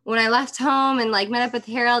 when I left home and, like, met up with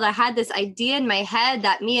Harold, I had this idea in my head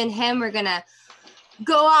that me and him were going to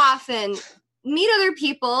go off and meet other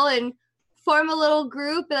people and form a little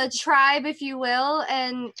group, a tribe, if you will,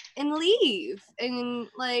 and leave. And,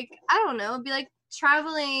 like, I don't know, be like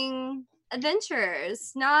traveling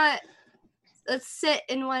adventurers, not let's sit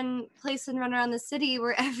in one place and run around the city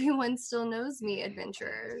where everyone still knows me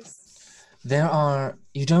adventurers.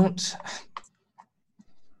 You don't,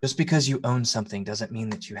 just because you own something doesn't mean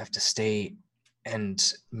that you have to stay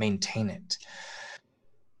and maintain it.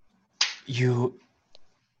 You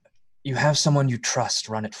have someone you trust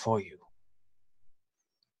run it for you.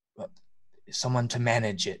 Someone to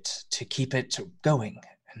manage it, to keep it going.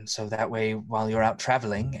 And so that way, while you're out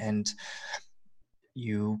traveling and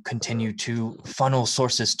you continue to funnel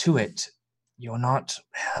sources to it, you're not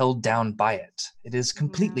held down by it. It is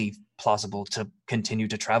completely plausible to continue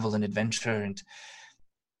to travel and adventure and,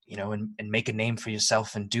 you know, and make a name for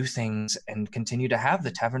yourself and do things and continue to have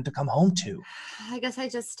the tavern to come home to. I guess I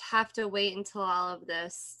just have to wait until all of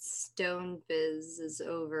this stone biz is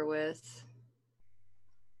over with.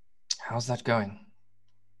 How's that going?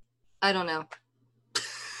 I don't know.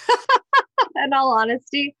 In all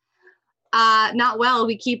honesty, not well.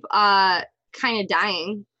 We keep kind of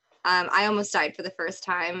dying. I almost died for the first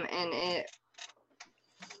time, and it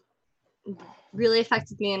really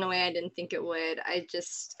affected me in a way I didn't think it would. I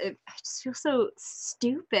just feel so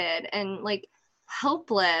stupid and, like,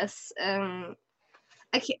 helpless. I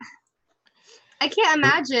can't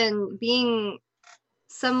imagine being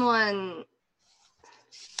someone.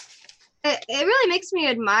 It really makes me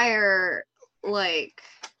admire, like,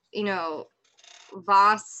 you know,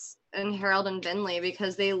 Voss and Harold and Vinley,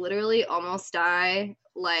 because they literally almost die,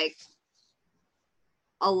 like,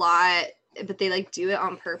 a lot, but they, like, do it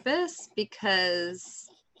on purpose because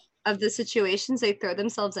of the situations they throw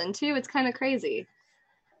themselves into. It's kind of crazy.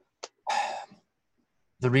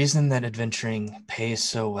 The reason that adventuring pays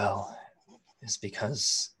so well is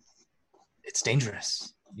because it's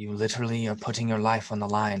dangerous. You literally are putting your life on the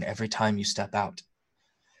line every time you step out.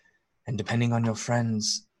 And depending on your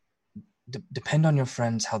friends, depend on your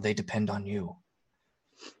friends how they depend on you.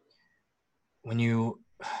 When you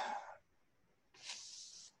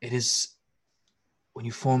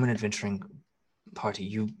form an adventuring party,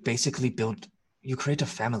 you basically create a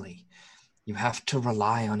family. You have to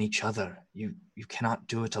rely on each other. You cannot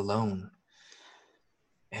do it alone.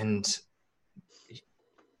 And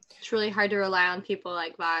it's really hard to rely on people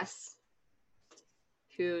like Voss,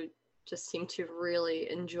 who just seem to really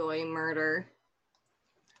enjoy murder.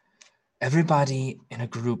 Everybody in a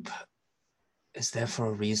group is there for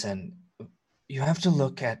a reason. You have to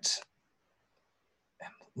look at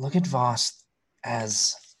Voss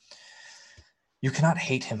as, you cannot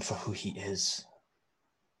hate him for who he is.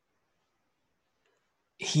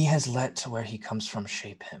 He has let where he comes from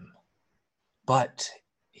shape him, but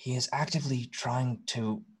he is actively trying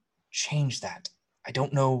to change that. I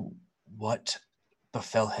don't know what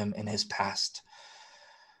befell him in his past.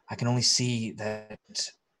 I can only see that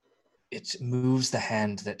it moves the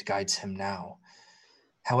hand that guides him now.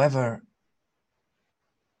 However,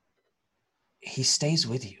 he stays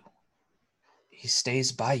with you. He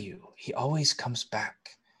stays by you. He always comes back.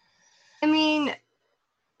 I mean,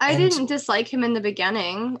 I didn't dislike him in the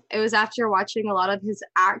beginning. It was after watching a lot of his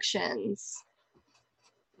actions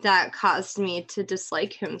that caused me to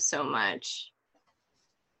dislike him so much.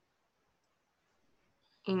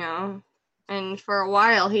 You know? And for a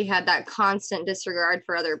while he had that constant disregard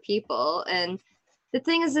for other people. And the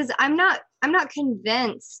thing is I'm not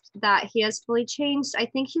convinced that he has fully changed. I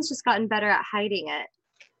think he's just gotten better at hiding it.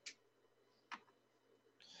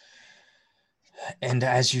 And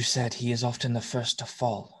as you said, he is often the first to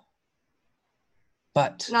fall.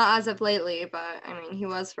 But not as of lately, but I mean, he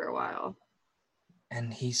was for a while.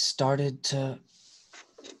 And he started to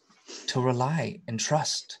rely and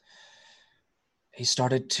trust. He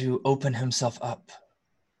started to open himself up.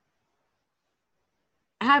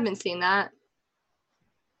 I haven't seen that.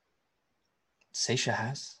 Seisha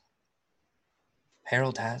has.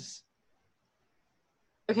 Harold has.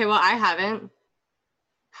 Okay, well, I haven't.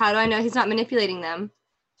 How do I know he's not manipulating them?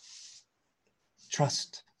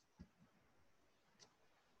 Trust.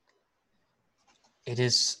 It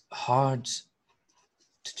is hard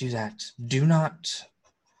to do that. Do not,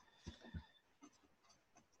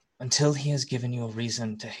 until he has given you a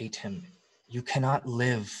reason to hate him, you cannot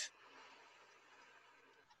live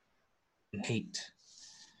in hate.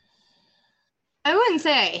 I wouldn't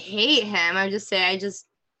say I hate him. I would just say I just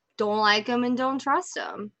don't like him and don't trust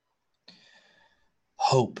him.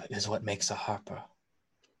 Hope is what makes a Harper.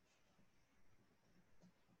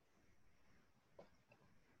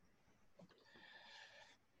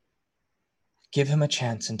 Give him a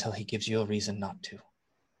chance until he gives you a reason not to.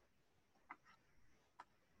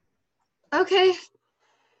 Okay.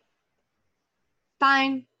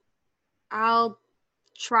 Fine. I'll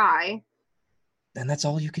try. And that's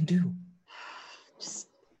all you can do. Just,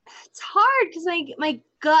 it's hard because my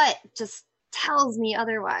gut just tells me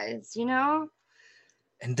otherwise, you know?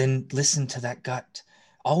 And then listen to that gut.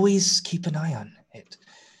 Always keep an eye on it.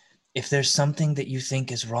 If there's something that you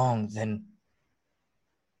think is wrong, then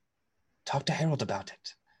talk to Harold about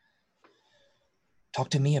it.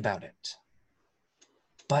 Talk to me about it.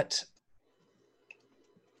 But,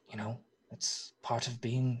 you know, it's part of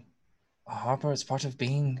being a Harper. It's part of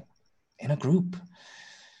being in a group.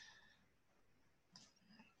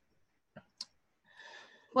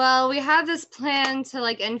 Well, we have this plan to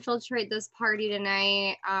like infiltrate this party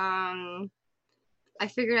tonight. I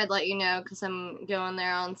figured I'd let you know because I'm going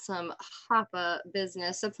there on some Hoppa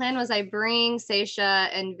business. The plan was I bring Seisha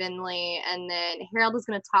and Vinley, and then Harold is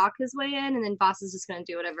going to talk his way in, and then Voss is just going to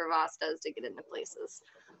do whatever Voss does to get into places.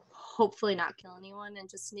 Hopefully not kill anyone and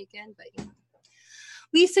just sneak in, but you know.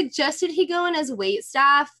 We suggested he go in as wait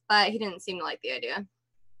staff, but he didn't seem to like the idea.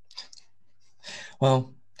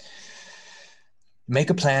 Well, make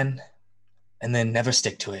a plan and then never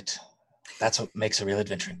stick to it. That's what makes a real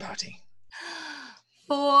adventuring party.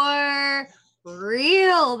 For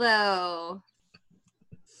real, though.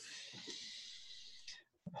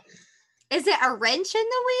 Is it a wrench in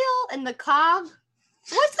the wheel? In the cog?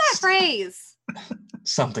 What's that phrase?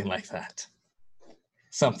 Something like that.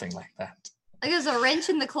 Something like that. Like there's a wrench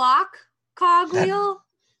in the cog wheel?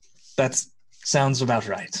 That sounds about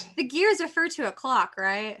right. The gears refer to a clock,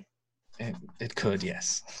 right? It could,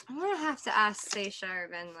 yes. I'm gonna have to ask Seisha or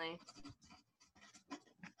Vinley.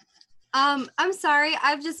 I'm sorry,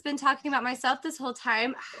 I've just been talking about myself this whole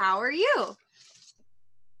time. How are you?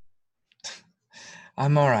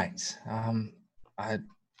 I'm all right. I've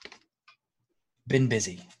been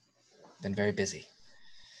busy. Been very busy.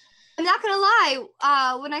 I'm not gonna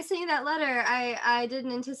lie. When I sent you that letter, I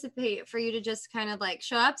didn't anticipate for you to just kind of like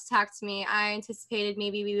show up to talk to me. I anticipated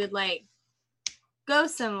maybe we would like go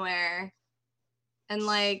somewhere and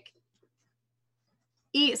like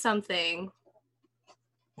eat something.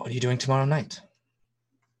 What are you doing tomorrow night?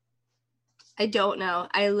 I don't know.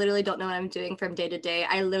 I literally don't know what I'm doing from day to day.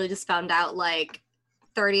 I literally just found out like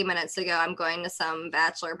 30 minutes ago I'm going to some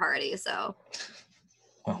bachelor party. So,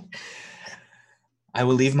 Well, I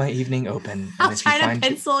will leave my evening open. I'll try to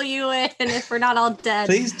pencil you in if we're not all dead.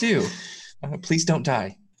 Please do. Please don't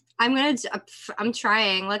die. I'm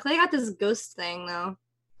trying. Like, I got this ghost thing though.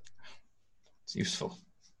 It's useful.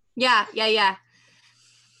 Yeah.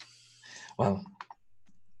 Well,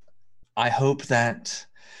 I hope that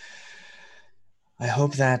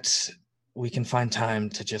we can find time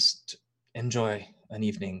to just enjoy an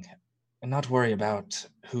evening and not worry about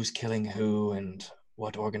who's killing who and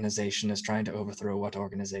what organization is trying to overthrow what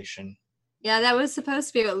organization. Yeah, that was supposed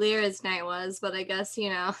to be what Lyra's night was, but I guess,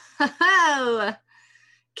 can't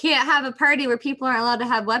have a party where people aren't allowed to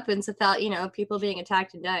have weapons without, people being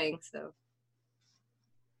attacked and dying, so.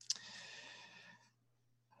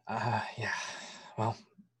 Yeah. Well,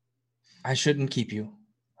 I shouldn't keep you.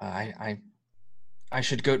 I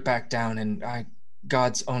should go back down, and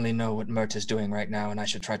gods only know what Mert is doing right now, and I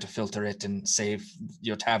should try to filter it and save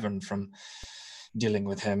your tavern from dealing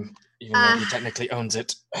with him, even though he technically owns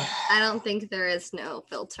it. I don't think there is no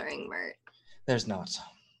filtering Mert. There's not.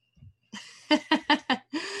 But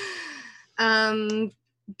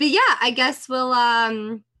yeah, I guess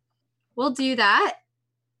we'll do that.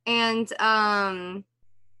 And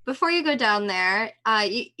before you go down there,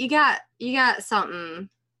 you got something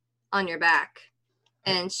on your back.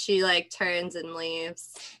 And she like turns and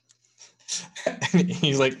leaves.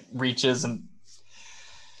 He like reaches and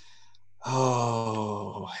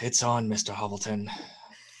it's on, Mr. Hovelton.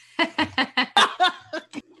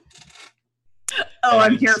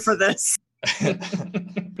 I'm here for this.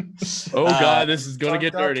 God, this is gonna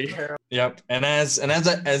get dirty. Yep. And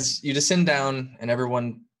as you descend down and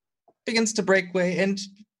everyone begins to break way and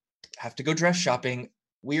have to go dress shopping,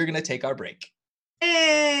 we are gonna take our break.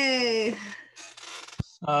 Hey.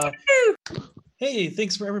 Hey,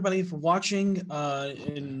 thanks for everybody for watching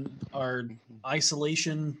in our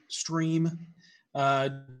isolation stream.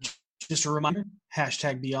 Just a reminder,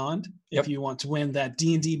 #Beyond. If you want to win that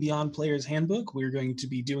D&D Beyond Player's Handbook, we're going to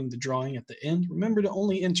be doing the drawing at the end. Remember to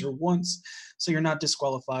only enter once so you're not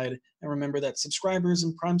disqualified. And remember that subscribers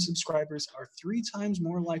and Prime subscribers are 3 times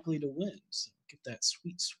more likely to win. So get that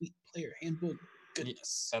sweet, sweet player handbook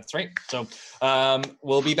goodness. That's right. So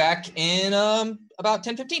we'll be back in about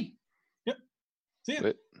 10:15. Yep. See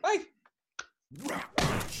ya. Bye.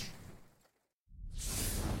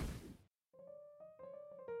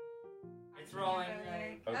 It's rolling.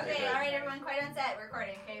 Okay, all right, everyone, quiet on set. We're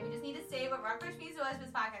recording, okay? We just need to say what Rock Punch means to us for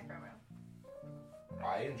this podcast promo.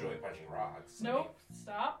 I enjoy punching rocks. Nope,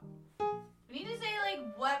 stop. We need to say,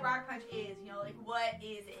 like, what Rock Punch is, like, what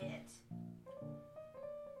is it?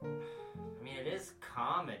 I mean, it is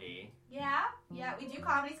comedy. Yeah, we do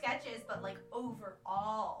comedy sketches, but, like,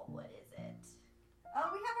 overall, what is it?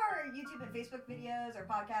 We have our YouTube and Facebook videos, our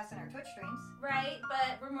podcasts, and our Twitch streams. Right,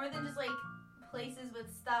 but we're more than just, like, places with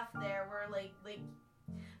stuff there. We're, like,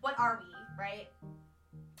 what are we, right?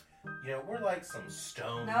 We're like some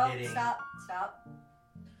stone No, knitting. stop.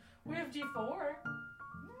 We have D4.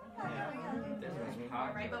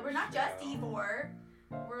 Yeah. Right, but we're not just D4.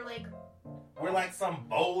 We're, like... We're like some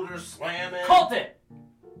boulder slamming. Colton!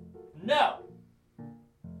 No!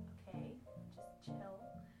 Okay, just chill.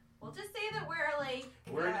 We'll just say that we're, like...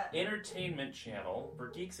 We're an entertainment channel for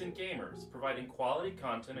geeks and gamers, providing quality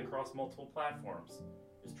content across multiple platforms.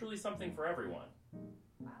 It's truly something for everyone.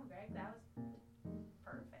 Wow, Greg, that was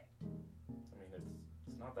perfect. I mean,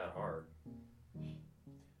 it's not that hard.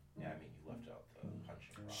 Yeah, I mean, you left out the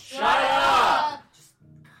punching rock. Shut up! Just,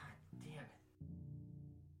 God damn it.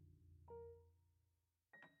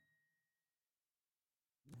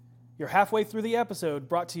 You're halfway through the episode,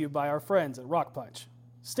 brought to you by our friends at Rock Punch.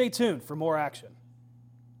 Stay tuned for more action.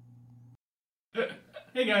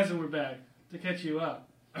 Hey guys, and we're back to catch you up.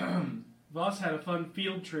 Voss had a fun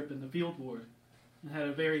field trip in the field ward and had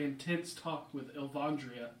a very intense talk with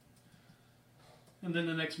Elvandria. And then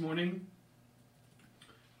the next morning,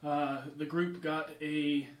 the group got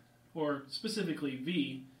or specifically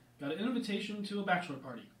V, got an invitation to a bachelor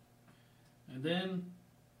party. And then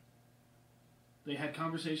they had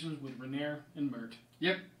conversations with Renair and Mert.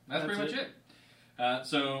 Yep, that's pretty much it.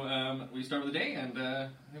 So we start with the day, and I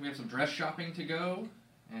think we have some dress shopping to go,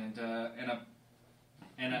 and a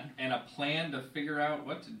plan to figure out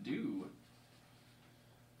what to do.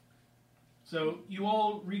 So you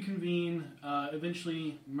all reconvene.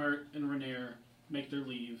 Eventually, Mert and Renair make their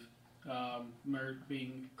leave. Mert,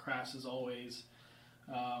 being crass as always,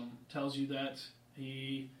 tells you that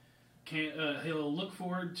he can't. He'll look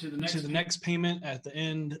forward to the next payment at the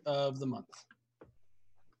end of the month.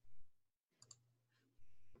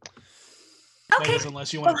 Okay,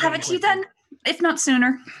 unless you we'll want to have it to you then, if not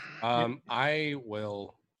sooner. I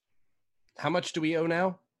will. How much do we owe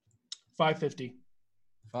now? $550.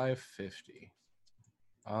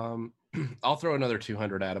 $550. I'll throw another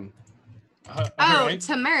 200 at him.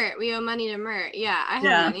 To Mert. We owe money to Mert. Yeah, I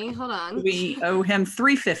have money. Hold on. We owe him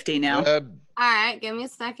 $350 now. All right, give me a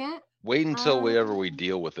second. Wait until we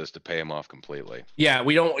deal with this to pay him off completely. Yeah,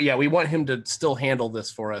 we don't. Yeah, we want him to still handle this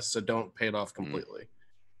for us, so don't pay it off completely.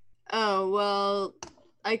 Oh, well,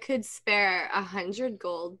 I could spare 100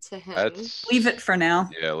 gold to him. Leave it for now.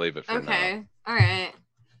 Yeah, leave it for now. Okay. All right.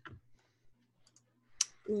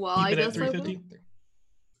 Well, Keep I it at guess 350.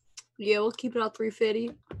 Yeah, we'll keep it at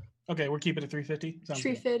 350. Okay, we're keeping it at 350. Sounds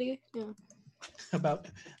good. 350. Yeah.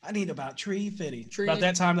 I need about 350. About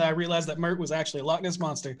that time that I realized that Mert was actually a Loch Ness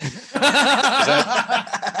monster.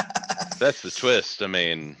 That's the twist. I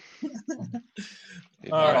mean,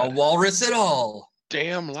 Not a walrus at all.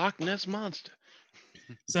 Damn Loch Ness monster.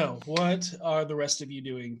 So, what are the rest of you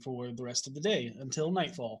doing for the rest of the day until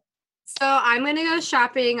nightfall? So I'm gonna go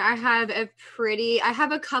shopping. I have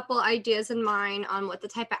a couple ideas in mind on what the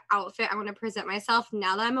type of outfit I want to present myself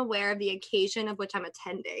now that I'm aware of the occasion of which I'm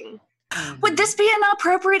attending. Would this be an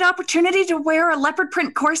appropriate opportunity to wear a leopard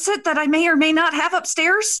print corset that I may or may not have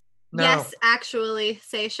upstairs? No. Yes, actually,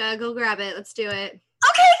 Seisha, go grab it. Let's do it.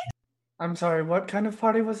 Okay. I'm sorry, what kind of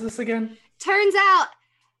party was this again? Turns out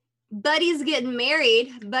Buddy's getting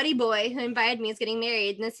married. Buddy boy who invited me is getting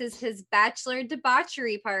married, and this is his bachelor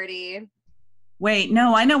debauchery party. Wait,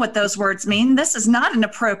 no, I know what those words mean. This is not an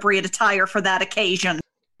appropriate attire for that occasion.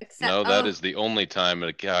 No, that is the only time a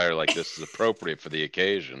attire like this is appropriate for the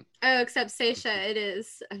occasion. Oh, except Seisha, it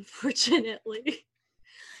is, unfortunately.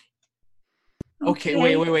 Okay,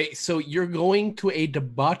 wait. So you're going to a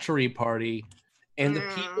debauchery party, and the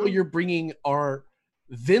people you're bringing are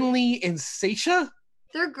Vinley and Seisha?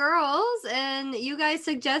 They're girls, and you guys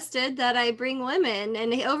suggested that I bring women.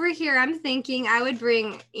 And over here, I'm thinking I would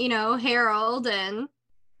bring, Harold and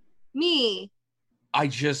me. I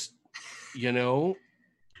just,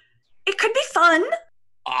 It could be fun.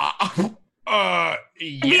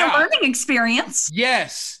 It'd be a learning experience.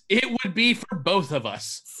 Yes, it would be for both of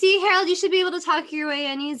us. See, Harold, you should be able to talk your way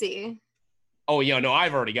in easy. Oh, yeah, no,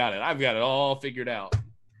 I've already got it. I've got it all figured out.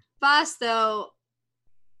 Boss, though,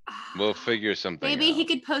 We'll figure something maybe out. he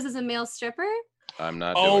could pose as a male stripper? I'm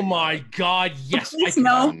not Oh doing my God, yes. Please,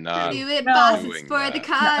 no. I'm not Do it, boss. doing It's for the that.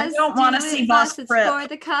 cause. I don't want to Do see it, boss It's strip. for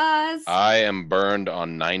the cause. I am burned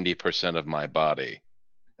on 90% of my body.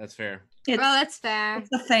 That's fair. That's fair. It's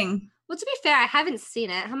a thing. Well, to be fair, I haven't seen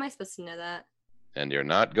it. How am I supposed to know that? And you're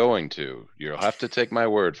not going to. You'll have to take my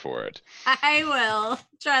word for it. I will.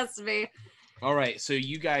 Trust me. All right, so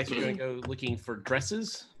you guys are going to go looking for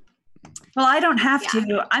dresses? Well, I don't have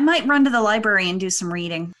to. I might run to the library and do some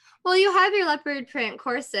reading. Well, you have your leopard print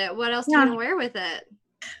corset. What else do you want to wear with it?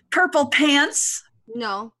 Purple pants.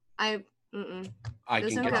 No, I those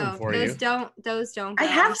can don't get go. them for those you. Those don't go. I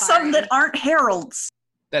have I'm some sorry. that aren't Harold's.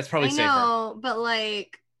 That's probably I safer. know, but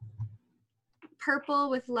like purple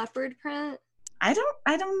with leopard print. I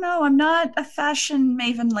don't know. I'm not a fashion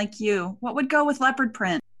maven like you. What would go with leopard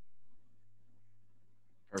print?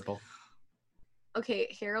 Purple.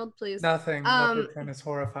 Okay, Harold, please. Nothing. Leopard print is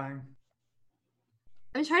horrifying.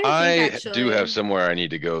 I'm trying to I think, actually. do have somewhere I need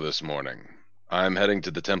to go this morning. I'm heading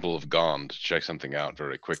to the Temple of Gond to check something out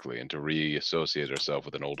very quickly and to reassociate ourselves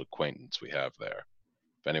with an old acquaintance we have there.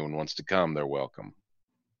 If anyone wants to come, they're welcome.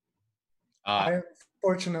 I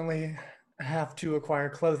unfortunately have to acquire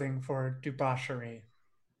clothing for debauchery.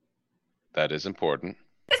 That is important.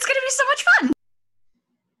 It's going to be so much fun.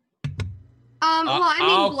 Well, I mean,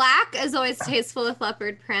 I'll- black is always tasteful with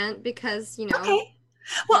leopard print because, Okay.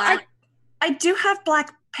 Well, black. I do have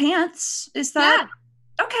black pants. Is that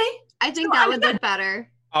okay? I think So that I'm would good. look better.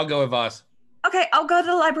 I'll go with Voss. Okay, I'll go to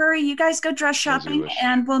the library. You guys go dress As you shopping, wish.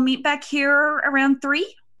 and we'll meet back here around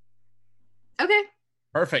 3. Okay.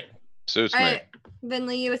 Perfect. Suits All me. right.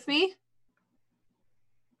 Vinley, you with me?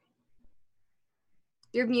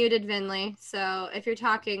 You're muted, Vinley. So if you're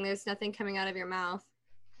talking, there's nothing coming out of your mouth.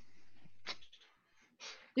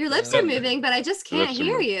 Your lips are moving, but I just can't lips are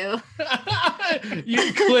hear moving. you.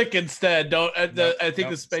 You click instead. Don't. I think nope,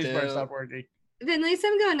 the space bar still. stopped working. Vinley,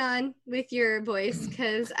 something going on with your voice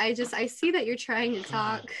because I see that you're trying to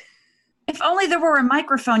talk. If only there were a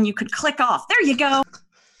microphone you could click off. There you go.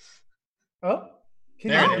 Oh, can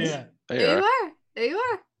There you it hear is. me? There you are. There you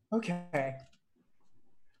are. Okay.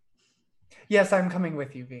 Yes, I'm coming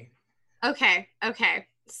with you, V. Okay.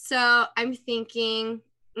 So I'm thinking,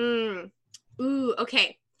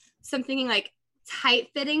 okay. So I'm thinking like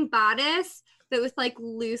tight-fitting bodice, but with like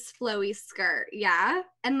loose, flowy skirt, yeah,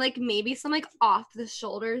 and like maybe some like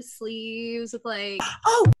off-the-shoulder sleeves with like.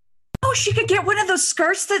 Oh, she could get one of those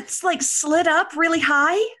skirts that's like slid up really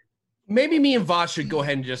high. Maybe me and Voss should go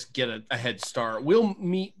ahead and just get a head start. We'll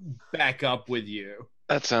meet back up with you.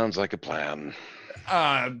 That sounds like a plan.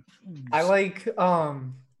 I like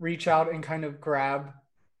reach out and kind of grab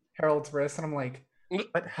Harold's wrist, and I'm like,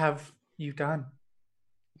 "What have you done?"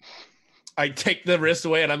 I take the wrist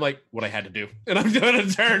away, and I'm like, "What I had to do," and I'm going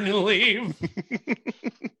to turn and leave.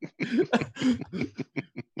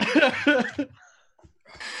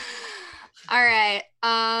 All right.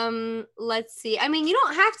 Let's see. I mean, you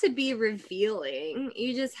don't have to be revealing.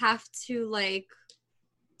 You just have to like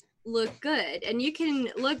look good, and you can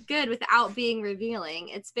look good without being revealing.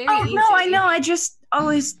 It's very easy. No, I know. I just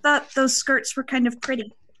always thought those skirts were kind of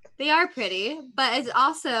pretty. They are pretty, but it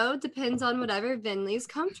also depends on whatever Vinley's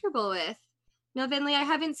comfortable with. No, Vinley, I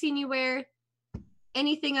haven't seen you wear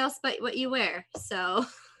anything else but what you wear. So,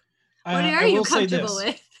 what are you comfortable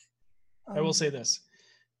with? I will say this.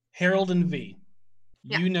 Harold and V,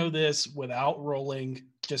 Yeah. you know this without rolling,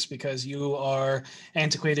 just because you are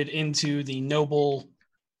antiquated into the noble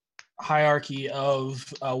hierarchy of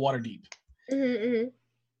Waterdeep. You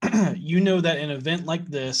know that an event like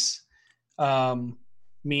this, getting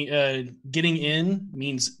in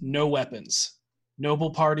means no weapons.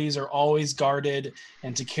 Noble parties are always guarded,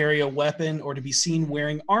 and to carry a weapon or to be seen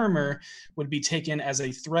wearing armor would be taken as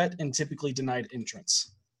a threat and typically denied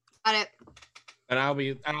entrance. Got it. And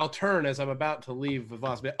I'll turn as I'm about to leave with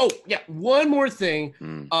Voss. Oh, yeah, one more thing.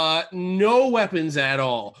 No weapons at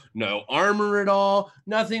all. No armor at all.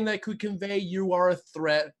 Nothing that could convey you are a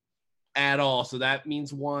threat at all. So that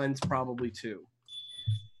means one's probably two.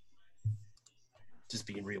 Just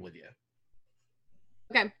being real with you.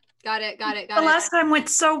 Okay. Got it. The last time went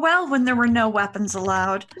so well when there were no weapons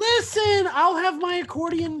allowed. Listen, I'll have my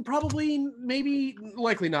accordion probably, maybe,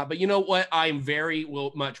 likely not. But you know what? I'm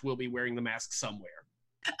will be wearing the mask somewhere.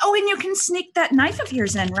 Oh, and you can sneak that knife of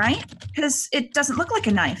yours in, right? Because it doesn't look like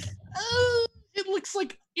a knife. It looks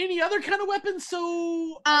like any other kind of weapon,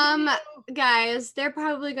 so... Guys, they're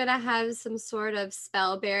probably gonna have some sort of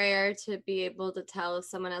spell barrier to be able to tell if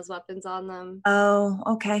someone has weapons on them. Oh,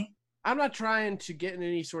 okay. I'm not trying to get in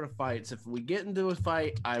any sort of fights. If we get into a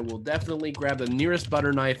fight, I will definitely grab the nearest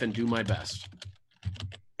butter knife and do my best.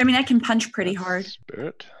 I mean, I can punch pretty hard.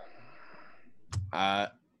 Spirit.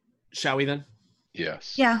 Shall we then?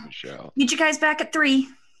 Yes. Yeah. we shall. Meet you guys back at 3.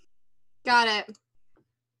 Got it.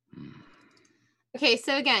 Okay,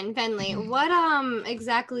 so again, Venley, what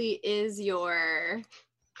exactly is your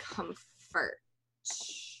comfort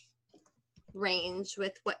range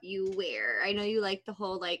with what you wear? I know you like the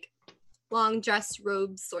whole like long dress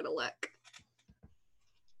robe sort of look.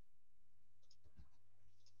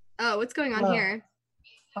 Oh, what's going on here?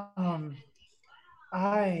 Do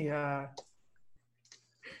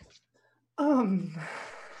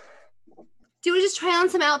you want to just try on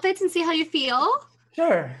some outfits and see how you feel?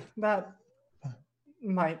 Sure, that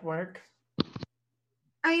might work.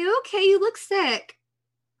 Are you okay? You look sick.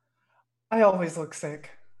 I always look sick.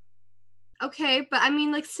 Okay, but I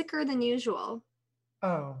mean like sicker than usual.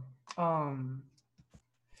 Oh,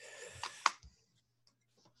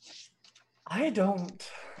 I don't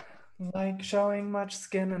like showing much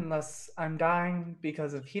skin unless I'm dying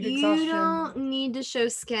because of heat exhaustion. You don't need to show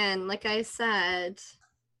skin, like I said.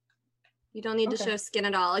 You don't need to show skin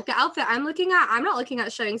at all. Like the outfit I'm looking at, I'm not looking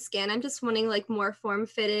at showing skin. I'm just wanting like more form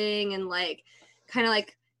fitting and like kind of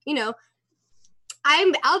like, you know,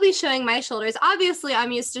 I'll be showing my shoulders. Obviously,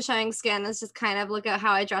 I'm used to showing skin. That's just kind of look at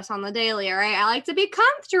how I dress on the daily, all right? I like to be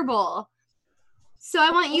comfortable. So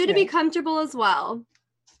I want you to be comfortable as well.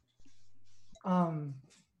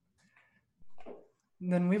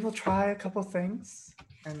 Then we will try a couple things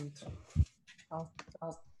and I'll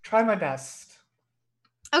try my best.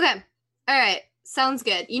 Okay. All right. Sounds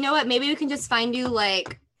good. You know what? Maybe we can just find you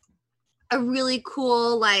like a really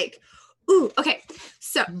cool, like, ooh, okay.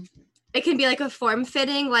 So it can be like a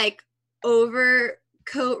form-fitting, like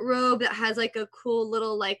overcoat robe that has like a cool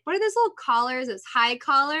little, like, what are those little collars? Those high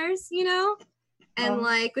collars, you know? And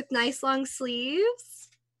like with nice long sleeves.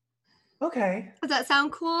 Okay. Does that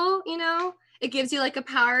sound cool? You know, it gives you like a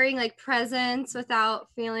powering like presence without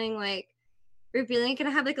feeling like revealing.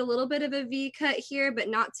 Gonna have like a little bit of a V cut here, but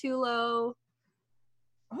not too low.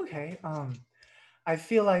 Okay. I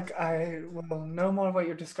feel like I will know more what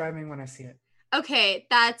you're describing when I see it. Okay,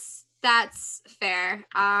 that's fair.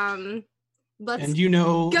 Let's And you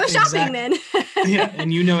know go shopping then. Yeah,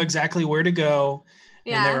 and you know exactly where to go.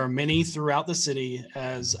 And Yeah. there are many throughout the city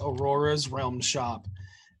as Aurora's Realm Shop.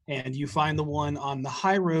 And you find the one on the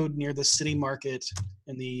high road near the city market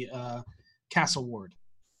in the Castle Ward.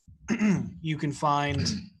 You can find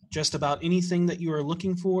just about anything that you are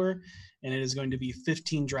looking for, and it is going to be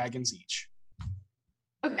 15 dragons each.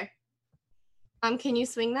 Okay. Can you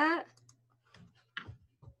swing that?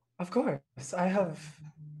 Of course. I have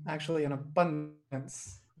actually an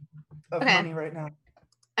abundance of Okay. money right now.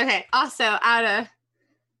 Okay. Also, out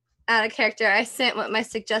of character, I sent what my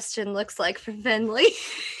suggestion looks like for Venley.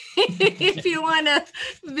 If you want a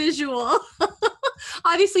visual,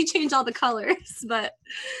 obviously change all the colors, but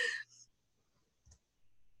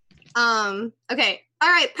okay. All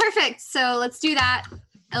right, perfect. So let's do that.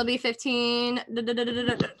 It'll be 15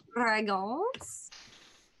 dragons.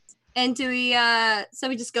 And do we so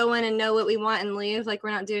we just go in and know what we want and leave? Like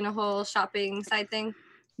we're not doing a whole shopping side thing?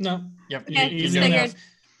 No. Yep. Okay, You just know figured. enough.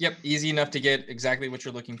 Yep. Easy enough to get exactly what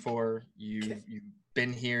you're looking for. You've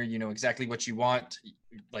been here. You know exactly what you want.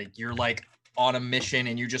 Like you're like on a mission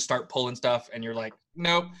and you just start pulling stuff and you're like,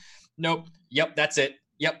 nope. Yep, that's it.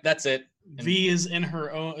 Yep, that's it. And V is in her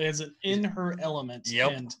element.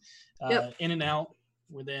 Yep. And Yep. in and out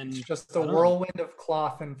within Just I a don't know. whirlwind of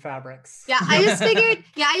cloth and fabrics. Yeah, I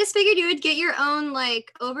just figured you would get your own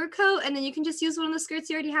like overcoat and then you can just use one of the skirts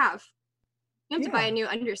you already have. You don't have to buy a new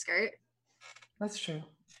underskirt. That's true.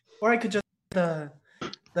 Or I could just the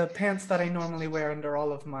pants that I normally wear under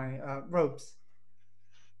all of my robes.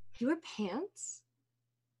 You wear pants?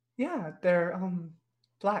 Yeah, they're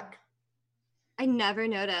black. I never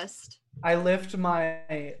noticed. I lift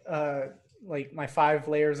my like my 5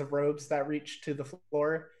 layers of robes that reach to the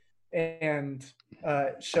floor and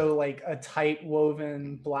show like a tight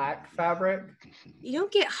woven black fabric. You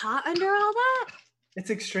don't get hot under all that? It's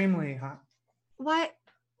extremely hot. What?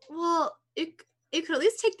 Well, you could at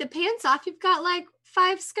least take the pants off. You've got like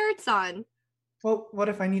 5 skirts on. Well, what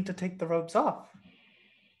if I need to take the robes off?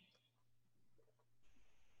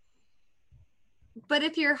 But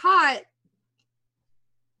if you're hot,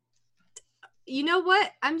 you know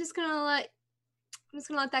what? I'm just gonna let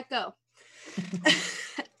that go.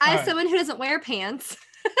 As right. someone who doesn't wear pants,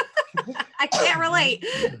 I can't relate.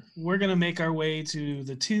 We're going to make our way to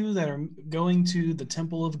the 2 that are going to the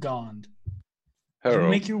Temple of Gond. As you Harold.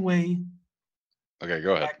 make your way, Okay,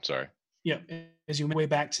 go ahead. Sorry. as you make your way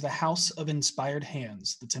back to the House of Inspired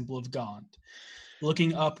Hands, the Temple of Gond.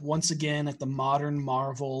 Looking up once again at the modern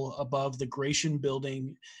marvel above the Grecian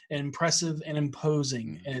building, impressive and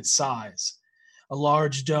imposing in its size. A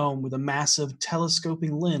large dome with a massive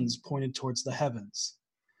telescoping lens pointed towards the heavens.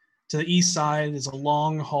 To the east side is a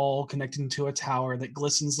long hall connecting to a tower that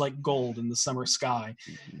glistens like gold in the summer sky,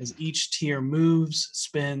 as each tier moves,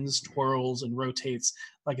 spins, twirls, and rotates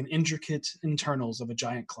like an intricate internals of a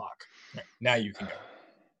giant clock. Now you can go.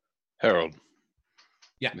 Harold.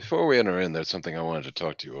 Yeah. Before we enter in, there's something I wanted to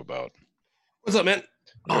talk to you about. What's up, man?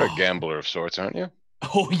 You're a gambler of sorts, aren't you?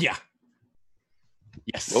 Oh, yeah.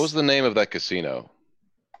 Yes. What was the name of that casino?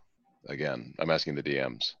 Again, I'm asking the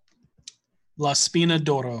DMs. La Spina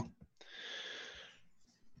d'Oro.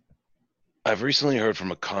 I've recently heard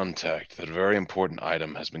from a contact that a very important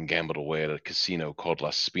item has been gambled away at a casino called La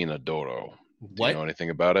Spina d'Oro. Do What? you know anything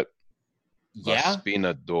about it? La Yeah.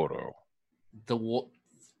 Spina d'Oro.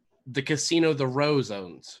 The casino the Rose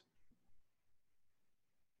owns.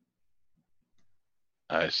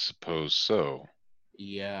 I suppose so.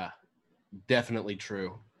 Yeah, definitely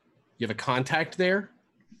true. You have a contact there?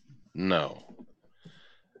 No.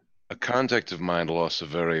 A contact of mine lost a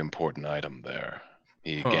very important item there.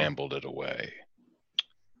 He gambled it away.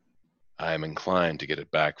 I am inclined to get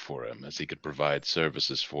it back for him, as he could provide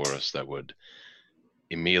services for us that would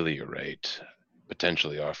ameliorate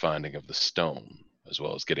potentially our finding of the stone, as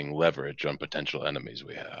well as getting leverage on potential enemies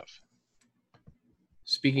we have.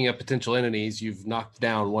 Speaking of potential enemies, you've knocked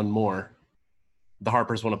down one more. The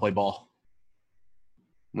Harpers want to play ball.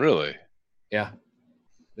 Really? Yeah.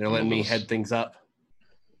 They're letting me head things up.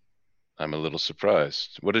 I'm a little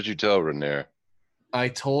surprised. What did you tell Rainier? I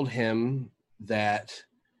told him that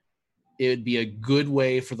it would be a good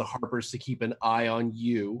way for the Harpers to keep an eye on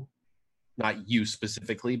you. Not you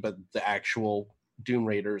specifically, but the actual Doom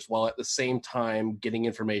Raiders, while at the same time getting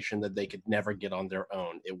information that they could never get on their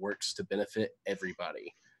own. It works to benefit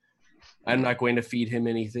everybody. I'm not going to feed him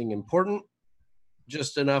anything important,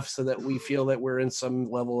 just enough so that we feel that we're in some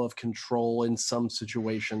level of control in some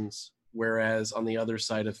situations. Whereas on the other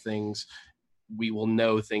side of things, we will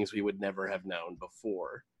know things we would never have known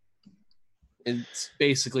before. It's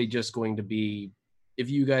basically just going to be, if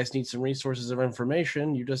you guys need some resources of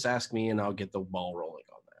information, you just ask me and I'll get the ball rolling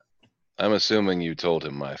on that. I'm assuming you told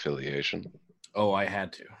him my affiliation. Oh, I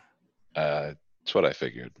had to. That's what I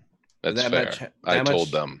figured. That's That fair. much- that I told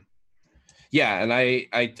much- them. Yeah, and I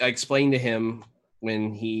explained to him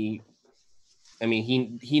when he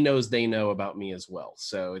knows they know about me as well.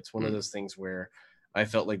 So it's one of those things where I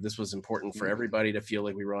felt like this was important for everybody to feel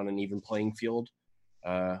like we were on an even playing field.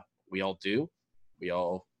 We all do. We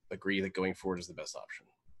all agree that going forward is the best option.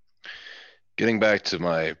 Getting back to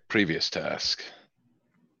my previous task.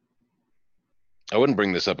 I wouldn't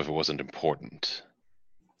bring this up if it wasn't important.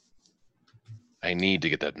 I need to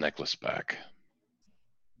get that necklace back.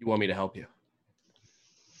 You want me to help you?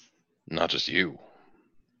 Not just you,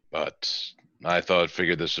 but I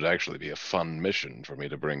figured this would actually be a fun mission for me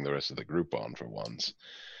to bring the rest of the group on for once.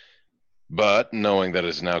 But knowing that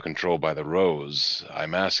it's now controlled by the Rose,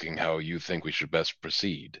 I'm asking how you think we should best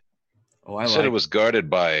proceed. Oh, You said it was guarded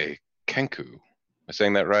by Kenku. Am I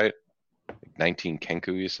saying that right? 19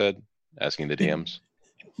 Kenku, you said? Asking the DMs?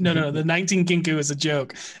 No, the 19 Kinku is a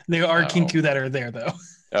joke. There are Kinku that are there, though.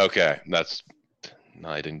 Okay, no,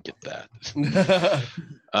 I didn't get that.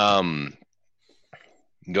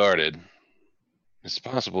 Guarded. It's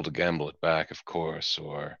possible to gamble it back, of course,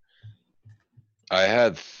 or I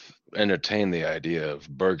had entertained the idea of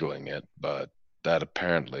burgling it, but that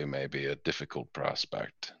apparently may be a difficult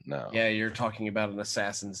prospect now. Yeah, you're talking about an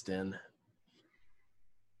assassin's den.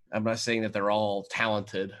 I'm not saying that they're all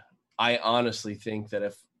talented. I honestly think that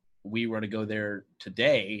if we were to go there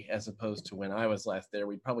today, as opposed to when I was last there,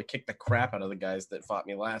 we'd probably kick the crap out of the guys that fought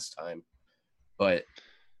me last time. But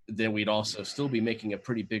then we'd also still be making a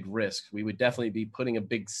pretty big risk. We would definitely be putting a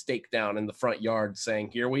big stake down in the front yard saying,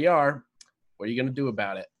 here we are. What are you going to do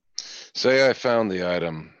about it? Say I found the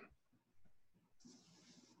item.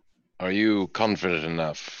 Are you confident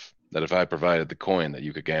enough that if I provided the coin that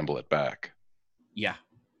you could gamble it back? Yeah.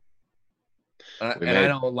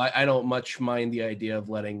 I don't much mind the idea of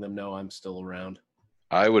letting them know I'm still around.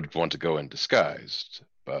 I would want to go in disguised,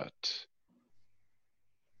 but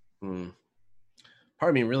part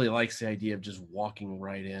of me really likes the idea of just walking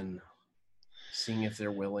right in, seeing if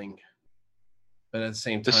they're willing. But at the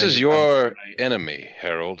same time, this is your enemy,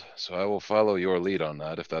 Harold, so I will follow your lead on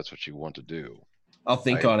that if that's what you want to do. I'll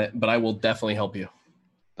think on it, but I will definitely help you.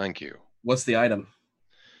 Thank you. What's the item?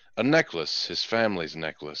 A necklace, his family's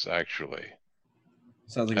necklace, actually.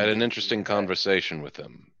 Sounds like I had an interesting conversation with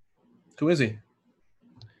him. Who is he?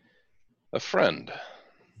 A friend.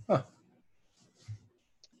 Huh.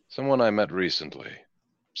 Someone I met recently.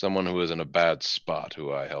 Someone who was in a bad spot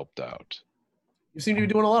who I helped out. You seem to be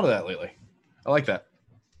doing a lot of that lately. I like that.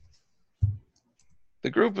 The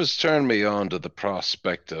group has turned me on to the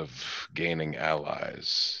prospect of gaining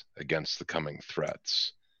allies against the coming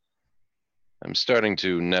threats. I'm starting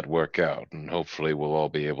to network out, and hopefully we'll all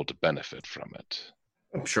be able to benefit from it.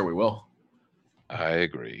 I'm sure we will. I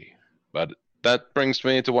agree. But that brings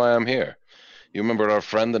me to why I'm here. You remember our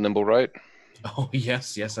friend, the Nimblewright? Oh,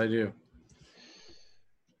 yes, I do.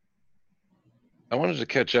 I wanted to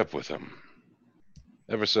catch up with him.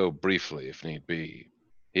 Ever so briefly, if need be.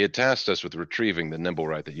 He had tasked us with retrieving the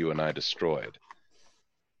Nimblewright that you and I destroyed.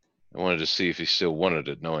 I wanted to see if he still wanted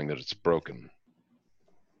it, knowing that it's broken.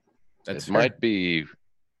 That's it might be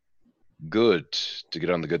good to get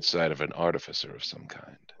on the good side of an artificer of some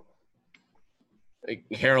kind.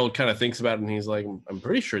 Harold kind of thinks about it, and he's like, "I'm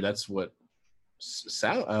pretty sure that's what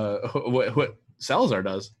what Salazar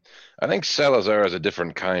does." I think Salazar is a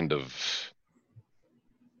different kind of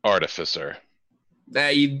artificer.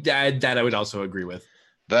 That I would also agree with.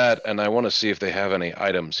 That, and I want to see if they have any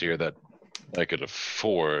items here that I could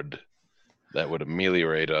afford that would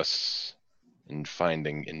ameliorate us in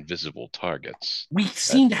finding invisible targets. We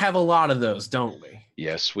seem to have a lot of those, don't we?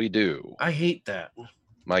 Yes, we do. I hate that.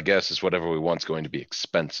 My guess is whatever we want's going to be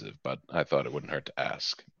expensive, but I thought it wouldn't hurt to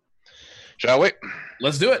ask. Shall we?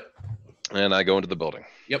 Let's do it. And I go into the building.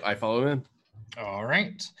 Yep, I follow him in. All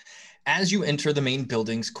right. As you enter the main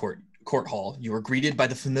building's court hall, you are greeted by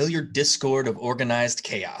the familiar discord of organized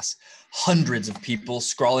chaos. Hundreds of people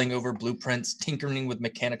scrawling over blueprints, tinkering with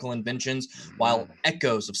mechanical inventions, while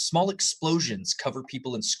echoes of small explosions cover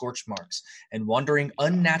people in scorch marks, and wandering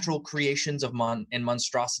unnatural creations of and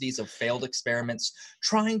monstrosities of failed experiments,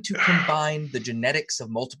 trying to combine the genetics of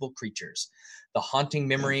multiple creatures. The haunting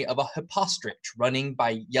memory of a hippostrich running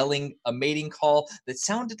by yelling a mating call that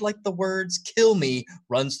sounded like the words "kill me"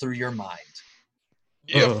 runs through your mind.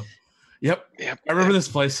 Yep. Yep. I remember this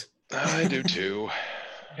place. I do too.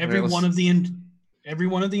 Every one of the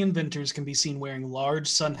inventors can be seen wearing large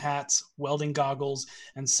sun hats, welding goggles,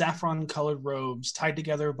 and saffron-colored robes tied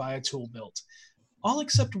together by a tool belt. All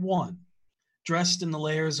except one, dressed in the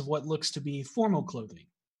layers of what looks to be formal clothing.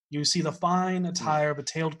 You see the fine attire of a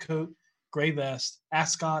tailed coat, gray vest,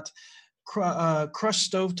 ascot,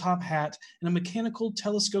 crushed stovetop hat, and a mechanical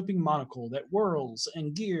telescoping monocle that whirls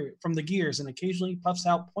and from the gears and occasionally puffs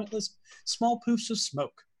out pointless small poofs of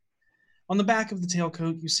smoke. On the back of the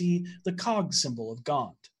tailcoat, you see the cog symbol of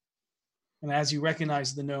Gaunt. And as you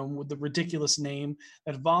recognize the gnome with the ridiculous name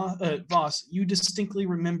at Voss, you distinctly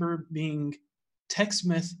remember being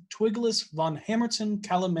Techsmith Twigless von Hammerton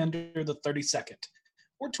Calamander the 32nd,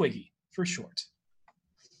 or Twiggy for short.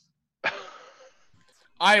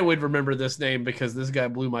 I would remember this name because this guy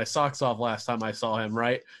blew my socks off last time I saw him,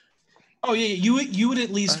 right? Oh yeah, you would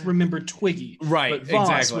at least remember Twiggy, right? But Voss,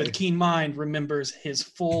 exactly. with keen mind, remembers his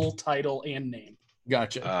full title and name.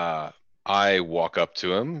 Gotcha. I walk up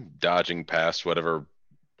to him, dodging past whatever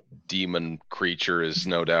demon creature is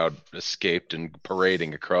no doubt escaped and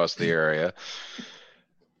parading across the area.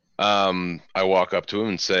 I walk up to him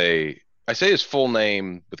and I say his full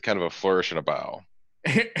name with kind of a flourish and a bow.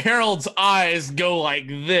 Harold's eyes go like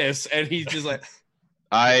this, and he's just like.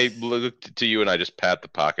 I look to you and I just pat the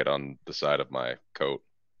pocket on the side of my coat.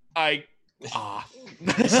 You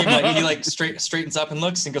see, he straightens up and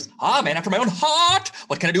looks and goes, man after my own heart.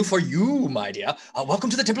 What can I do for you, my dear? Welcome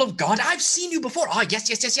to the Temple of God. I've seen you before.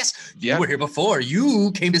 Yes. You were here before.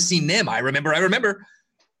 You came to see Nim. I remember.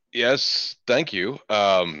 Yes, thank you.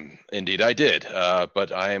 Indeed I did.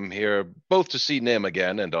 But I am here both to see Nim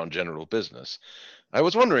again and on general business. I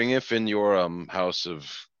was wondering if in your house of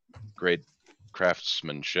great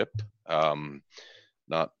craftsmanship,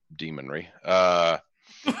 not demonry,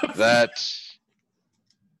 that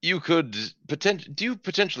you could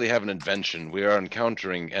potentially have an invention. We are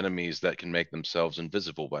encountering enemies that can make themselves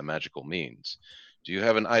invisible by magical means. Do you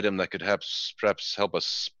have an item that could perhaps help us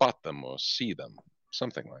spot them or see them?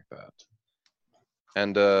 Something like that.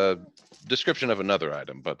 And a description of another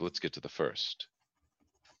item, but let's get to the first.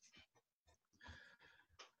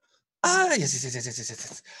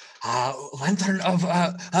 Yes. Lantern of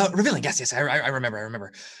revealing. Yes. I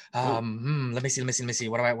remember. Let me see.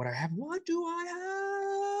 What do I have? What do I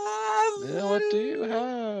have? Yeah, what do you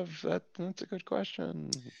have? That's a good question.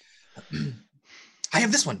 I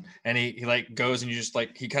have this one. And he like goes and you just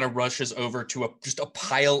like he kind of rushes over to just a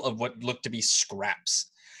pile of what looked to be scraps.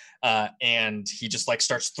 And he just like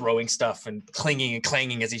starts throwing stuff and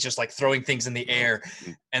clanging as he's just like throwing things in the air.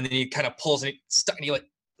 And then he kind of pulls and he like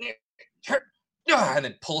and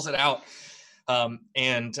then pulls it out, and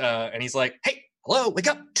he's like, "Hey, hello, wake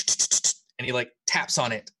up!" And he like taps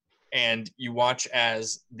on it, and you watch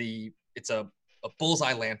as it's a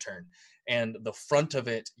bullseye lantern, and the front of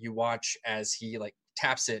it, you watch as he like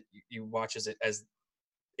taps it. You watch as it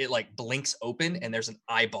like blinks open, and there's an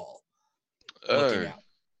eyeball looking out.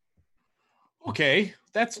 Okay,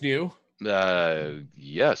 that's new.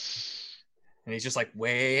 Yes. And he's just like,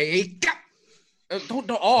 "Wake up!" Don't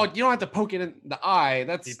you don't have to poke it in the eye.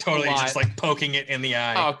 That's he's totally just like poking it in the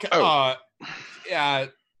eye. Okay. Yeah.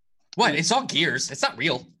 What? It's all gears. It's not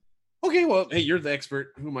real. Okay, well, hey, you're the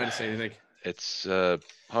expert. Who am I to say anything? It's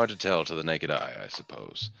hard to tell to the naked eye, I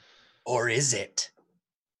suppose. Or is it?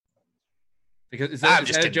 Because is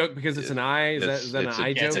that a joke? Because it's an eye? Is that an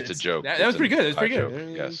eye joke? It's a joke. That was pretty good. That's pretty good.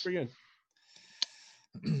 Yes. That's pretty good.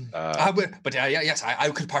 Yes, I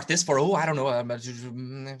could park this for I don't know. Carry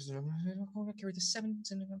the 7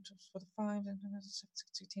 for the 5 and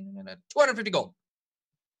 16 and 250 gold.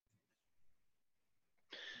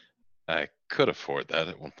 I could afford that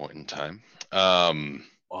at one point in time.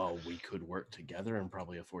 Well, we could work together and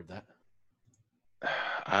probably afford that.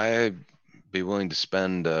 I'd be willing to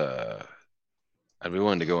spend. I'd be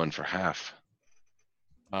willing to go in for half.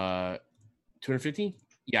 250?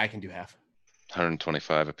 Yeah, I can do half.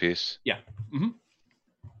 125 apiece. Yeah. Mm-hmm.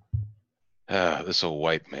 This will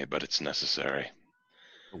wipe me, but it's necessary.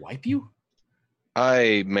 Wipe you?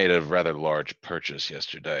 I made a rather large purchase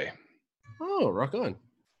yesterday. Oh, rock on!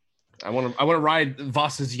 I want to ride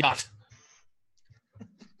Voss's yacht.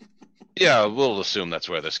 Yeah, we'll assume that's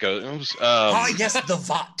where this goes. Yes, the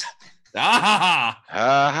Vought. Yeah,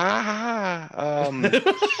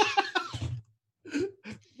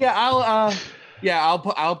 I'll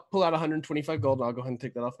pull out 125 gold and I'll go ahead and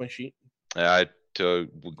take that off my sheet. I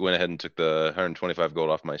went ahead and took the 125 gold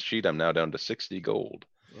off my sheet. I'm now down to 60 gold.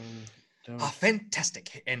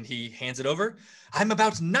 Fantastic. And he hands it over. I'm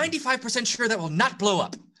about 95% sure that will not blow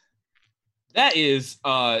up. That is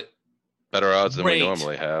better odds than we great.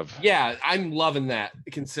 normally have. Yeah, I'm loving that,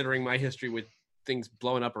 considering my history with things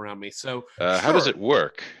blowing up around me. So how does it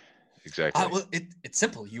work exactly? Well, it's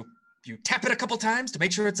simple. You tap it a couple times to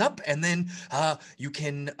make sure it's up, and then you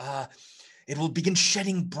can it will begin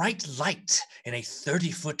shedding bright light in a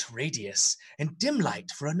 30-foot radius and dim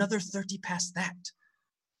light for another 30 past that.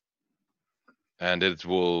 And it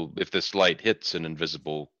will, if this light hits an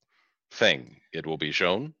invisible thing, it will be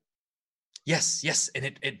shown? Yes, and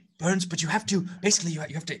it burns, but you have to, basically, you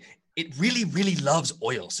have to, it really, really loves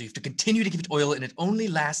oil, so you have to continue to give it oil, and it only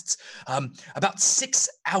lasts about 6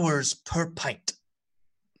 hours per pint.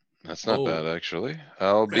 That's not bad, actually.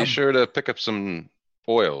 I'll be sure to pick up some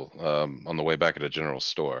oil on the way back at a general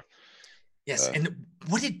store. Yes, and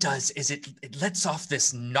what it does is it lets off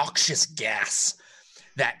this noxious gas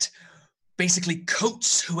that basically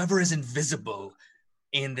coats whoever is invisible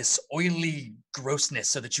in this oily grossness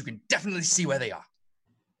so that you can definitely see where they are.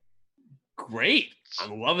 Great.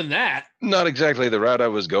 I'm loving that. Not exactly the route I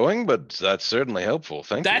was going, but that's certainly helpful.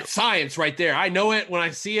 Thank you. That's science right there. I know it when I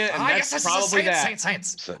see it, and that's probably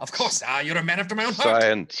science. Of course, you're a man after my own heart.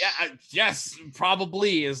 Science. Yeah, yes,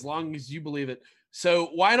 probably, as long as you believe it. So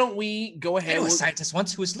why don't we go ahead? I knew a scientist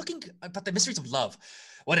once who was looking about the mysteries of love.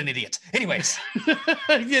 What an idiot. Anyways.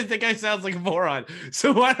 Yeah, the guy sounds like a moron.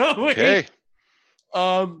 So why don't we? Okay.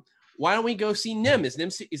 Why don't we go see Nim? Is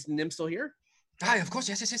Nim still here? Of course,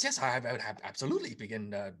 yes. I would absolutely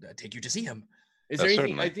take you to see him. Is there anything?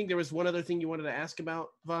 Certainly. I think there was one other thing you wanted to ask about,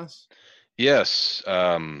 Voss. Yes.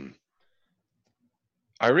 I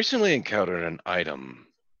recently encountered an item,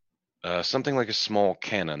 something like a small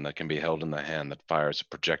cannon that can be held in the hand that fires a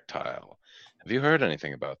projectile. Have you heard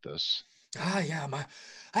anything about this? Yeah.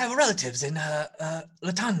 I have relatives in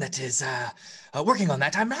Latan that is working on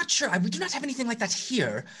that. I'm not sure. We do not have anything like that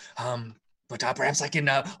here. But perhaps I can,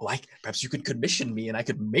 perhaps you could commission me and I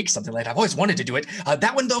could make something like that. I've always wanted to do it.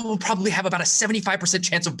 That one, though, will probably have about a 75%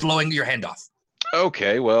 chance of blowing your hand off.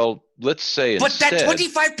 Okay, well, let's say but instead... that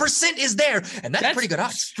 25% is there, and that's pretty good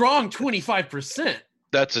odds. Strong 25%.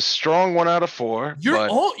 That's a strong 1 out of 4.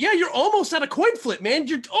 You're almost at a coin flip, man.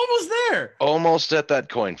 You're almost there. Almost at that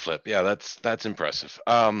coin flip. Yeah, that's impressive.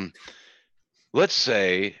 Let's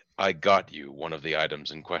say I got you one of the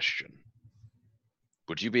items in question.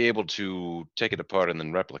 Would you be able to take it apart and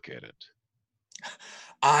then replicate it?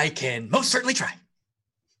 I can most certainly try.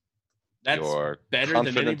 That's Your better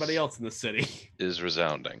than anybody else in the city. Is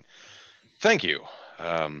resounding. Thank you.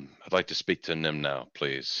 I'd like to speak to Nim now,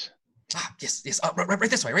 please. Yes. Right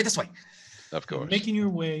this way. Of course. Making your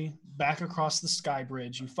way back across the sky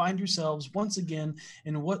bridge, you find yourselves once again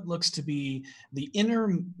in what looks to be the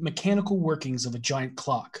inner mechanical workings of a giant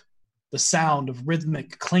clock. The sound of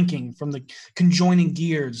rhythmic clinking from the conjoining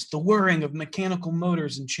gears, the whirring of mechanical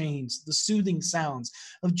motors and chains, the soothing sounds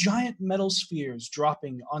of giant metal spheres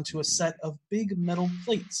dropping onto a set of big metal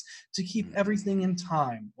plates to keep everything in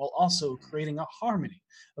time, while also creating a harmony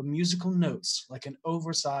of musical notes like an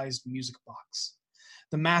oversized music box.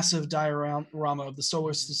 The massive diorama of the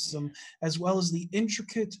solar system, as well as the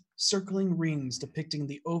intricate circling rings depicting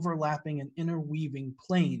the overlapping and interweaving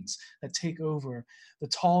planes that take over the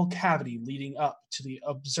tall cavity leading up to the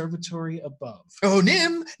observatory above. Oh,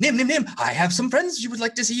 Nim! I have some friends who would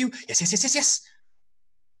like to see you. Yes.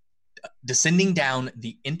 Descending down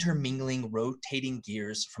the intermingling rotating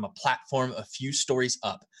gears from a platform a few stories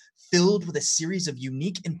up, filled with a series of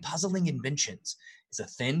unique and puzzling inventions, is a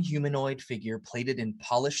thin humanoid figure plated in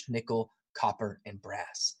polished nickel, copper, and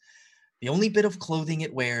brass. The only bit of clothing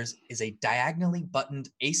it wears is a diagonally buttoned,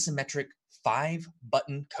 asymmetric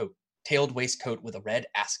 5-button coat, tailed waistcoat with a red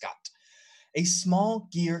ascot. A small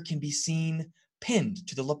gear can be seen pinned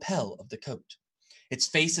to the lapel of the coat. Its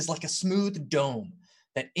face is like a smooth dome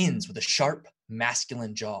that ends with a sharp,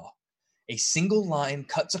 masculine jaw. A single line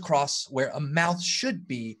cuts across where a mouth should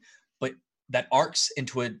be, but that arcs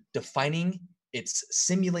into a defining its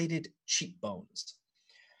simulated cheekbones.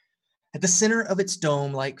 At the center of its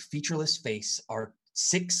dome-like featureless face are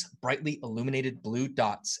 6 brightly illuminated blue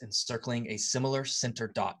dots encircling a similar center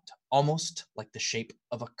dot, almost like the shape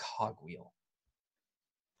of a cogwheel.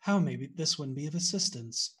 How may this one be of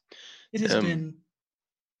assistance? It has been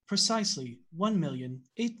precisely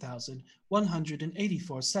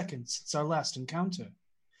 1,008,184 seconds since our last encounter.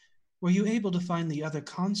 Were you able to find the other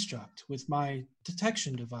construct with my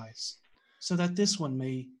detection device, so that this one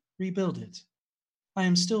may rebuild it? I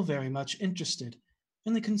am still very much interested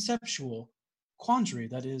in the conceptual quandary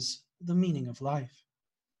that is the meaning of life.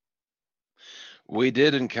 We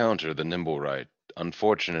did encounter the Nimblewright.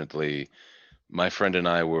 Unfortunately, my friend and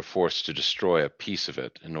I were forced to destroy a piece of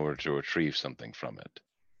it in order to retrieve something from it.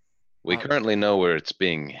 We currently know where it's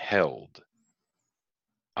being held.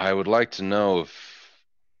 I would like to know if,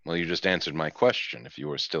 well, you just answered my question, if you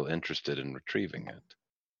were still interested in retrieving it.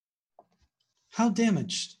 How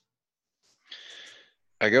damaged?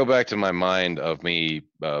 I go back to my mind of me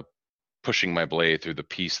pushing my blade through the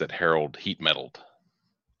piece that Harold heat metaled,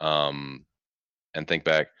 and think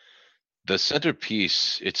back. The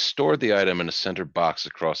centerpiece, it stored the item in a center box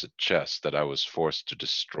across a chest that I was forced to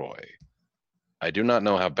destroy. I do not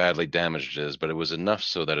know how badly damaged it is, but it was enough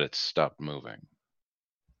so that it stopped moving.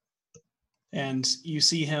 And you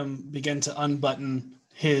see him begin to unbutton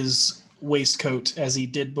his waistcoat as he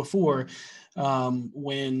did before,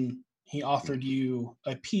 when he offered you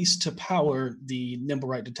a piece to power the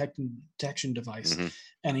Nimblewright detection device. Mm-hmm.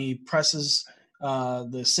 And he presses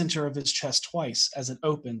the center of his chest twice as it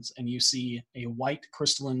opens, and you see a white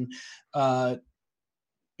crystalline, a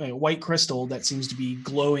white crystal that seems to be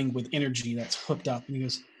glowing with energy that's hooked up. And he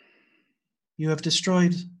goes, "You have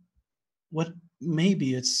destroyed what may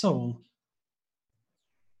be its soul,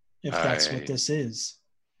 if that's what this is."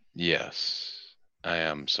 Yes, I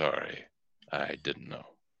am sorry. I didn't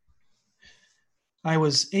know. I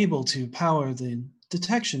was able to power the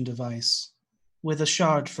detection device with a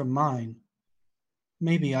shard from mine.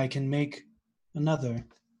 Maybe I can make another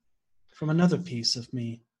from another piece of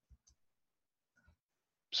me.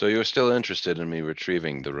 So you're still interested in me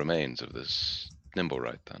retrieving the remains of this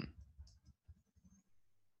Nimblewright, then?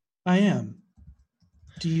 I am.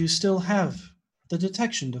 Do you still have the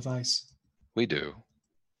detection device? We do.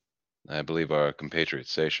 I believe our compatriot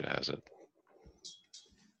Seisha has it.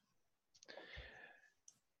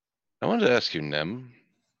 I wanted to ask you, Nem,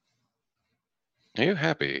 are you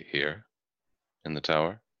happy here in the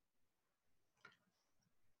tower?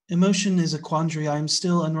 Emotion is a quandary I am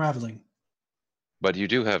still unraveling. But you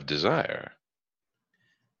do have desire.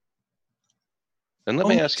 Then let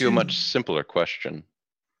me ask you a much simpler question.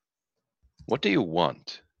 What do you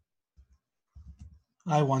want?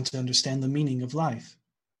 I want to understand the meaning of life.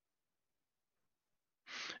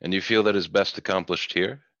 And you feel that is best accomplished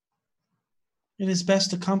here? It is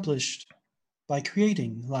best accomplished by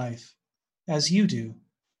creating life, as you do.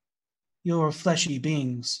 Your fleshy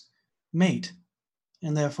beings mate,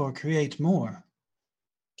 and therefore create more.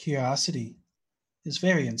 Curiosity is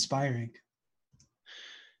very inspiring.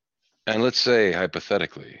 And let's say,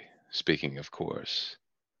 hypothetically, speaking of course,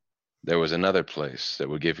 there was another place that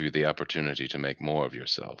would give you the opportunity to make more of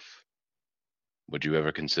yourself. Would you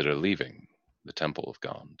ever consider leaving the Temple of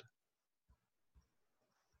Gond?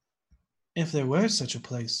 If there were such a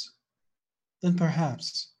place, then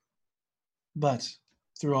perhaps. But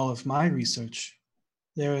through all of my research,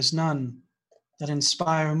 there is none that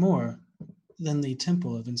inspire more than the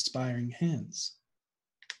Temple of Inspiring Hands.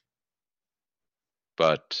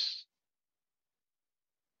 But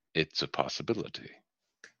it's a possibility.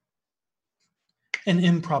 An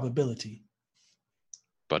improbability.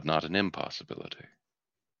 But not an impossibility.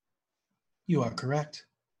 You are correct.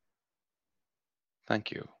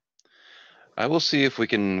 Thank you. I will see if we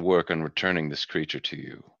can work on returning this creature to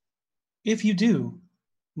you. If you do,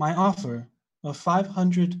 my offer of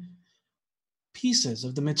 500 pieces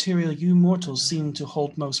of the material you mortals seem to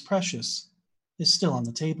hold most precious is still on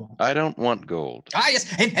the table. I don't want gold. Ah, yes,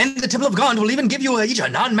 and the Temple of Gond will even give you each a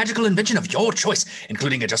non-magical invention of your choice,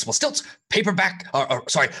 including adjustable stilts, paperback, a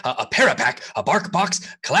parapack, a bark box,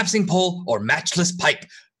 collapsing pole, or matchless pipe.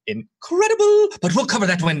 Incredible! But we'll cover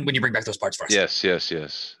that when you bring back those parts for us. Yes.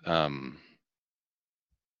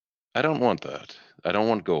 I don't want that. I don't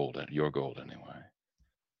want gold, your gold anyway.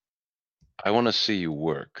 I want to see you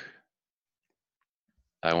work.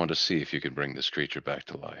 I want to see if you can bring this creature back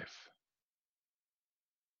to life.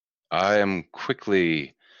 I am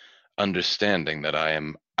quickly understanding that I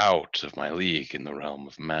am out of my league in the realm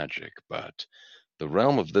of magic, but the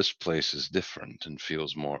realm of this place is different and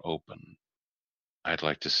feels more open. I'd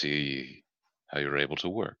like to see how you're able to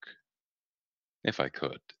work, if I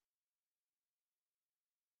could.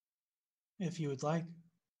 If you would like,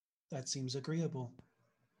 that seems agreeable.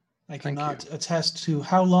 I cannot attest to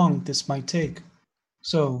how long this might take,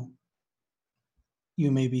 so you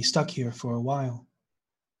may be stuck here for a while.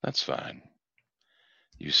 That's fine.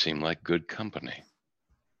 You seem like good company.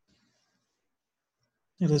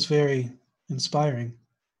 It is very inspiring.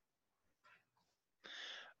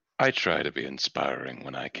 I try to be inspiring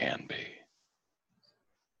when I can be.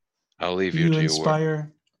 I'll leave Do you you to your work.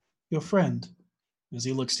 inspire your friend? As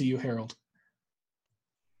he looks to you, Harold.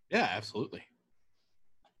 Yeah, absolutely.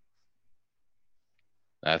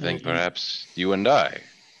 I think you- perhaps you and I,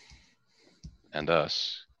 and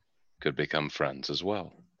us, could become friends as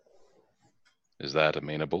well. Is that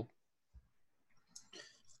amenable?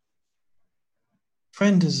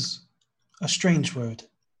 Friend is a strange word.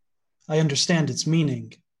 I understand its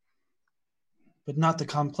meaning, but not the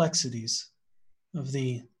complexities of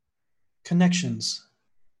the connections,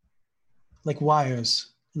 like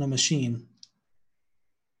wires in a machine.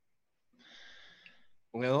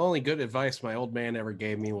 Well, the only good advice my old man ever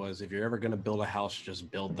gave me was, if you're ever going to build a house, just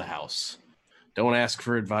build the house. Don't ask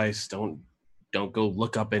for advice. Don't go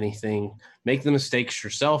look up anything. Make the mistakes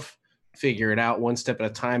yourself. Figure it out one step at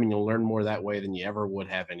a time, and you'll learn more that way than you ever would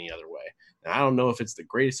have any other way. Now, I don't know if it's the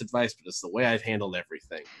greatest advice, but it's the way I've handled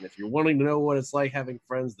everything. And if you're wanting to know what it's like having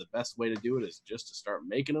friends, the best way to do it is just to start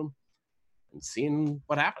making them and seeing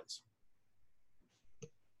what happens.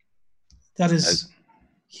 That is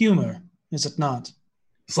humor, is it not?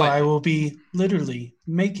 For I will be literally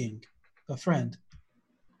making a friend.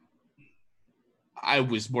 I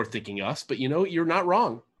was more thinking us, but you're not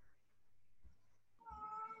wrong.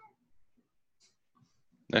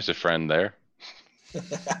 There's a friend there.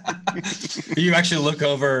 You actually look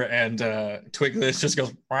over and Twigless just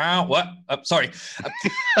goes, wow, what? Sorry.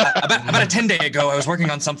 About a 10-day ago, I was working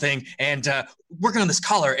on something and working on this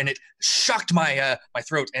collar, and it shocked my my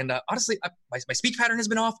throat. And honestly, my speech pattern has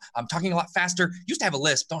been off. I'm talking a lot faster. Used to have a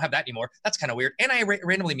lisp. Don't have that anymore. That's kind of weird. And I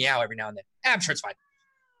randomly meow every now and then. I'm sure it's fine.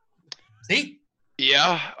 See?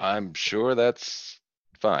 Yeah, I'm sure that's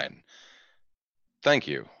fine. Thank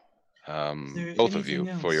you, there both of you,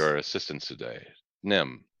 anything for else? your assistance today.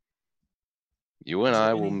 Nim, you and Is there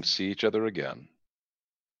I will any- see each other again.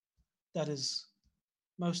 That is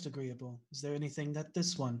most agreeable. Is there anything that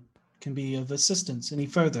this one can be of assistance any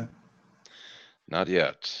further? Not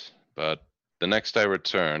yet, but the next I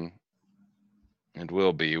return, it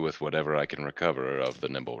will be with whatever I can recover of the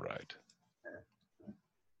Nimblewright.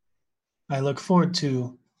 I look forward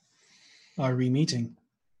to our re-meeting.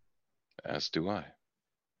 As do I.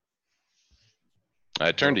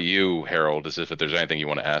 I turn to you, Harold, as if there's anything you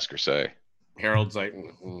want to ask or say. Harold's like, I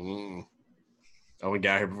want to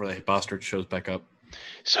get out here before the bastard shows back up.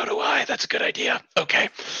 So do I. That's a good idea. Okay.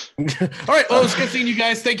 All right. Well, it's good seeing you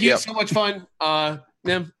guys. Thank you. Yep. So much fun.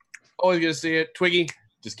 Nim, always good to see you. Twiggy,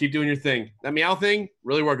 just keep doing your thing. That meow thing,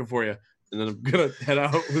 really working for you. And then I'm gonna head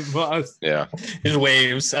out with Boss. Yeah. He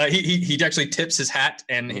waves. He actually tips his hat,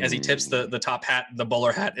 and as he tips the top hat, the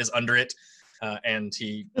bowler hat is under it, and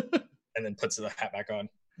he and then puts the hat back on.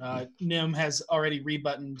 Nim has already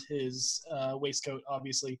rebuttoned his waistcoat,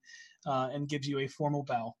 obviously, and gives you a formal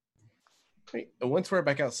bow. Right. And once we're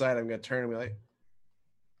back outside, I'm gonna turn and be like,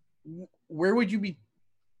 where would you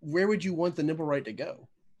want the Nimblewright to go?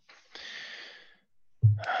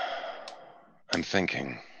 I'm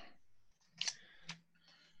thinking.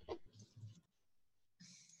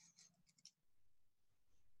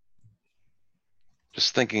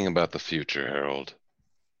 Just thinking about the future, Harold.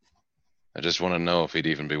 I just want to know if he'd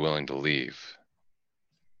even be willing to leave.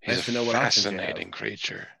 He's Nice to a know what options you have. fascinating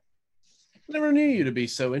creature. Never knew you to be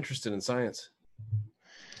so interested in science.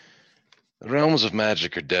 The realms of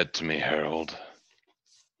magic are dead to me, Harold.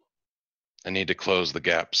 I need to close the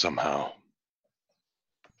gap somehow.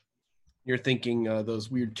 You're thinking those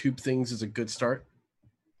weird tube things is a good start?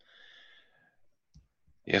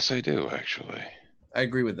 Yes, I do, actually. I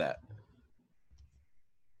agree with that.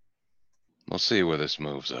 We'll see where this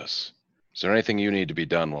moves us. Is there anything you need to be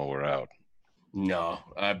done while we're out? No,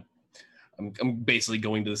 I'm basically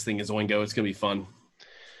going to this thing as Oingo. It's gonna be fun.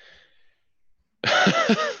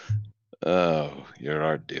 Oh, you're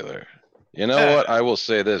art dealer. You know what? I will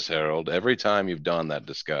say this, Harold. Every time you've done that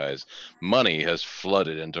disguise, money has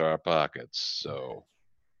flooded into our pockets. So,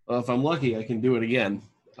 Well, if I'm lucky, I can do it again.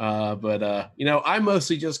 But I'm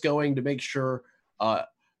mostly just going to make sure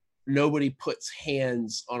nobody puts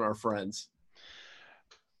hands on our friends.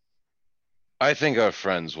 I think our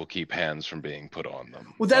friends will keep hands from being put on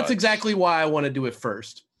them. Well, that's but- exactly why I want to do it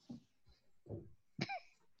first.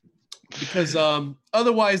 Because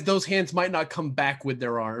otherwise, those hands might not come back with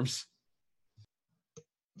their arms.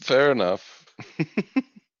 Fair enough.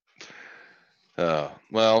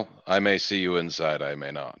 Well, I may see you inside. I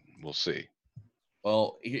may not. We'll see.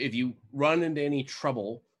 Well, if you run into any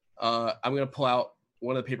trouble, I'm going to pull out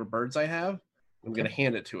one of the paper birds I have. I'm going to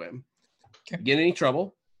hand it to him. Get in any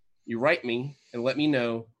trouble, you write me and let me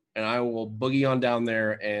know and I will boogie on down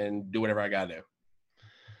there and do whatever I gotta do.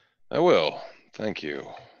 I will. Thank you.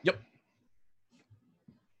 Yep.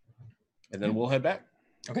 And then we'll head back.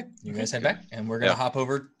 Okay, you guys head back, and we're gonna hop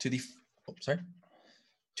over to the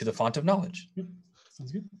to the Font of Knowledge.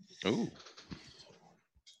 Sounds good. Ooh.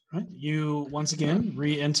 Right. You once again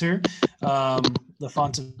re-enter the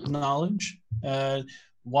Font of Knowledge,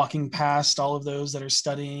 walking past all of those that are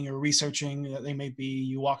studying or researching that they may be.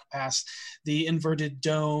 You walk past the inverted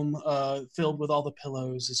dome filled with all the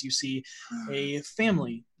pillows as you see a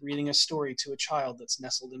family reading a story to a child that's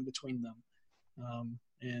nestled in between them.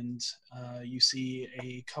 And you see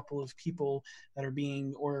a couple of people that are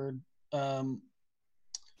being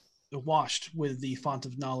washed with the Font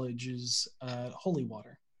of Knowledge's holy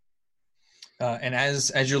water. And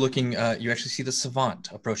as you're looking, you actually see the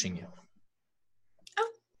Savant approaching you.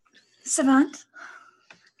 Savant?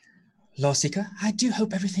 Lawseeker, I do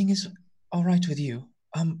hope everything is all right with you.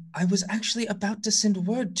 I was actually about to send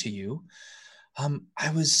word to you.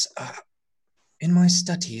 I was in my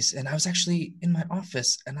studies, and I was actually in my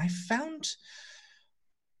office, and I found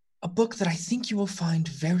a book that I think you will find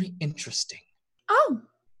very interesting. Oh,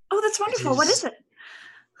 that's wonderful. What is it?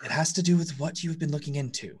 It has to do with what you've been looking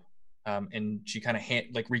into. And she kind of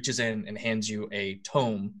reaches in and hands you a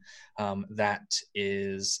tome that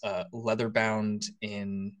is leather bound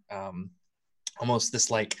in almost this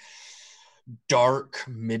like dark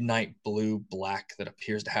midnight blue black that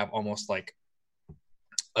appears to have almost like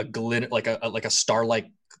a glitter, like a star-like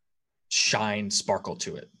shine sparkle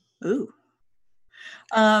to it. Ooh.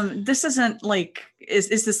 This isn't like, is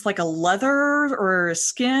this like a leather or a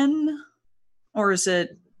skin, or is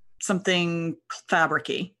it something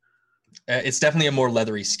fabricy? It's definitely a more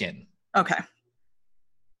leathery skin. Okay.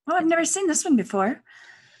 Well, I've never seen this one before.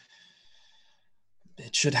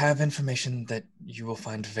 It should have information that you will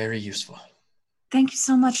find very useful. Thank you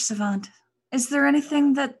so much, Savant. Is there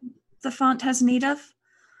anything that the font has need of?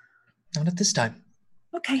 Not at this time.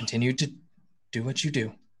 Okay. Continue to do what you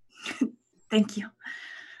do. Thank you.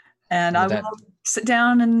 And I will sit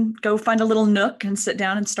down and go find a little nook and sit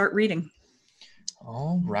down and start reading.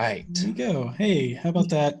 All right. There you go. Hey, how about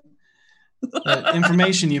that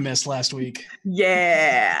information you missed last week?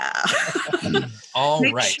 Yeah. All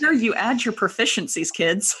Make right. sure you add your proficiencies,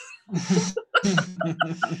 kids.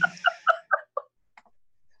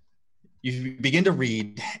 You begin to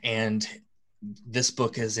read, and this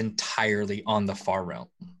book is entirely on the Far Realm,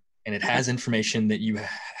 and it has information that you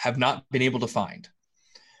have not been able to find.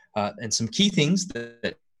 And some key things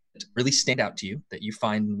that really stand out to you that you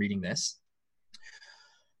find in reading this.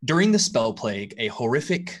 During the Spell Plague, a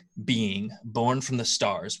horrific being born from the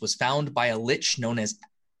stars was found by a lich known as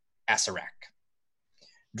Asarak,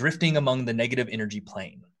 drifting among the negative energy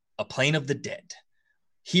plane, a plane of the dead.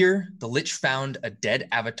 Here, the lich found a dead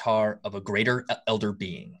avatar of a greater elder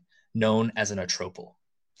being, known as an Atropal.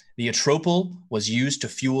 The Atropal was used to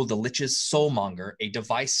fuel the lich's soulmonger, a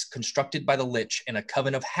device constructed by the lich and a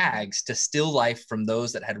coven of hags to steal life from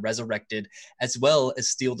those that had resurrected, as well as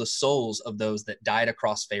steal the souls of those that died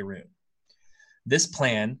across Faerun. This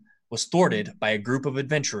plan was thwarted by a group of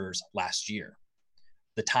adventurers last year.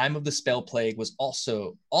 The time of the Spell Plague was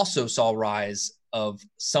also saw rise of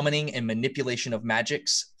summoning and manipulation of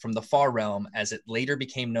magics from the Far Realm, as it later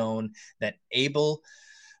became known that Abel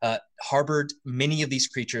harbored many of these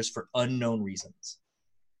creatures for unknown reasons.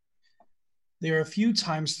 There are a few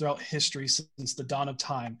times throughout history since the dawn of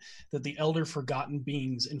time that the elder forgotten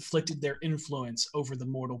beings inflicted their influence over the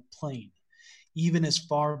mortal plane, even as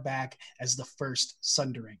far back as the first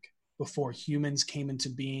Sundering, before humans came into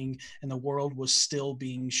being and the world was still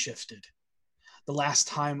being shifted. The last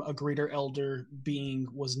time a greater elder being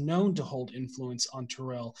was known to hold influence on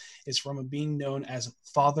Terrell is from a being known as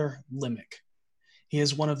Father Limmick. He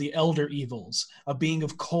is one of the elder evils, a being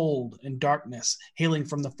of cold and darkness, hailing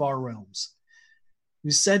from the far realms. He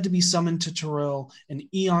is said to be summoned to Terrell in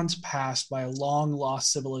eons past by a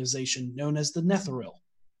long-lost civilization known as the Netheril.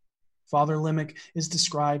 Father Limmick is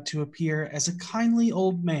described to appear as a kindly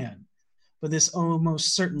old man, but this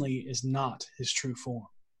almost certainly is not his true form.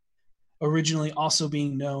 Originally also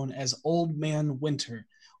being known as Old Man Winter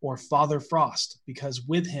or Father Frost, because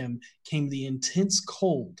with him came the intense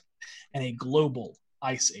cold and a global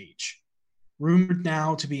ice age. Rumored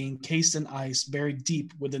now to be encased in ice buried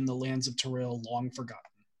deep within the lands of Terrell, long forgotten.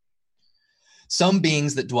 Some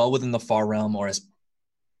beings that dwell within the Far Realm or as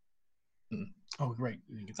Oh, great.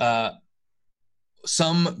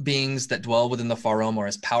 Some beings that dwell within the Far Realm are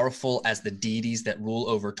as powerful as the deities that rule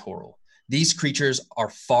over Toril. These creatures are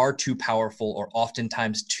far too powerful or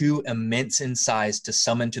oftentimes too immense in size to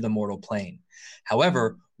summon to the mortal plane.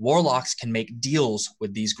 However, warlocks can make deals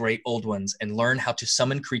with these great old ones and learn how to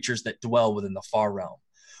summon creatures that dwell within the far realm.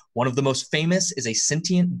 One of the most famous is a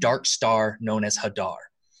sentient dark star known as Hadar.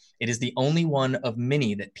 It is the only one of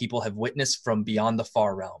many that people have witnessed from beyond the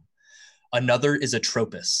far realm. Another is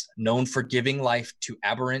Atropos, known for giving life to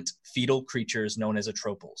aberrant fetal creatures known as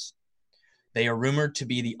Atropals. They are rumored to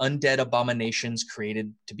be the undead abominations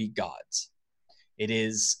created to be gods. It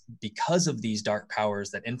is because of these dark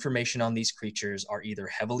powers that information on these creatures are either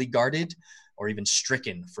heavily guarded or even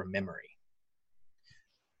stricken from memory.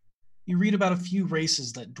 You read about a few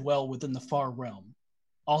races that dwell within the far realm,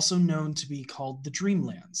 also known to be called the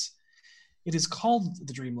Dreamlands. It is called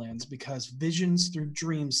the Dreamlands because visions through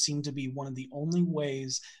dreams seem to be one of the only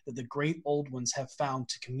ways that the great old ones have found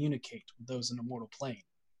to communicate with those in the mortal plane.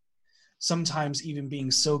 Sometimes even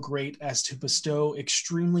being so great as to bestow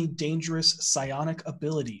extremely dangerous psionic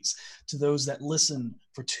abilities to those that listen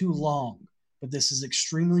for too long, but this is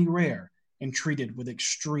extremely rare and treated with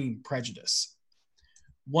extreme prejudice.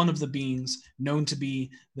 One of the beings, known to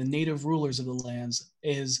be the native rulers of the lands,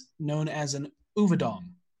 is known as an Uvadom,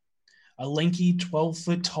 a lanky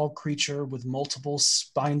 12-foot tall creature with multiple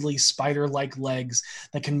spindly spider-like legs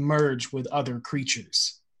that can merge with other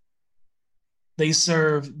creatures. They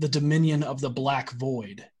serve the dominion of the Black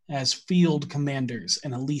Void as field commanders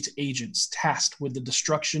and elite agents tasked with the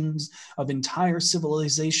destructions of entire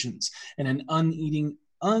civilizations in an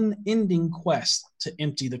unending quest to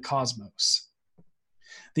empty the cosmos.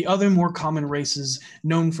 The other more common races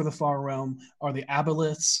known for the far realm are the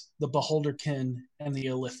Aboleths, the Beholderkin, and the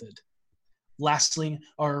Illithid. Lastly,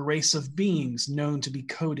 are a race of beings known to be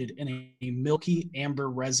coated in a milky amber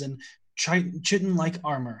resin, chitin-like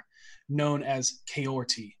armor, known as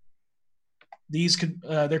Kaorti.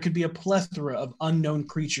 There could be a plethora of unknown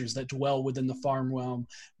creatures that dwell within the farm realm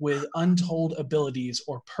with untold abilities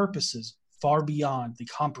or purposes far beyond the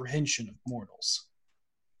comprehension of mortals.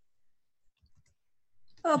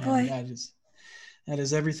 Oh boy. And that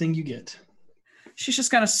is everything you get. She's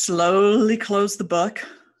just going to slowly close the book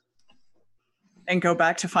and go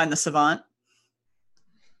back to find the savant.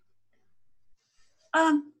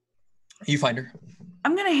 You find her.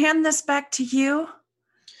 I'm going to hand this back to you.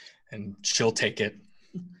 And she'll take it.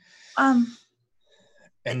 And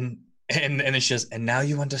then she says, and now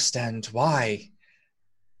you understand why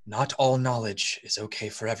not all knowledge is okay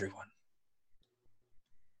for everyone.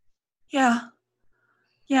 Yeah,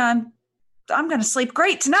 I'm going to sleep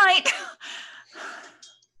great tonight.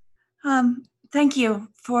 Thank you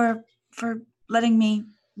for letting me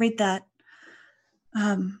read that.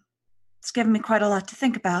 It's given me quite a lot to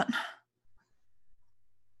think about.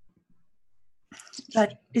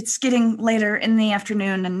 But it's getting later in the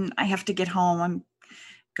afternoon and I have to get home. I'm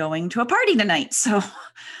going to a party tonight, so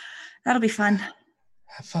that'll be fun.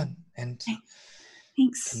 Have fun and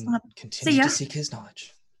thanks. Continue to seek his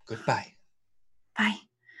knowledge. Goodbye. Bye.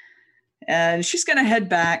 And she's going to head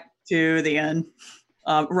back to the inn,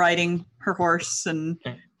 riding her horse and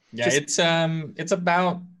yeah, it's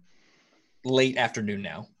about late afternoon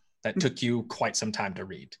now. That took you quite some time to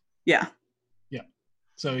read. Yeah.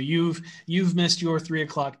 So you've missed your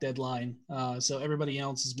 3:00 deadline. So everybody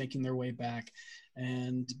else is making their way back,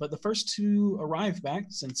 but the first to arrive back,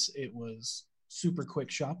 since it was super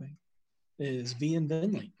quick shopping, is V and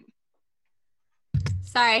Vinley.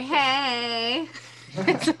 Sorry, hey.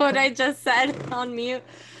 That's what I just said on mute.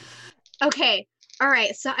 Okay, all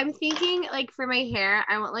right. So I'm thinking like for my hair,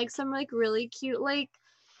 I want like some like really cute like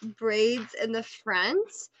braids in the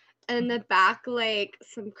front, and in the back like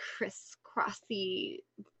some crisscrossy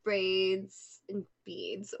braids and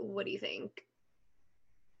beads. What do you think?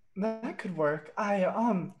 That could work.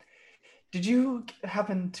 Did you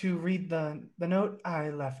happen to read the note I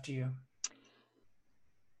left you?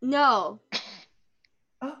 No.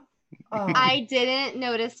 I didn't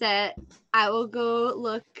notice it. I will go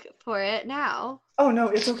look for it now. Oh no,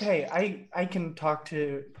 it's okay. I can talk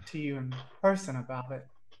to you in person about it.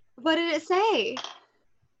 What did it say?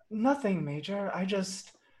 Nothing major. I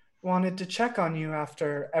just wanted to check on you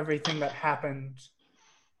after everything that happened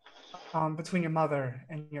between your mother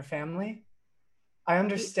and your family. I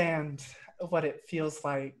understand what it feels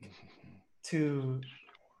like to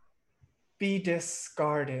be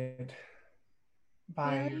discarded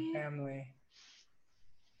by your family.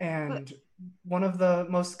 And one of the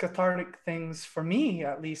most cathartic things for me,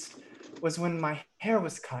 at least, was when my hair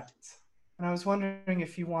was cut. And I was wondering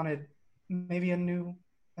if you wanted maybe a new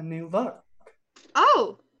look.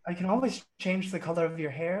 Oh! I can always change the color of your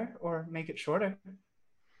hair or make it shorter.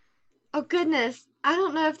 Oh goodness. I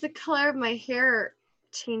don't know if the color of my hair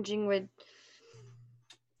changing would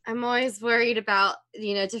I'm always worried about,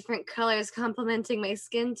 different colors complementing my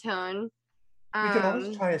skin tone. We could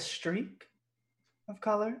always try a streak of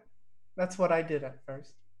color. That's what I did at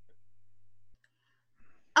first.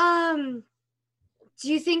 Do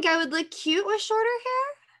you think I would look cute with shorter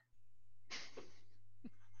hair?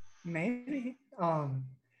 Maybe.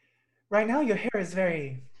 Right now your hair is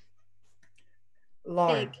very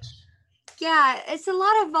large. Big. Yeah, it's a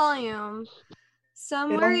lot of volume. So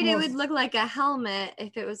I'm worried it would look like a helmet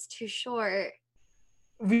if it was too short.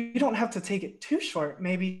 We don't have to take it too short.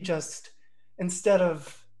 Maybe just instead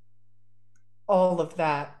of all of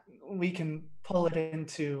that, we can pull it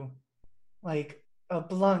into like a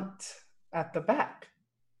blunt at the back.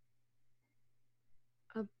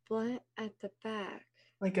 A blunt at the back.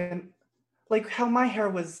 Like how my hair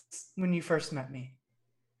was when you first met me.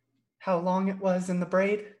 How long it was in the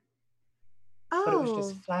braid. Oh. But it was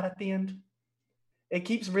just flat at the end. It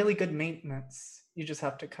keeps really good maintenance. You just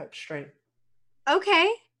have to cut straight. Okay.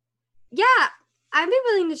 Yeah, I'd be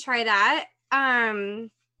willing to try that.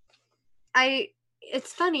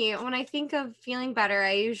 It's funny, when I think of feeling better,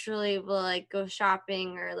 I usually will like go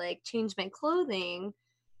shopping or like change my clothing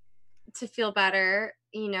to feel better,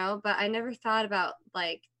 but I never thought about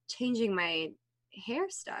like changing my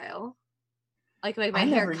hairstyle. Like my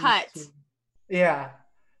haircut. Yeah.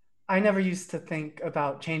 I never used to think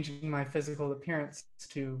about changing my physical appearance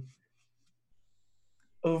to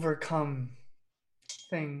overcome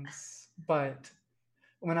things, but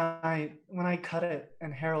when I cut it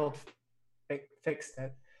and Harold fixed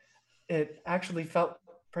it, it actually felt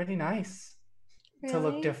pretty nice to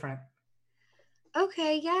look Really? different.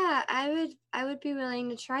 Okay, yeah, I would be willing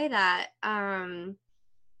to try that.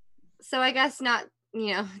 So I guess not,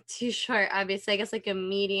 too short, obviously. I guess like a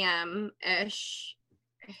medium-ish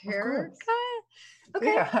haircut.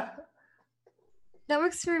 Okay. Yeah. That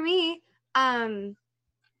works for me. I'm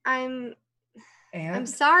And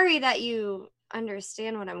sorry that you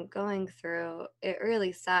understand what I'm going through. It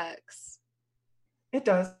really sucks. it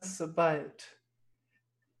does, but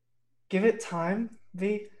give it time,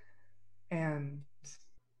 V, and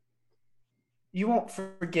you won't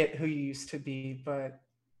forget who you used to be, but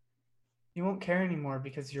you won't care anymore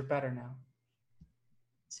because you're better now.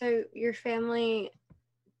 So your family,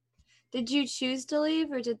 did you choose to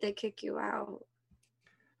leave or did they kick you out?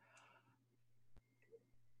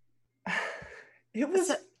 It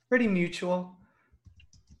was pretty mutual.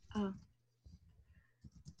 Oh,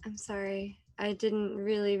 I'm sorry. I didn't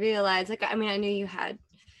really realize. I knew you had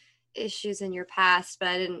issues in your past, but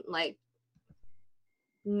I didn't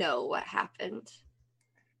know what happened.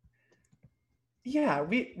 Yeah,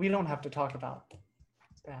 we don't have to talk about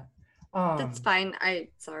that. That's fine.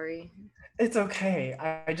 Sorry. It's okay.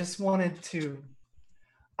 I just wanted to.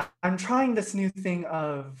 I'm trying this new thing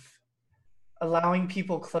of allowing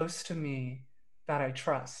people close to me that I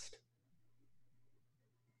trust.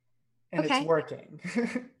 And Okay. it's working.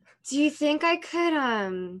 Do you think I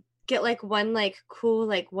could get one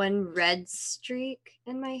cool one red streak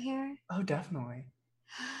in my hair? Oh, definitely.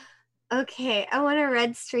 Okay, I want a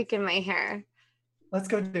red streak in my hair. Let's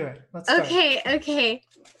go do it. Let's start. Okay.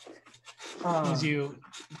 As you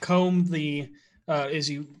comb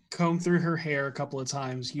through her hair a couple of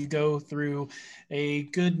times, you go through a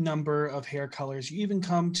good number of hair colors. You even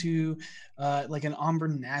come to like an ombre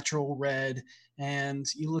natural red, and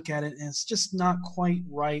you look at it and it's just not quite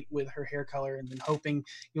right with her hair color, and then hoping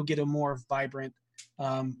you'll get a more vibrant.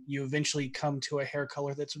 You eventually come to a hair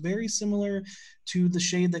color that's very similar to the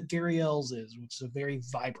shade that Gariel's is, which is a very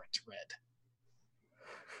vibrant red.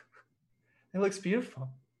 It looks beautiful.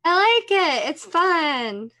 I like it. It's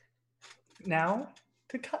fun. Now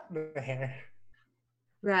to cut the hair.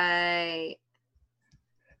 Right.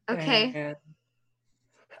 Okay. And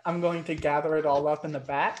I'm going to gather it all up in the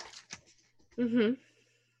back. Mm-hmm.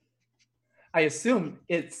 I assume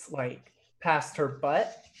it's past her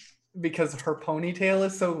butt because her ponytail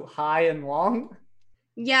is so high and long.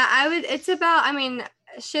 Yeah, it's about,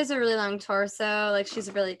 she has a really long torso. She's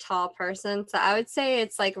a really tall person. So I would say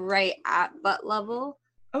it's right at butt level.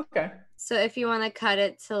 Okay. So if you want to cut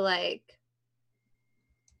it to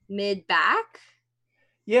mid back.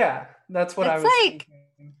 Yeah, that's what I was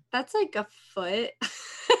thinking. That's a foot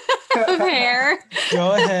of hair.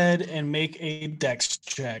 Go ahead and make a dex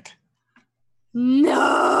check.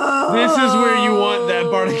 No. This is where you want that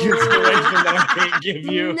bardic inspiration that I can't give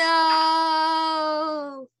you.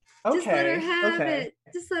 No. Okay. Just let her have okay. it.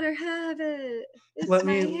 Just let her have it. It's Let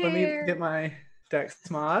my me hair. get my dex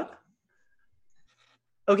mod.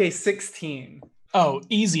 Okay, 16. Oh,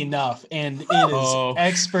 easy enough, and it is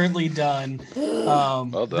expertly done. Well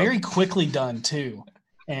done. Very quickly done too.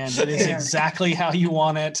 And it is exactly how you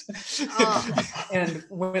want it. And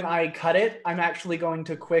when I cut it, I'm actually going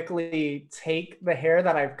to quickly take the hair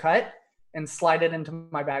that I've cut and slide it into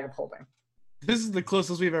my bag of holding. This is the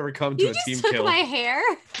closest we've ever come to You a team just took kill. my hair?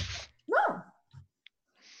 No.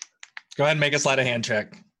 Go ahead and make a sleight of hand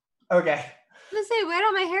check. Okay. I'm gonna say, where'd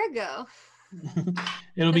all my hair go?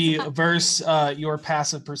 It'll be versus your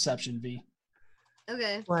passive perception, V.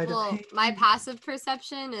 Okay. Why do Well, my passive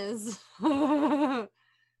perception is.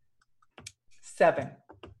 7.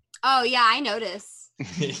 Oh yeah, I notice.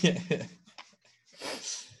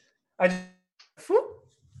 I just,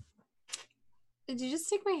 Did you just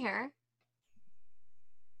take my hair?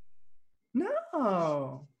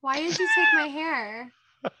 No. Why did you take my hair?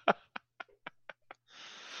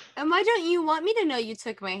 And why don't you want me to know you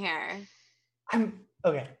took my hair?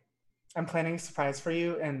 Okay. I'm planning a surprise for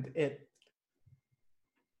you, and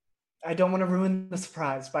I don't want to ruin the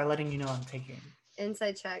surprise by letting you know I'm taking it.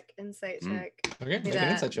 Insight check. Insight check. Okay, Do make an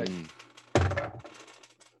that. insight check.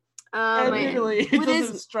 Admittedly, it what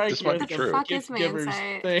doesn't is- strike This you might as be a true. Fuck gift is my giver's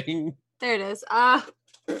insight? thing. There it is.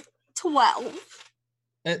 12.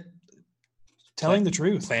 Telling the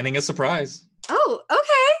truth. Planning a surprise. Oh,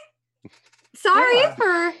 okay. Sorry Yeah.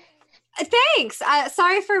 for. Thanks.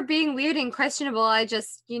 Sorry for being weird and questionable. I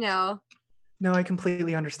just, No, I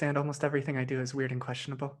completely understand. Almost everything I do is weird and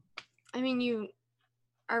questionable. I mean,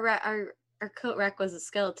 our coat rack was a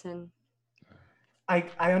skeleton. I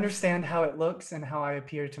understand how it looks and how I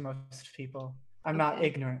appear to most people. I'm not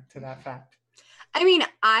ignorant to that fact. I mean,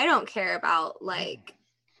 I don't care about like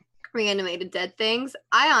reanimated dead things.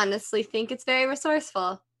 I honestly think it's very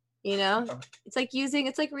resourceful. It's like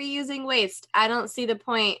reusing waste. I don't see the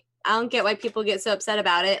point. I don't get why people get so upset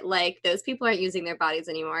about it. Like those people aren't using their bodies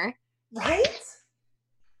anymore. Right?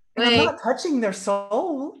 And I'm not touching their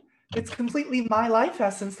soul. It's completely my life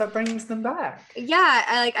essence that brings them back.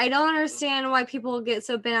 Yeah, I don't understand why people get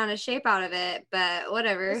so bent out of shape out of it, but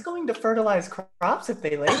whatever. It's going to fertilize crops if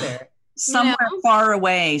they lay there. Somewhere far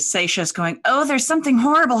away, Seisha's going, oh, there's something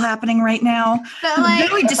horrible happening right now. But I'm like,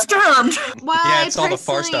 very disturbed. Well, Yeah, it's I all the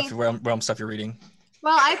far personally- stuff, realm stuff you're reading.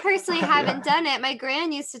 Well, I personally haven't done it. My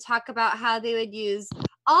gran used to talk about how they would use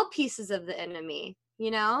all pieces of the enemy,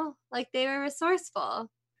 like they were resourceful.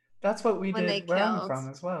 That's what we When did they where I'm killed. from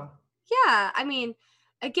as well. Yeah, I mean,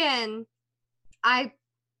 again, I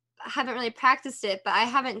haven't really practiced it, but I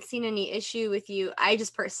haven't seen any issue with you. I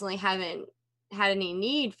just personally haven't had any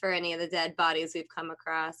need for any of the dead bodies we've come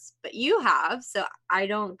across, but you have, so I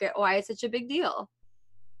don't get why it's such a big deal.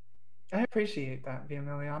 I appreciate that, Via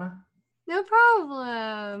Miliana. No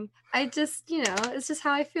problem. I just, it's just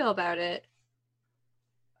how I feel about it.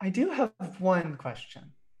 I do have one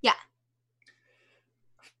question. Yeah.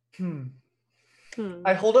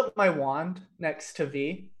 I hold up my wand next to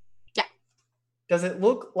V. Yeah. Does it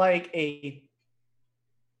look like a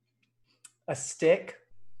stick?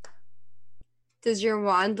 Does your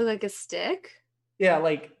wand look like a stick? Yeah,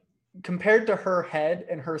 like compared to her head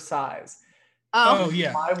and her size. Oh,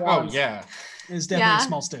 yeah. My wand's- It's definitely a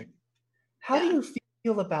small stick. How do you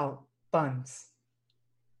feel about buns?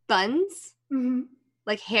 Buns? Mm-hmm.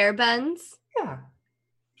 Like hair buns? Yeah.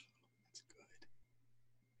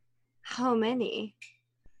 How many?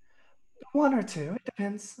 1 or 2. It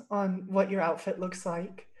depends on what your outfit looks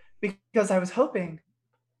like. Because I was hoping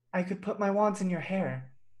I could put my wands in your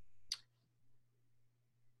hair.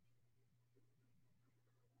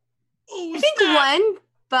 I think one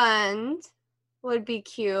bun would be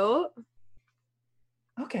cute.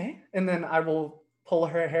 Okay. And then I will pull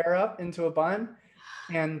her hair up into a bun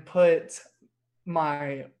and put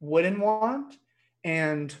my wooden wand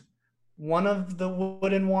and one of the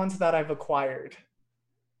wooden wands that I've acquired.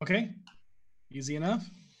 Okay. Easy enough.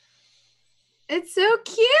 It's so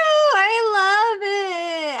cute. I love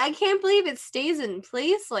it. I can't believe it stays in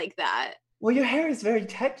place like that. Well, your hair is very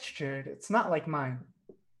textured. It's not like mine.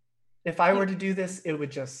 If I were to do this, it would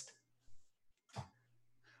just...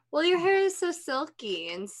 Well, your hair is so silky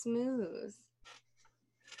and smooth.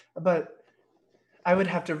 But I would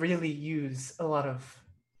have to really use a lot of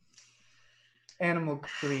animal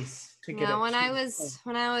grease to get it. When I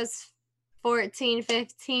was 14,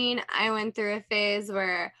 15, I went through a phase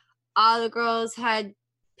where all the girls had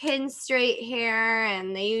pin straight hair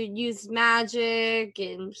and they used magic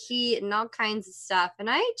and heat and all kinds of stuff. And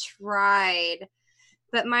I tried,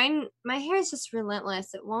 but my hair is just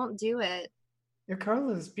relentless. It won't do it. Your curl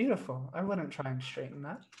is beautiful. I wouldn't try and straighten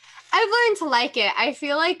that. I've learned to like it. I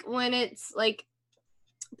feel like when it's like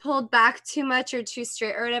pulled back too much or too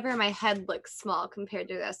straight or whatever, my head looks small compared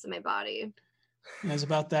to the rest of my body. And it was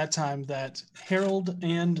about that time that Harold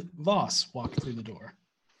and Voss walked through the door.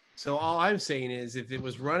 So all I'm saying is, if it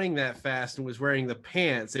was running that fast and was wearing the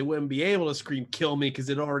pants, it wouldn't be able to scream "kill me" because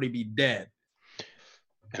it'd already be dead.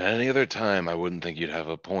 At any other time, I wouldn't think you'd have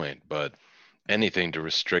a point, but anything to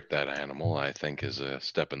restrict that animal, I think, is a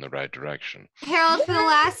step in the right direction. Harold, for the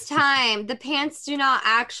last time, the pants do not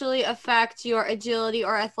actually affect your agility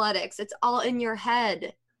or athletics. It's all in your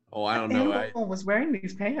head. Oh, I don't know. Animal was wearing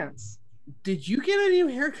these pants. Did you get a new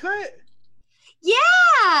haircut?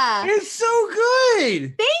 Yeah! It's so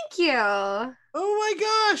good! Thank you! Oh my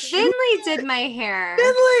gosh! Finley did my hair.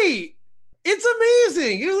 Finley! It's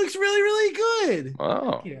amazing! It looks really, really good!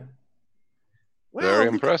 Wow. Yeah. Very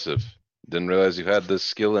impressive. Didn't realize you had this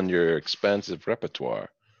skill in your expansive repertoire.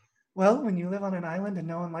 Well, when you live on an island and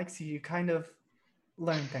no one likes you, you kind of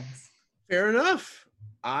learn things. Fair enough.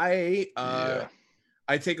 I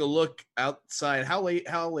take a look outside. How late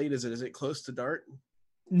is it? Is it close to dark?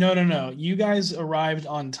 No. You guys arrived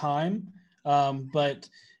on time, but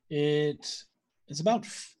it's about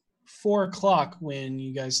 4 o'clock when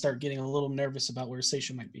you guys start getting a little nervous about where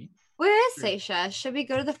Seisha might be. Where is Seisha? Should we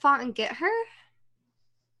go to the font and get her?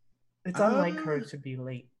 It's unlike her to be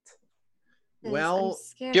late. Well,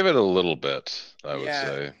 give it a little bit, I would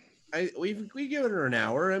say. We given her an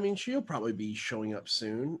hour. I mean, she'll probably be showing up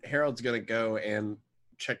soon. Harold's gonna go and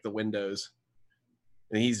check the windows,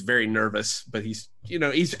 and he's very nervous. But his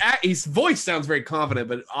voice sounds very confident,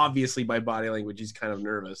 but obviously by body language, he's kind of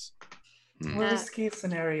nervous. Worst case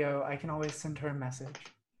scenario, I can always send her a message.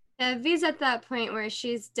 Yeah, V's at that point where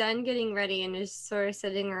she's done getting ready and is sort of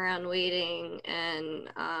sitting around waiting and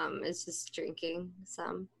is just drinking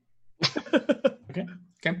some. Okay.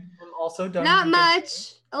 I'm also done. Not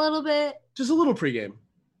much. A little bit. Just a little pregame.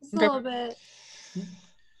 Just a little bit.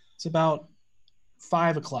 It's about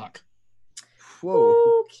 5 o'clock.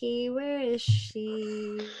 Whoa. Okay, where is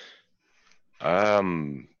she? I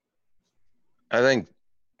think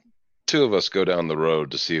 2 of us go down the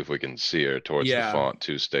road to see if we can see her towards the font.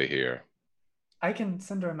 2 stay here. I can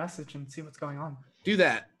send her a message and see what's going on. Do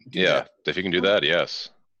that. If you can do that, yes.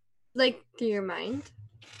 Like through your mind?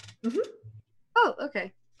 Mm-hmm. Oh,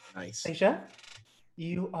 okay. Nice. Seisha,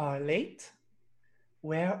 you are late.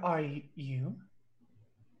 Where are you?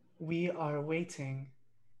 We are waiting.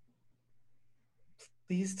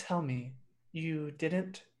 Please tell me you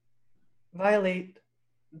didn't violate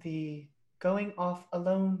the going off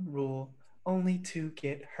alone rule only to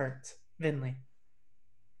get hurt. Vinley.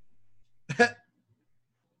 That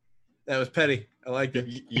was petty. I liked it.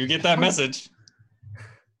 You get that message.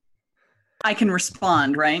 I can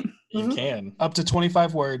respond, right? You can. Up to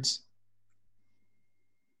 25 words.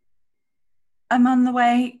 I'm on the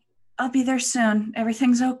way. I'll be there soon.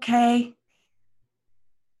 Everything's okay.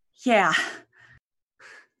 Yeah.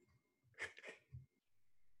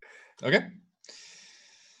 Okay.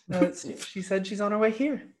 She said she's on her way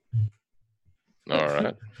here. All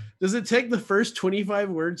right. Does it take the first 25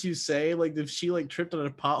 words you say? Like if she tripped on a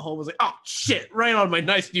pothole, was like, oh shit, right on my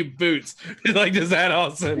nice new boots. Does that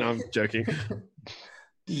all sound? No, I'm joking.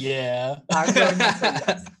 Yeah.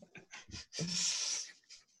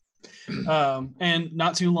 And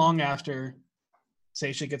not too long after,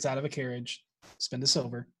 Seisha gets out of a carriage, spend a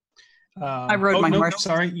silver. I rode my horse.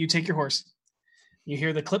 Sorry, you take your horse. You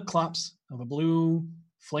hear the clip-clops of a blue,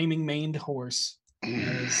 flaming-maned horse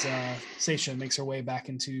as Seisha makes her way back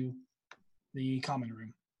into the common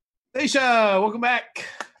room. Seisha, welcome back.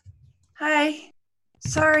 Hi.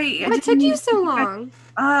 Sorry. What took you so long?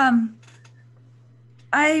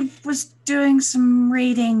 I was doing some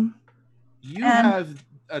reading. You have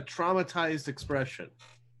a traumatized expression.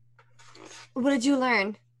 What did you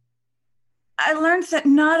learn? I learned that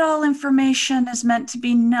not all information is meant to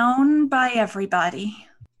be known by everybody.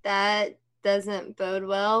 That doesn't bode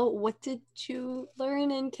well. What did you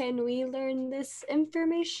learn, and can we learn this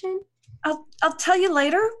information? I'll tell you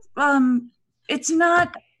later. It's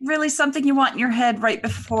not really something you want in your head right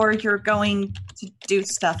before you're going to do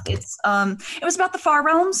stuff. It was about the Far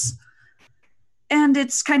Realms, and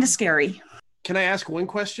it's kind of scary. Can I ask one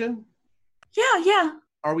question? Yeah.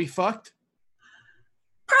 Are we fucked?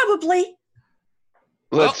 Probably.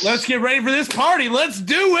 Let's get ready for this party. Let's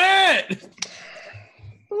do it.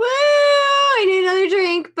 Woo! I need another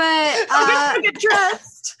drink, but I'm get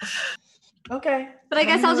dressed. Okay. But I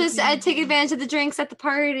guess I'll just take advantage of the drinks at the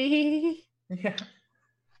party. Yeah.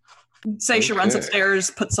 Seisha runs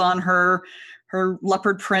upstairs, puts on her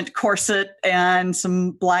leopard print corset and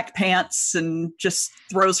some black pants, and just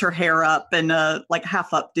throws her hair up in a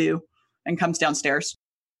half updo, and comes downstairs.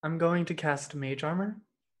 I'm going to cast Mage Armor.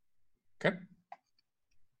 Okay.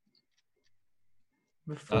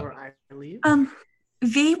 Before I leave.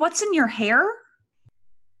 V, what's in your hair?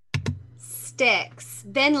 sticks.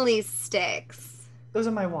 Vinley's sticks. Those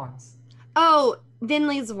are my wands. Oh,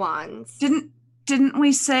 Vinley's wands. Didn't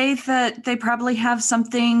we say that they probably have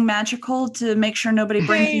something magical to make sure nobody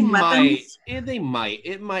brings in weapons? They might.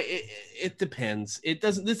 It depends.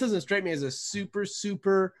 This doesn't strike me as a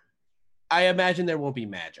super. I imagine there won't be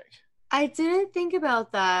magic. I didn't think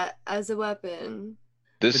about that as a weapon.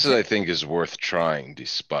 This, I think, is worth trying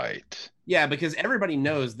despite. Yeah, because everybody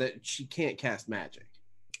knows that she can't cast magic.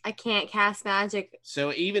 I can't cast magic.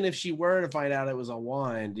 So even if she were to find out it was a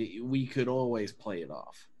wand, we could always play it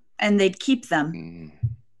off. And they'd keep them.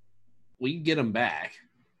 We'd get them back.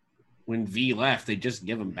 When V left, they just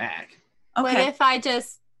give them back. Okay. What if I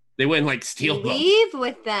just They wouldn't like steal them. leave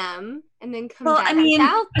with them and then come Well, back I mean,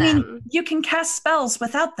 without them? you can cast spells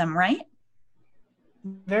without them, right?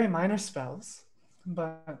 Very minor spells,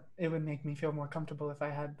 but it would make me feel more comfortable if I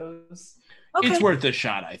had those. Okay. It's worth a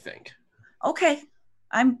shot, I think. Okay.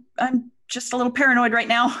 I'm just a little paranoid right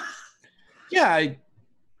now. Yeah, I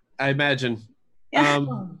imagine. Yeah. If you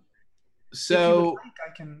would So like,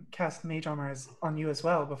 I can cast Mage Armor on you as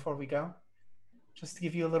well before we go, just to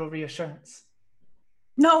give you a little reassurance.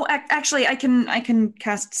 No, actually, I can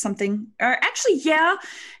cast something. Or actually, yeah,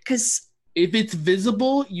 because if it's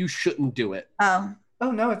visible, you shouldn't do it. Oh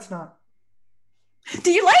no, it's not.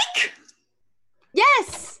 Do you like?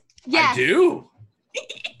 Yes. I do.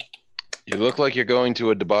 You look like you're going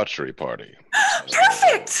to a debauchery party.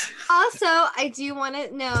 Perfect. Also, I do want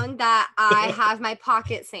it known that I have my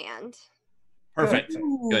pocket sand. Perfect.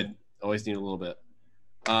 Good. Always need a little bit.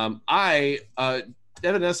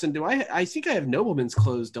 Evanescent, I think I have nobleman's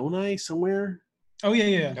clothes, don't I, somewhere? Oh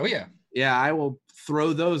yeah. Oh yeah. Yeah, I will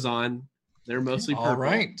throw those on. They're mostly purple. All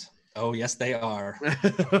right. Oh yes, they are.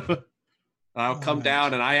 I'll come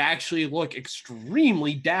down and I actually look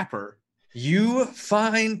extremely dapper. You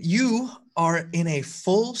are in a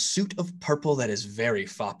full suit of purple that is very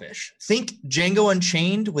foppish. Think Django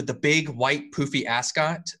Unchained with the big white poofy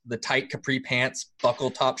ascot, the tight capri pants, buckle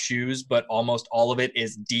top shoes, but almost all of it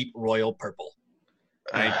is deep royal purple.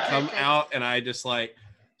 I come out and I just like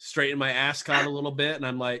straighten my ascot a little bit and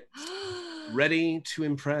I'm like ready to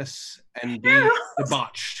impress and be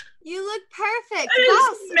debauched. You look perfect.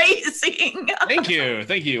 That Boss. is amazing.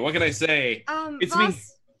 Thank you. What can I say? It's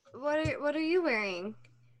Boss, me. what are you wearing?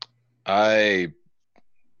 I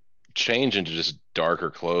change into just darker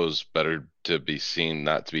clothes, better to be seen,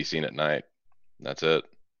 not to be seen at night. That's it.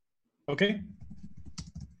 Okay.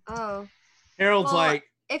 Oh. Harold's Well, like,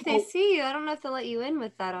 if they see you, I don't know if they'll let you in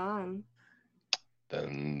with that on.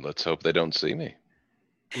 Then let's hope they don't see me.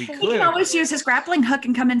 we He can could. always use his grappling hook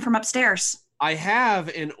and come in from upstairs. I have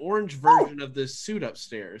an orange version of this suit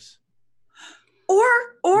upstairs. Or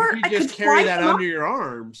You I could could just carry fly that him up under your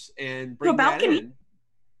arms and to bring a that balcony. in.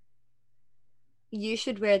 You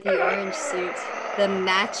should wear the orange suit, the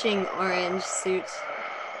matching orange suit.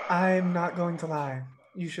 I'm not going to lie.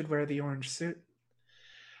 You should wear the orange suit.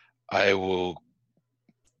 I will,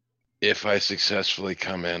 if I successfully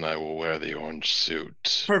come in, I will wear the orange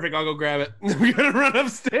suit. Perfect. I'll go grab it. We're gonna run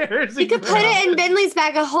upstairs. You could put it in Bentley's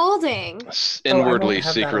bag of holding. Inwardly, have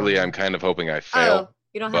that secretly, on. I'm kind of hoping I fail. Oh,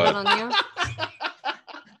 you don't have that on you?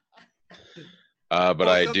 But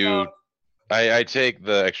I do. I take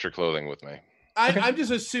the extra clothing with me. I'm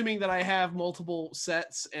just assuming that I have multiple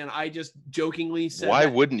sets, and I just jokingly said. Why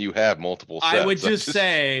that wouldn't you have multiple sets? I would just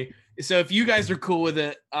say. So if you guys are cool with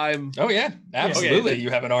it, I'm. Oh yeah, absolutely. Okay. You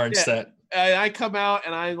have an orange Yeah. set. I come out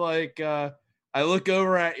and I like. I look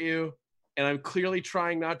over at you, and I'm clearly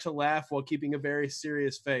trying not to laugh while keeping a very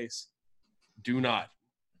serious face. Do not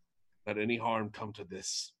let any harm come to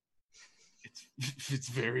this. It's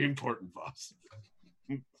very important, boss.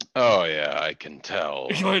 Oh yeah, I can tell.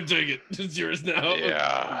 Come on, take it. It's yours now.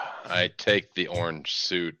 Yeah, I take the orange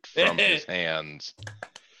suit from his hands.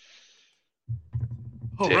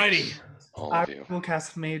 Alrighty. Takes all I of you. will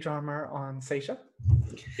cast Mage Armor on Seisha.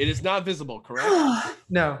 It is not visible, correct?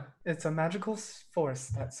 No, it's a magical force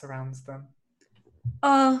that surrounds them.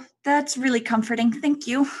 Oh, that's really comforting. Thank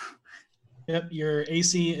you. Yep, your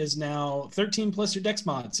AC is now 13 plus your Dex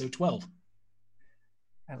mod, so 12.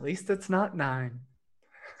 At least it's not 9.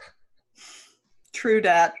 True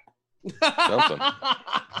dat. Something.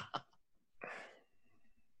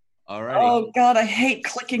 Alrighty. Oh god, I hate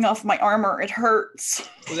clicking off my armor. It hurts.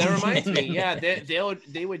 Well, that reminds me. Yeah,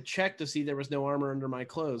 they would check to see there was no armor under my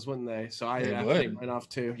clothes, wouldn't they? So I They have to take would. mine off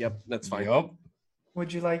too. Yep, that's fine. Yup.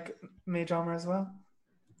 Would you like Mage Armor as well?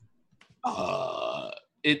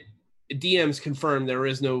 It DMs confirm there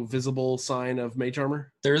is no visible sign of mage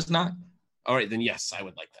armor. There is not. All right, then yes, I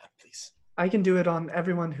would like that, please. I can do it on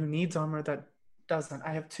everyone who needs armor that doesn't.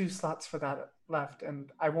 I have 2 slots for that left, and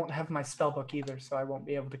I won't have my spell book either, so I won't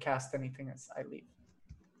be able to cast anything as I leave.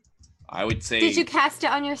 I would say. Did you cast it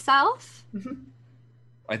on yourself?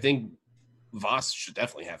 I think Voss should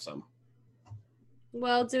definitely have some.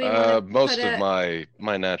 Well, do we want to most of my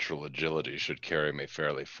natural agility should carry me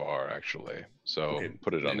fairly far, actually. So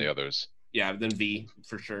put it on the others. Yeah, then V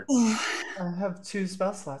for sure. I have 2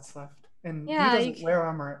 spell slots left, and Yeah, he doesn't wear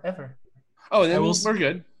armor ever. Oh, then we're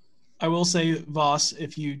good. I will say, Voss,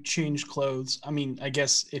 if you change clothes, I mean, I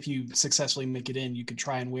guess if you successfully make it in, you could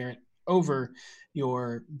try and wear it over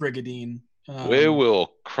your Brigadine. We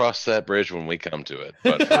will cross that bridge when we come to it.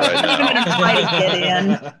 But for right now, Try to get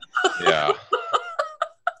in. Yeah.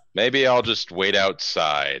 Maybe I'll just wait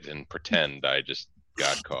outside and pretend I just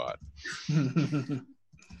got caught.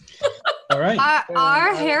 All right.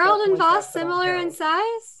 Are Harold and Voss similar in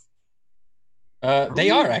size? They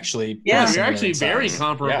are actually. Yeah, pretty you're similar actually in very size.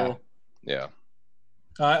 comparable. Yeah.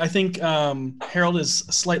 I think Harold is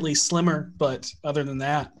slightly slimmer, but other than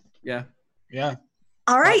that, yeah.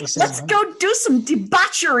 All right, the same let's height. go do some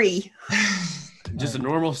debauchery. Just a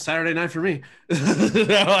normal Saturday night for me.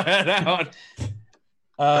 But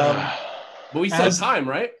we still have time,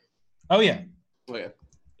 right? Oh yeah. Oh,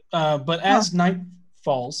 yeah. But as night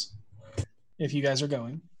falls, if you guys are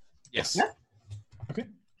going, Yes. okay.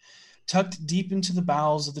 Tucked deep into the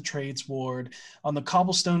bowels of the trades ward, on the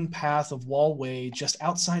cobblestone path of Wall Way, just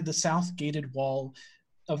outside the south gated wall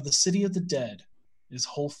of the City of the Dead, is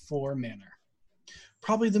Holthor Manor.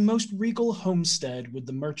 Probably the most regal homestead with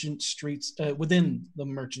the merchant streets within the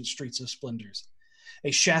merchant streets of splendors. A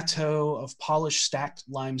chateau of polished stacked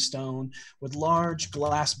limestone with large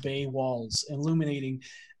glass bay walls illuminating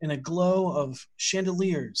in a glow of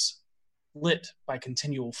chandeliers lit by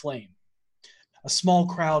continual flame. A small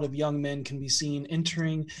crowd of young men can be seen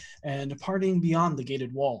entering and departing beyond the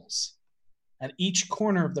gated walls. At each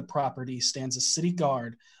corner of the property stands a city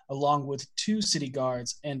guard, along with 2 city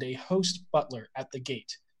guards and a host butler at the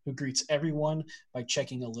gate, who greets everyone by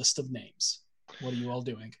checking a list of names. What are you all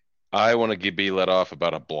doing? I want to be let off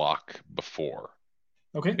about a block before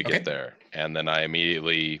Okay. we get there. And then I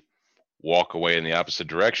immediately walk away in the opposite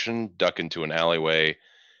direction, duck into an alleyway,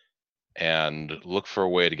 and look for a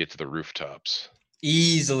way to get to the rooftops.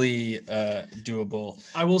 Easily doable.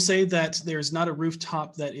 I will say that there's not a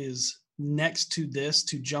rooftop that is next to this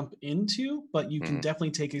to jump into, but you can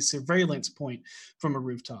definitely take a surveillance point from a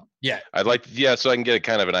rooftop. Yeah. I'd like, so I can get a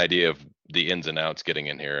kind of an idea of the ins and outs getting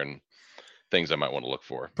in here and things I might want to look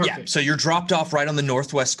for. Yeah, so you're dropped off right on the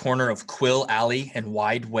northwest corner of Quill Alley and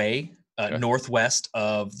Wide Way, northwest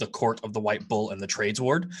of the Court of the White Bull and the Trades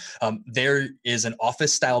Ward. There is an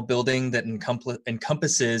office-style building that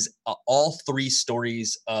encompasses all 3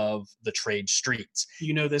 stories of the trade streets.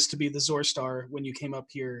 You know this to be the Zorstar when you came up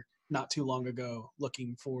here not too long ago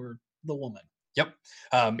looking for the woman. Yep.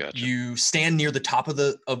 You stand near the top of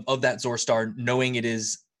that Zorstar, knowing it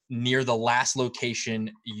is near the last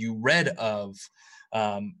location you read of,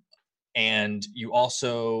 and you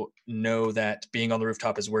also know that being on the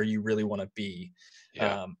rooftop is where you really want to be.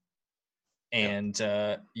 Yeah.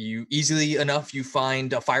 You easily enough you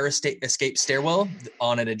find a fire escape stairwell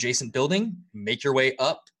on an adjacent building. Make your way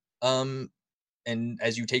up, and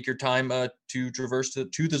as you take your time to traverse to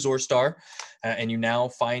the Zorstar, and you now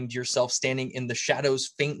find yourself standing in the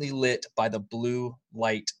shadows faintly lit by the blue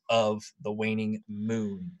light of the waning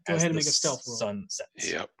moon. Go as ahead and the make a stealth roll. sun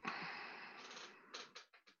sets. Yep.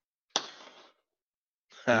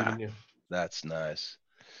 That's nice.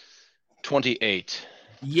 28.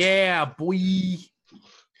 Yeah, boy.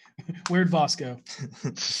 Where'd Voss go?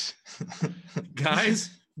 Guys?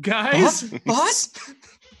 Boss?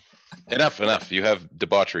 Enough. You have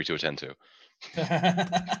debauchery to attend to.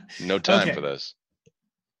 No time Okay. for this.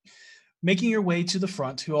 Making your way to the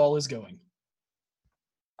front, who all is going?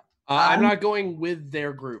 I'm not going with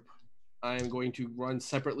their group. I am going to run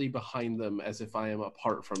separately behind them as if I am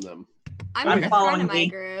apart from them. I'm in the front of my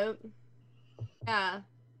group. Yeah.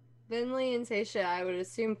 Vinley and Seisha, I would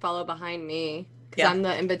assume, follow behind me because I'm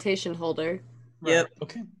the invitation holder. Yep.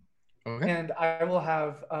 Okay. And I will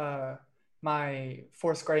have my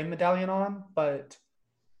Force Grey medallion on, but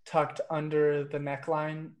tucked under the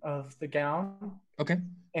neckline of the gown. Okay.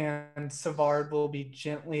 And Savard will be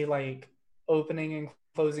gently opening and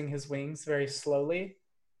closing his wings very slowly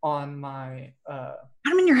on my Put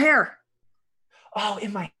them in your hair. Oh,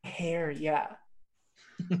 in my hair, yeah.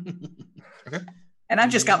 Okay. And I've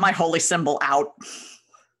just got my holy symbol out.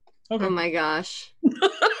 Okay. Oh my gosh.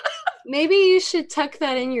 Maybe you should tuck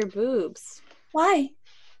that in your boobs. Why?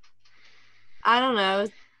 I don't know.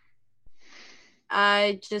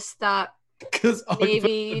 I just thought Because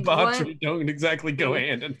maybe debauchery don't exactly go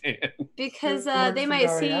hand in hand. Because Your they merchant might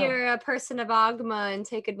already see out. you're a person of Agma and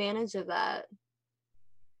take advantage of that.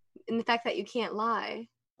 And the fact that you can't lie.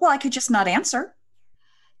 Well, I could just not answer.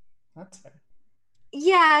 That's fair.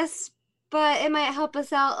 Yes, but it might help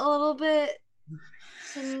us out a little bit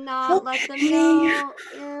to not let them Okay. know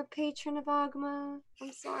you're a patron of Agma.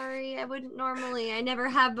 I'm sorry. I wouldn't normally. I never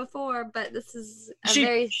have before, but this is a She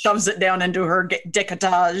very... shoves it down into her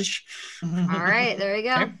decolletage. All right, there we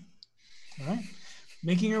go. Okay. All right.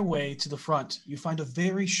 Making your way to the front, you find a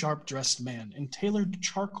very sharp-dressed man in tailored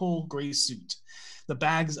charcoal gray suit. The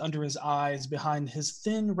bags under his eyes, behind his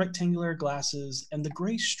thin rectangular glasses, and the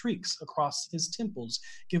gray streaks across his temples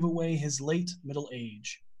give away his late middle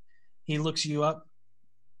age. He looks you up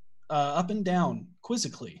and down,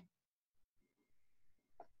 quizzically.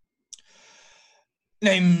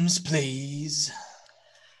 Names, please.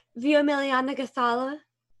 Viomiliana Gathala.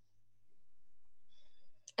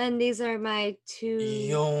 And these are my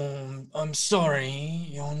two... I'm sorry,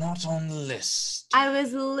 you're not on the list. I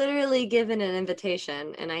was literally given an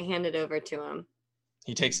invitation, and I handed over to him.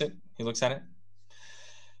 He takes it. He looks at it.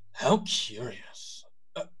 How curious.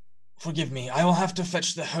 Forgive me, I will have to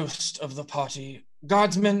fetch the host of the party.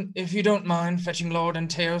 Guardsmen, if you don't mind fetching Lord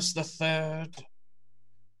Antaeus III.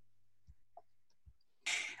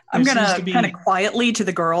 I'm There seems gonna to be- kind of quietly to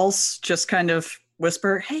the girls, just kind of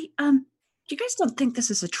whisper, "Hey, you guys don't think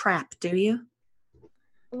this is a trap, do you?"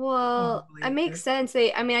 Well, it makes sense.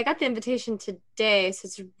 I got the invitation today, so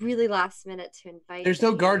it's really last minute to invite There's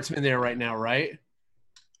no me. guardsmen there right now, right?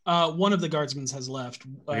 One of the guardsmen has left,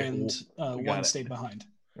 Okay, and we got one it. stayed behind.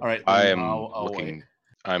 All right. I am I'll looking. wait.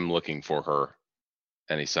 I'm looking for her.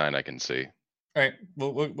 Any sign I can see. All right,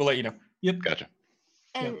 we'll let you know. Yep. Gotcha.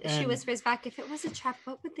 And Yep, she and- whispers back, if it was a trap,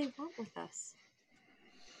 what would they want with us?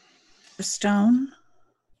 Stone.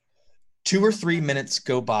 2 or 3 minutes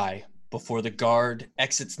go by before the guard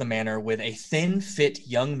exits the manor with a thin, fit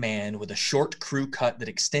young man with a short crew cut that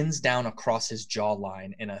extends down across his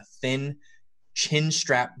jawline and a thin,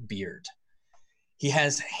 chin-strap beard. He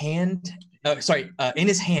has in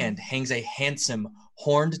his hand hangs a handsome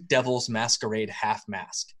horned devil's masquerade half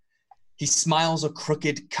mask. He smiles a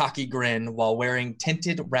crooked, cocky grin while wearing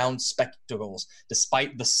tinted, round spectacles,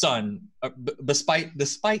 despite the sun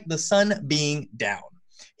being down.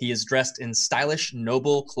 He is dressed in stylish,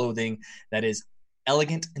 noble clothing that is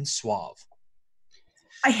elegant and suave.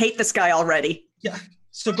 I hate this guy already. Yeah.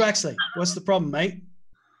 So Braxley, what's the problem, mate?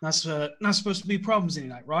 That's not supposed to be problems any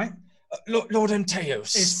night, right? Lord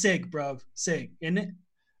Antaeus. It's Sig, bro. Sig, isn't it?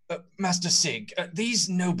 Master Sig, these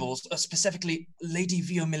nobles, specifically Lady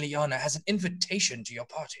Viomiliana, has an invitation to your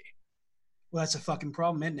party. Well, that's a fucking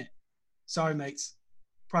problem, isn't it? Sorry, mates.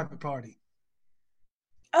 Private party.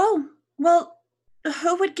 Oh, well,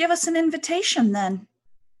 who would give us an invitation then?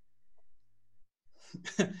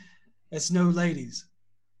 It's no ladies.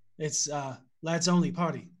 It's lads only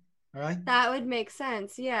party. All right? That would make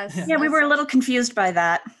sense, yes. Yeah, we were a little confused by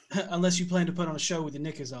that. Unless you plan to put on a show with the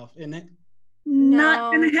knickers off, isn't it?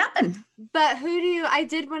 Not gonna happen. But I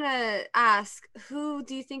did want to ask, who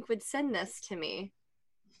do you think would send this to me?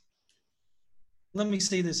 Let me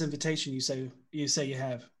see this invitation you say you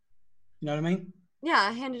have. You know what I mean?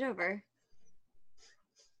 Yeah, hand it over.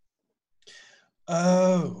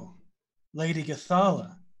 Oh, Lady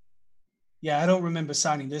Gathala. Yeah, I don't remember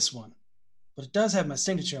signing this one, but it does have my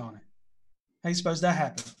signature on it. How do you suppose that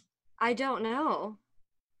happened? I don't know.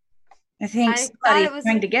 I think I thought somebody's it was-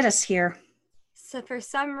 trying to get us here. So for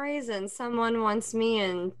some reason, someone wants me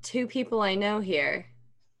and 2 people I know here.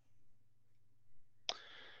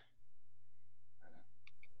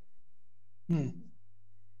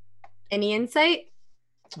 Any insight?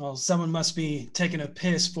 Well, someone must be taking a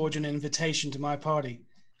piss forging an invitation to my party.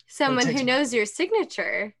 Someone takes- who knows your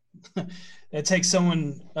signature. It takes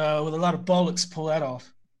someone with a lot of bollocks to pull that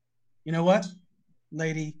off. You know what,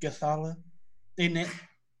 Lady Gathala? Isn't it?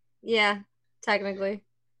 Yeah, technically.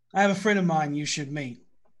 I have a friend of mine you should meet.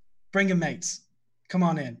 Bring your mates. Come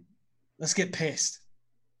on in. Let's get pissed.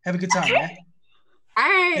 Have a good time, man. All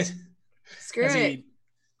right. Screw as it.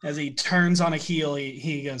 As he turns on a heel,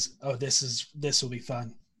 he goes, "Oh, this will be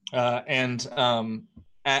fun." As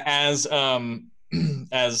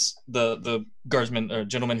the guardsman or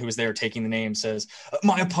gentleman who was there taking the name says,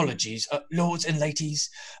 "My apologies, lords and ladies,"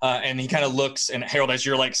 and he kind of looks, and Harold, as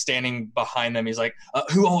you're like standing behind them, he's like,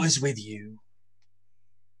 "Who all is with you?"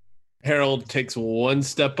 Harold takes one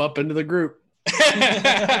step up into the group.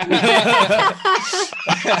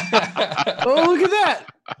 Oh, look at that!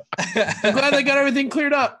 I'm glad they got everything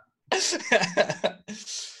cleared up.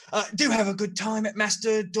 Do have a good time at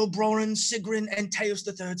Master Dobroran Sigrin and Taos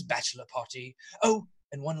III's bachelor party. Oh,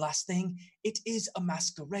 And one last thing, it is a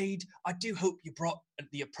masquerade. I do hope you brought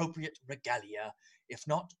the appropriate regalia. If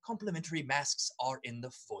not, complimentary masks are in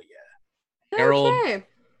the foyer. Harold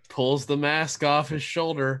pulls the mask off his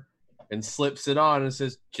shoulder and slips it on and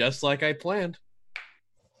says, just like I planned.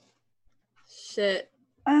 Shit.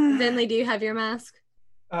 Vinley, do you have your mask?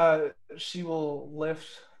 She will lift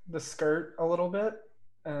the skirt a little bit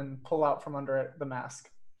and pull out from under it the mask.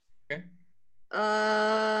 Okay.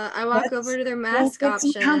 I walk over to their mask Let's get some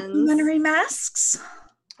options. complimentary masks.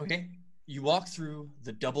 Okay. You walk through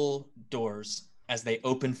the double doors as they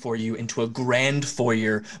open for you into a grand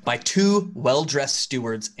foyer by two well-dressed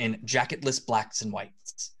stewards in jacketless blacks and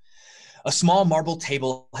whites. A small marble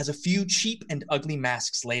table has a few cheap and ugly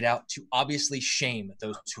masks laid out to obviously shame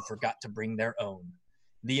those who forgot to bring their own.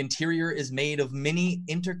 The interior is made of many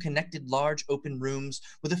interconnected large open rooms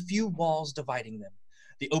with a few walls dividing them.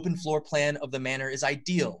 The open floor plan of the manor is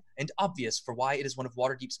ideal and obvious for why it is one of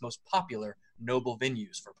Waterdeep's most popular noble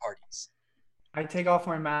venues for parties. I take off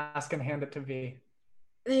my mask and hand it to V.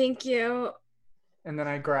 Thank you. And then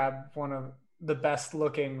I grab one of the best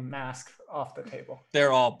looking masks off the table.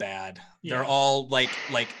 They're all bad. Yeah. They're all like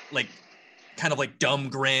kind of like dumb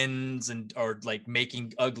grins or like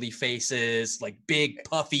making ugly faces, like big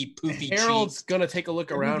puffy poofy Harold's cheeks. gonna take a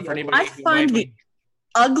look around for anybody. I find the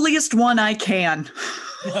ugliest one I can.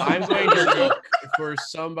 I'm going to look for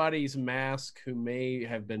somebody's mask who may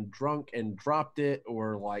have been drunk and dropped it,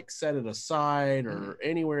 or like set it aside, or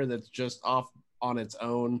anywhere that's just off on its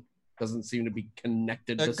own. Doesn't seem to be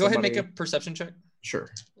connected to Go ahead and somebody. make a perception check.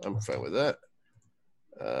 Sure, I'm fine with that.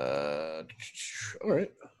 All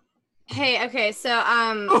right. Hey, okay, so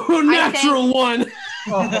Oh, natural one.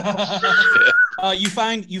 You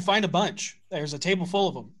find a bunch. There's a table full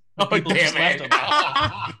of them. Oh, People just damn left it.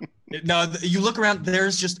 them. No, you look around.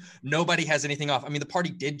 There's just nobody has anything off. I mean, the party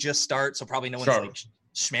did just start, so probably no one's Sure. like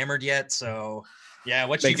schmammered yet. So, yeah,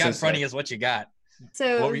 what Makes you got in sense, front of yeah. you is what you got.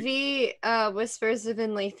 So What were you- V whispers to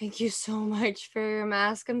Vinley, thank you so much for your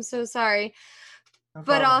mask. I'm so sorry. No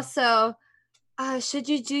But problem. also, should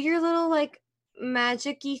you do your little like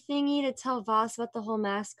magic-y thingy to tell Voss about the whole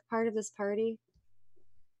mask part of this party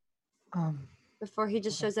before he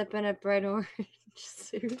just shows up in a bright orange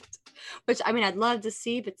suit? Which, I mean, I'd love to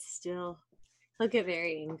see, but still, he'll get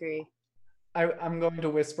very angry. I'm going to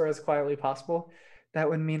whisper as quietly possible. That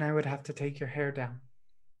would mean I would have to take your hair down.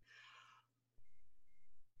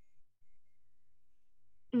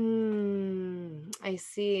 I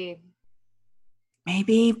see.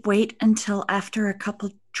 Maybe wait until after a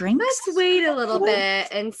couple drinks. Let's wait a little bit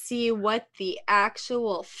and see what the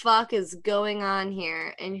actual fuck is going on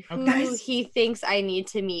here and who Guys. he thinks I need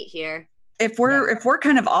to meet here. If we're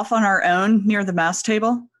kind of off on our own near the mask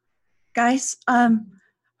table, guys,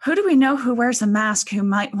 who do we know who wears a mask who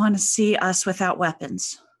might want to see us without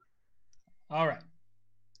weapons? All right.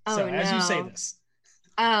 Oh, So as you say no. this,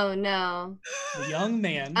 Oh no. the young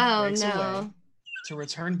man Oh breaks away no. to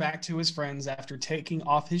return back to his friends after taking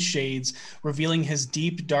off his shades, revealing his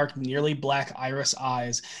deep, dark, nearly black iris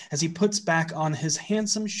eyes as he puts back on his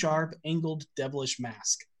handsome, sharp, angled, devilish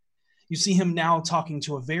mask. You see him now talking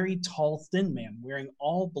to a very tall, thin man wearing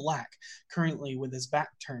all black, currently with his back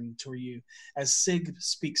turned toward you as Sig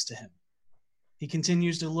speaks to him. He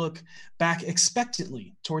continues to look back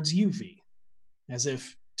expectantly towards you, V, as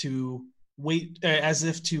if to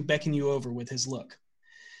beckon you over with his look.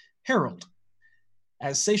 Harold,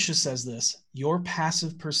 as Seisha says this, your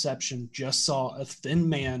passive perception just saw a thin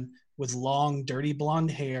man with long, dirty blonde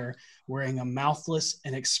hair wearing a mouthless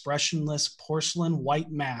and expressionless porcelain white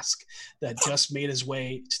mask that just made his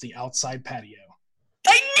way to the outside patio.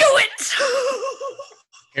 I knew it!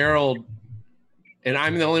 Harold, and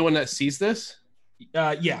I'm the only one that sees this?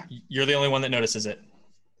 Yeah. You're the only one that notices it.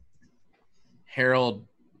 Harold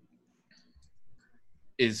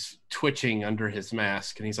is twitching under his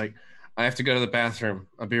mask, and he's like, I have to go to the bathroom.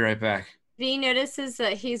 I'll be right back. V notices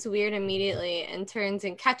that he's weird immediately and turns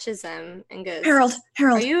and catches him and goes, Harold,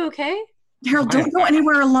 are you okay? Harold, don't go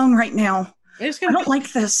anywhere alone right now. I don't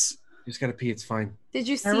like this. You just gotta pee, it's fine. Did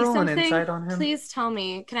you see Can I roll an something? insight on him? Please tell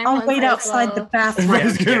me. Can I I'll roll wait insight as outside the well? bathroom. I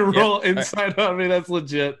was gonna Yeah. roll inside on me, that's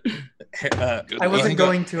legit. I wasn't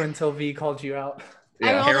going to until V called you out.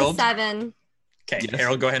 I rolled Harold? a 7. Okay, Yes.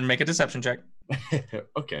 Harold, go ahead and make a deception check.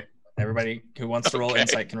 Okay. Everybody who wants to roll Okay.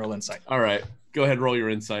 insight can roll insight. All right. Go ahead, roll your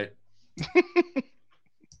insight.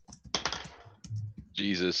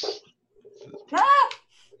 Jesus.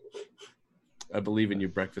 I believe in you,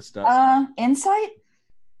 breakfast stuff. Insight?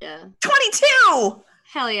 Yeah. 22!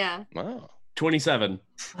 Hell yeah. Wow. 27.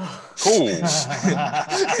 Cool.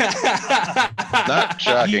 Not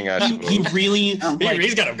shocking, I He suppose. really,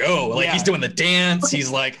 He's got to go. Like Yeah. he's doing the dance. He's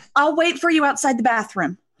like, I'll wait for you outside the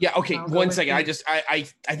bathroom. Yeah, okay, I'll go one with second. you. I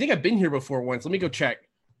think I've been here before once. Let me go check.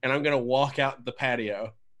 And I'm gonna walk out the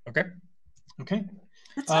patio. okay. Okay.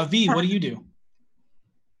 V, what do you do?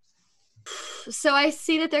 So I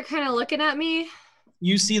see that they're kind of looking at me.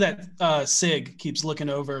 You see that Sig keeps looking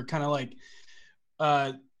over, kind of like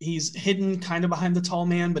he's hidden kind of behind the tall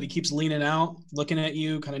man, but he keeps leaning out, looking at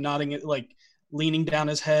you, kind of nodding it, like leaning down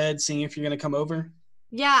his head, seeing if you're gonna come over.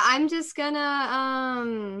 Yeah, I'm just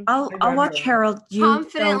gonna I'll watch Harold. You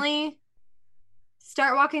confidently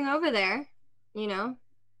start walking over there, you know.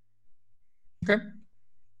 Okay.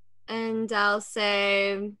 And I'll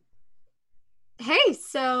say, "Hey,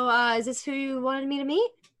 so is this who you wanted me to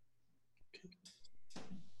meet?"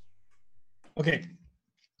 Okay.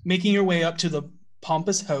 Making your way up to the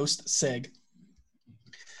pompous host, Sig,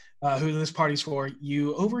 who this party's for,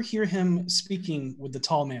 you overhear him speaking with the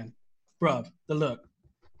tall man. Bruv, the look.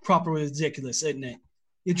 Proper ridiculous, isn't it?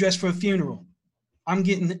 You're dressed for a funeral. I'm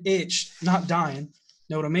getting itched, not dying.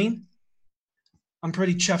 Know what I mean? I'm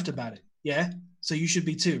pretty chuffed about it, yeah? So you should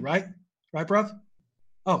be too, right? Right, bruv?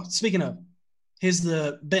 Oh, speaking of, here's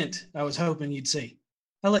the bent I was hoping you'd see.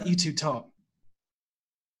 I'll let you two talk.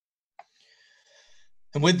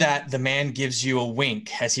 And with that, the man gives you a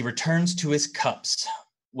wink as he returns to his cups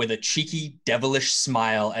with a cheeky, devilish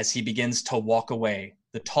smile as he begins to walk away.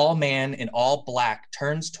 The tall man in all black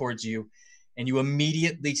turns towards you, and you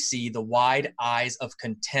immediately see the wide eyes of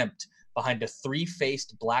contempt behind a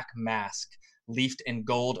three-faced black mask leafed in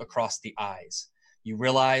gold across the eyes. You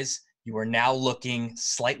realize you are now looking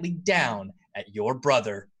slightly down at your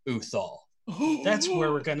brother, Uthal. That's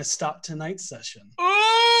where we're going to stop tonight's session.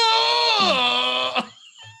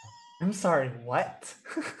 I'm sorry, what?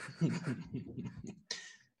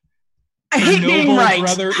 I hate being Noble right.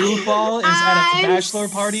 brother Uthal is at a bachelor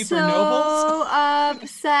party for nobles. So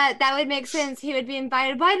upset. That would make sense. He would be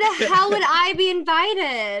invited. Why the hell would I be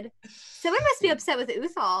invited? Someone must be upset with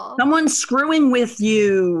Uthal. Someone's screwing with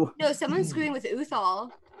you. No, someone's screwing with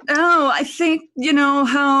Uthal. Oh, I think, you know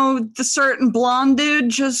how the certain blonde dude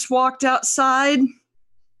just walked outside?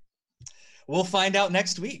 We'll find out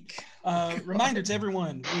next week. Reminder to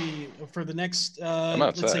everyone, for the next,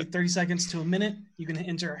 let's say 30 seconds to a minute, you can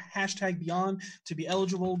enter #Beyond to be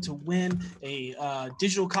eligible to win a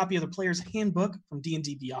digital copy of the Player's Handbook from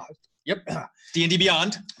D&D Beyond. Yep, D&D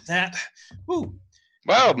Beyond. That, woo.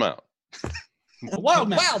 Wildmount.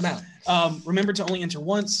 Wildmount. Remember to only enter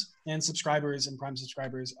once, and subscribers and Prime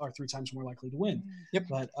subscribers are 3 times more likely to win. Yep.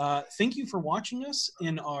 But thank you for watching us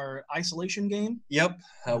in our isolation game. Yep,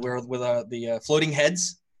 we're with the floating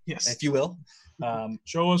heads. Yes, if you will.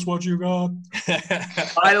 Show us what you got.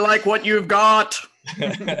 I like what you've got.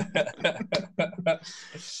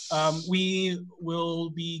 We will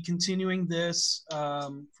be continuing this for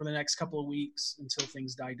the next couple of weeks until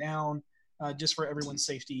things die down, just for everyone's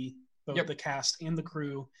safety, both the cast and the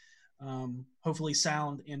crew. Hopefully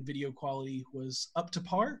sound and video quality was up to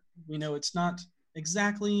par. We know it's not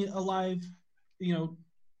exactly a live,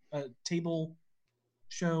 table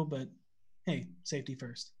show, but hey, safety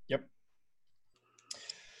first. Yep.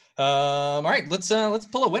 All right, let's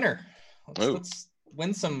pull a winner. Let's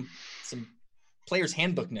win some Player's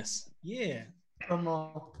Handbookness. Yeah.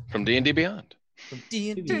 From D&D Beyond. From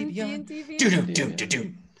D&D Beyond.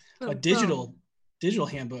 Do. A digital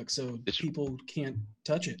handbook, so people can't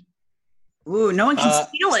touch it. Ooh, no one can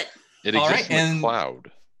steal it. It exists in the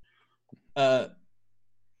cloud.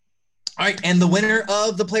 All right, and the winner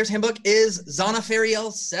of the Player's Handbook is Zana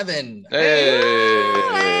Fariel 7. Hey,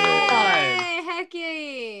 heck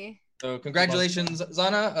yeah. So congratulations,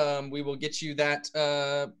 Zana. We will get you that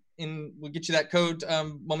we'll get you that code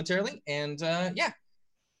momentarily, and yeah.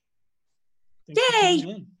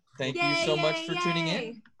 Yay! Thank you so much for tuning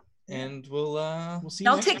in, and we'll see you.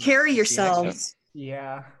 Y'all next take time. care of See you next time. yourselves.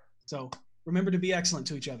 Yeah. So remember to be excellent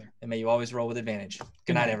to each other. And may you always roll with advantage.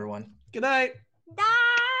 Good night, everyone. Good night.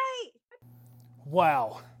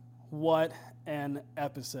 Wow, what an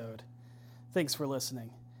episode. Thanks for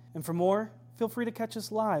listening. And for more, feel free to catch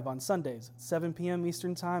us live on Sundays at 7 p.m.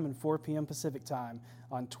 Eastern Time and 4 p.m. Pacific Time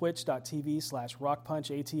on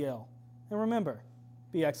twitch.tv/rockpunchatl. And remember,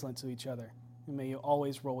 be excellent to each other, and may you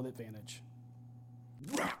always roll with advantage.